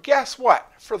 So guess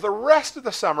what? For the rest of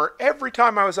the summer, every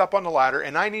time I was up on the ladder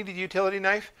and I needed a utility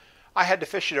knife, I had to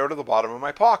fish it out of the bottom of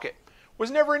my pocket. It was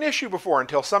never an issue before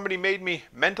until somebody made me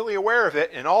mentally aware of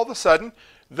it, and all of a sudden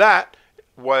that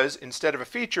was, instead of a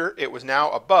feature, it was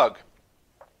now a bug.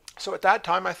 So at that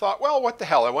time I thought, well, what the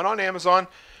hell? I went on Amazon,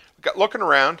 got looking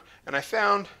around, and I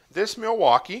found this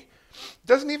Milwaukee. It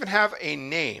doesn't even have a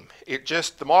name. It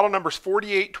just, the model number is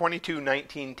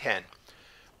 48221910.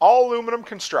 All aluminum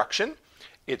construction.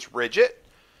 It's rigid.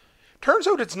 Turns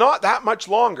out it's not that much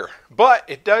longer, but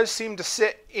it does seem to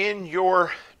sit in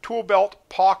your tool belt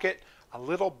pocket a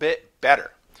little bit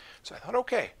better. So I thought,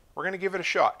 okay, we're going to give it a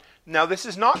shot. Now, this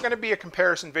is not going to be a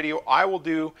comparison video. I will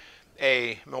do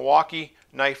a Milwaukee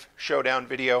knife showdown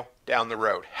video down the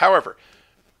road. However,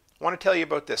 I want to tell you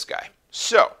about this guy.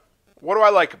 So, what do I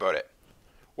like about it?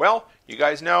 Well, you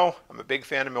guys know I'm a big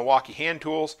fan of Milwaukee hand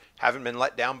tools. Haven't been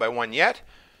let down by one yet.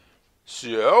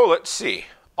 So, let's see.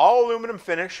 All aluminum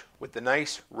finish with the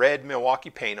nice red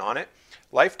Milwaukee paint on it.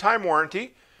 Lifetime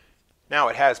warranty. Now,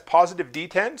 it has positive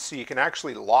detent, so you can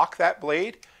actually lock that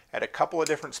blade at a couple of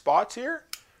different spots here.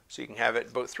 So you can have it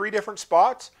about 3 different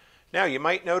spots. Now, you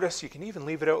might notice you can even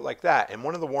leave it out like that. And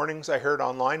one of the warnings I heard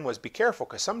online was be careful,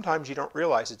 because sometimes you don't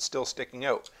realize it's still sticking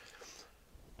out.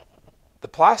 The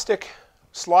plastic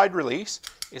slide release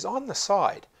is on the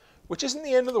side, which isn't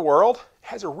the end of the world. It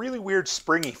has a really weird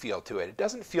springy feel to it. It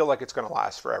doesn't feel like it's going to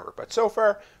last forever, but so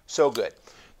far, so good.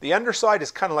 The underside is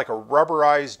kind of like a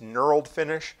rubberized, knurled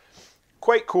finish.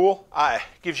 Quite cool.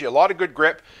 Gives you a lot of good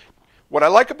grip. What I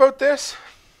like about this,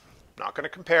 not going to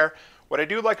compare. What I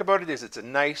do like about it is it's a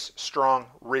nice, strong,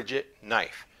 rigid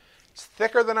knife. It's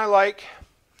thicker than I like,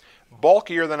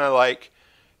 bulkier than I like.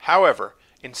 However,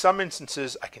 in some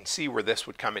instances, I can see where this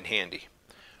would come in handy.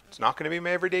 It's not going to be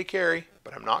my everyday carry,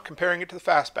 but I'm not comparing it to the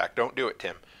Fastback. Don't do it,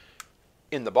 Tim.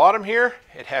 In the bottom here,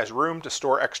 it has room to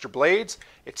store extra blades.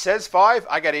 It says 5.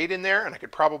 I got 8 in there, and I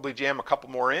could probably jam a couple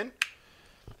more in.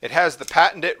 It has the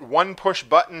patented one-push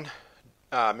button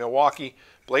Milwaukee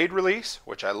blade release,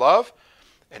 which I love.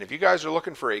 And if you guys are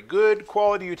looking for a good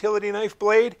quality utility knife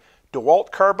blade,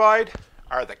 DeWalt Carbide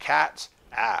are the cat's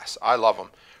ass. I love them.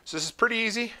 So this is pretty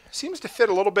easy. Seems to fit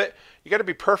a little bit. You got to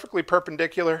be perfectly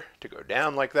perpendicular to go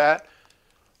down like that.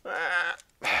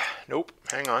 Nope,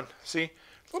 hang on. See,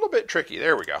 a little bit tricky.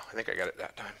 There we go. I think I got it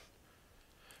that time.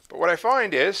 But what I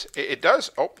find is it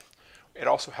does, it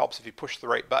also helps if you push the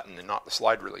right button and not the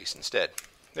slide release instead.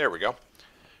 There we go.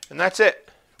 And that's it.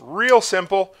 Real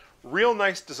simple, real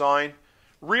nice design.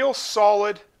 Real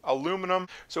solid aluminum.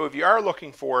 So if you are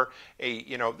looking for a,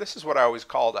 this is what I always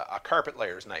called a carpet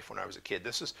layers knife when I was a kid.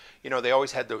 This is, they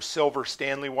always had those silver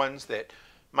Stanley ones that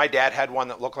my dad had one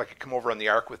that looked like it come over on the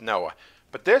Ark with Noah.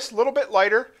 But this, a little bit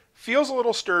lighter, feels a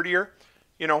little sturdier.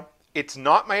 It's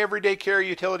not my everyday carry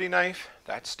utility knife.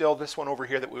 That's still this one over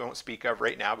here that we won't speak of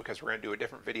right now because we're going to do a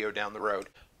different video down the road.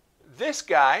 This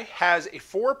guy has a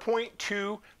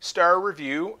 4.2 star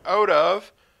review out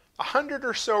of 100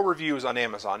 or so reviews on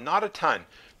Amazon, not a ton.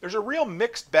 There's a real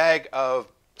mixed bag of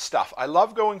stuff. I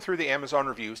love going through the Amazon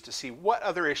reviews to see what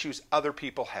other issues other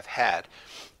people have had.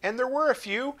 And there were a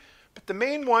few, but the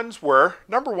main ones were,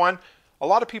 number one, a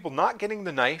lot of people not getting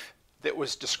the knife that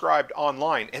was described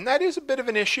online. And that is a bit of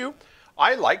an issue.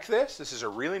 I like this. This is a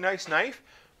really nice knife,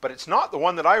 but it's not the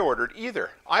one that I ordered either.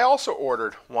 I also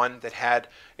ordered one that had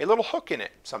a little hook in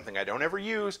it, something I don't ever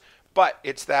use, but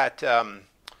it's that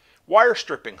wire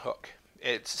stripping hook.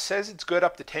 It says it's good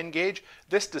up to 10 gauge.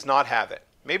 This does not have it.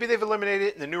 Maybe they've eliminated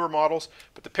it in the newer models,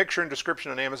 but the picture and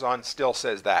description on Amazon still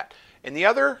says that. And the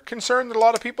other concern that a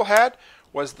lot of people had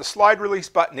was the slide release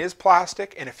button is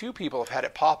plastic, and a few people have had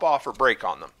it pop off or break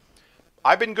on them.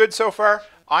 I've been good so far.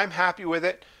 I'm happy with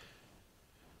it.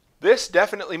 This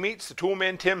definitely meets the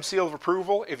Toolman Tim seal of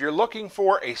approval. If you're looking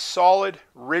for a solid,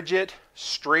 rigid,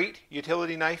 straight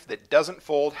utility knife that doesn't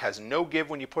fold, has no give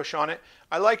when you push on it,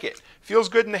 I like it. Feels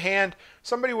good in the hand.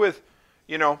 Somebody with,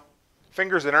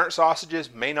 fingers that aren't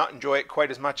sausages may not enjoy it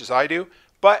quite as much as I do,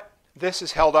 but this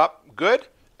is held up good,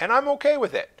 and I'm okay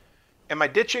with it. Am I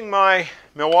ditching my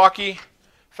Milwaukee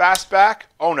Fastback?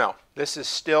 Oh no, this is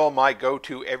still my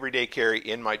go-to everyday carry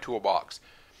in my toolbox.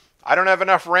 I don't have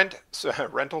enough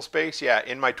rental space,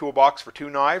 in my toolbox for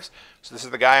 2 knives, so this is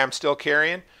the guy I'm still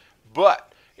carrying.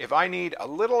 But if I need a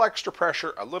little extra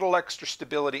pressure, a little extra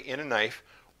stability in a knife,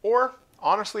 or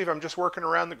honestly, if I'm just working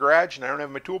around the garage and I don't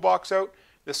have my toolbox out,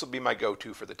 this will be my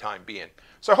go-to for the time being.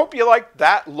 So I hope you liked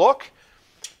that look.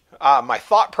 My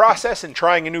thought process in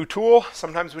trying a new tool.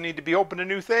 Sometimes we need to be open to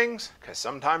new things, because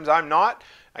sometimes I'm not.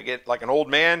 I get like an old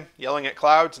man yelling at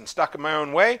clouds and stuck in my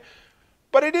own way.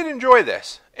 But I did enjoy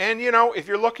this. And you know, if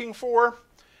you're looking for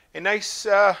a nice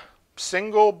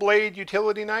single blade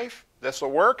utility knife, this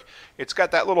will work. It's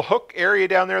got that little hook area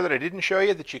down there that I didn't show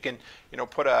you, that you can, you know,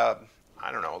 put a,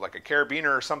 I don't know, like a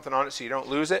carabiner or something on it so you don't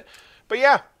lose it. But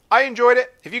yeah, I enjoyed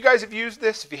it. If you guys have used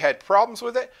this, if you had problems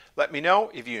with it, let me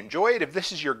know. If you enjoy it, if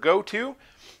this is your go-to.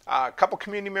 A couple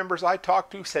community members I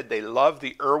talked to said they love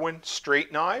the Irwin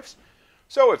straight knives.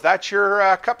 So if that's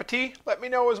your cup of tea, let me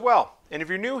know as well. And if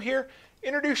you're new here,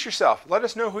 introduce yourself. Let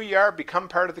us know who you are. Become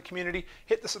part of the community.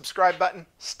 Hit the subscribe button.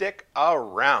 Stick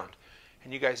around.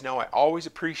 And you guys know I always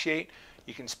appreciate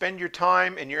you can spend your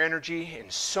time and your energy in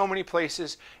so many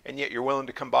places, and yet you're willing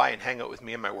to come by and hang out with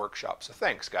me in my workshop. So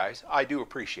thanks, guys. I do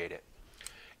appreciate it.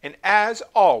 And as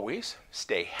always,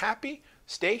 stay happy,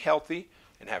 stay healthy,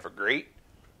 and have a great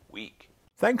week.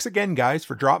 Thanks again, guys,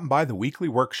 for dropping by the weekly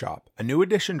workshop. A new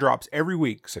edition drops every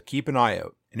week, so keep an eye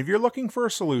out. And if you're looking for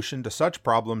a solution to such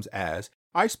problems as,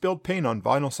 I spilled paint on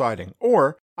vinyl siding,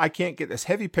 or I can't get this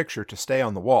heavy picture to stay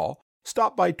on the wall,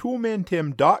 stop by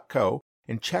toolmantim.co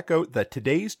and check out the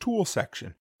Today's Tool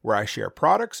section, where I share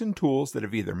products and tools that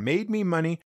have either made me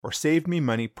money or saved me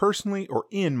money personally or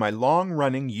in my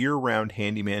long-running year-round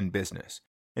handyman business.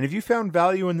 And if you found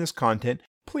value in this content,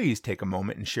 please take a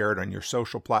moment and share it on your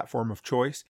social platform of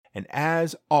choice. And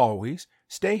as always,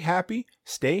 stay happy,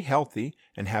 stay healthy,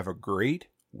 and have a great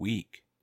week.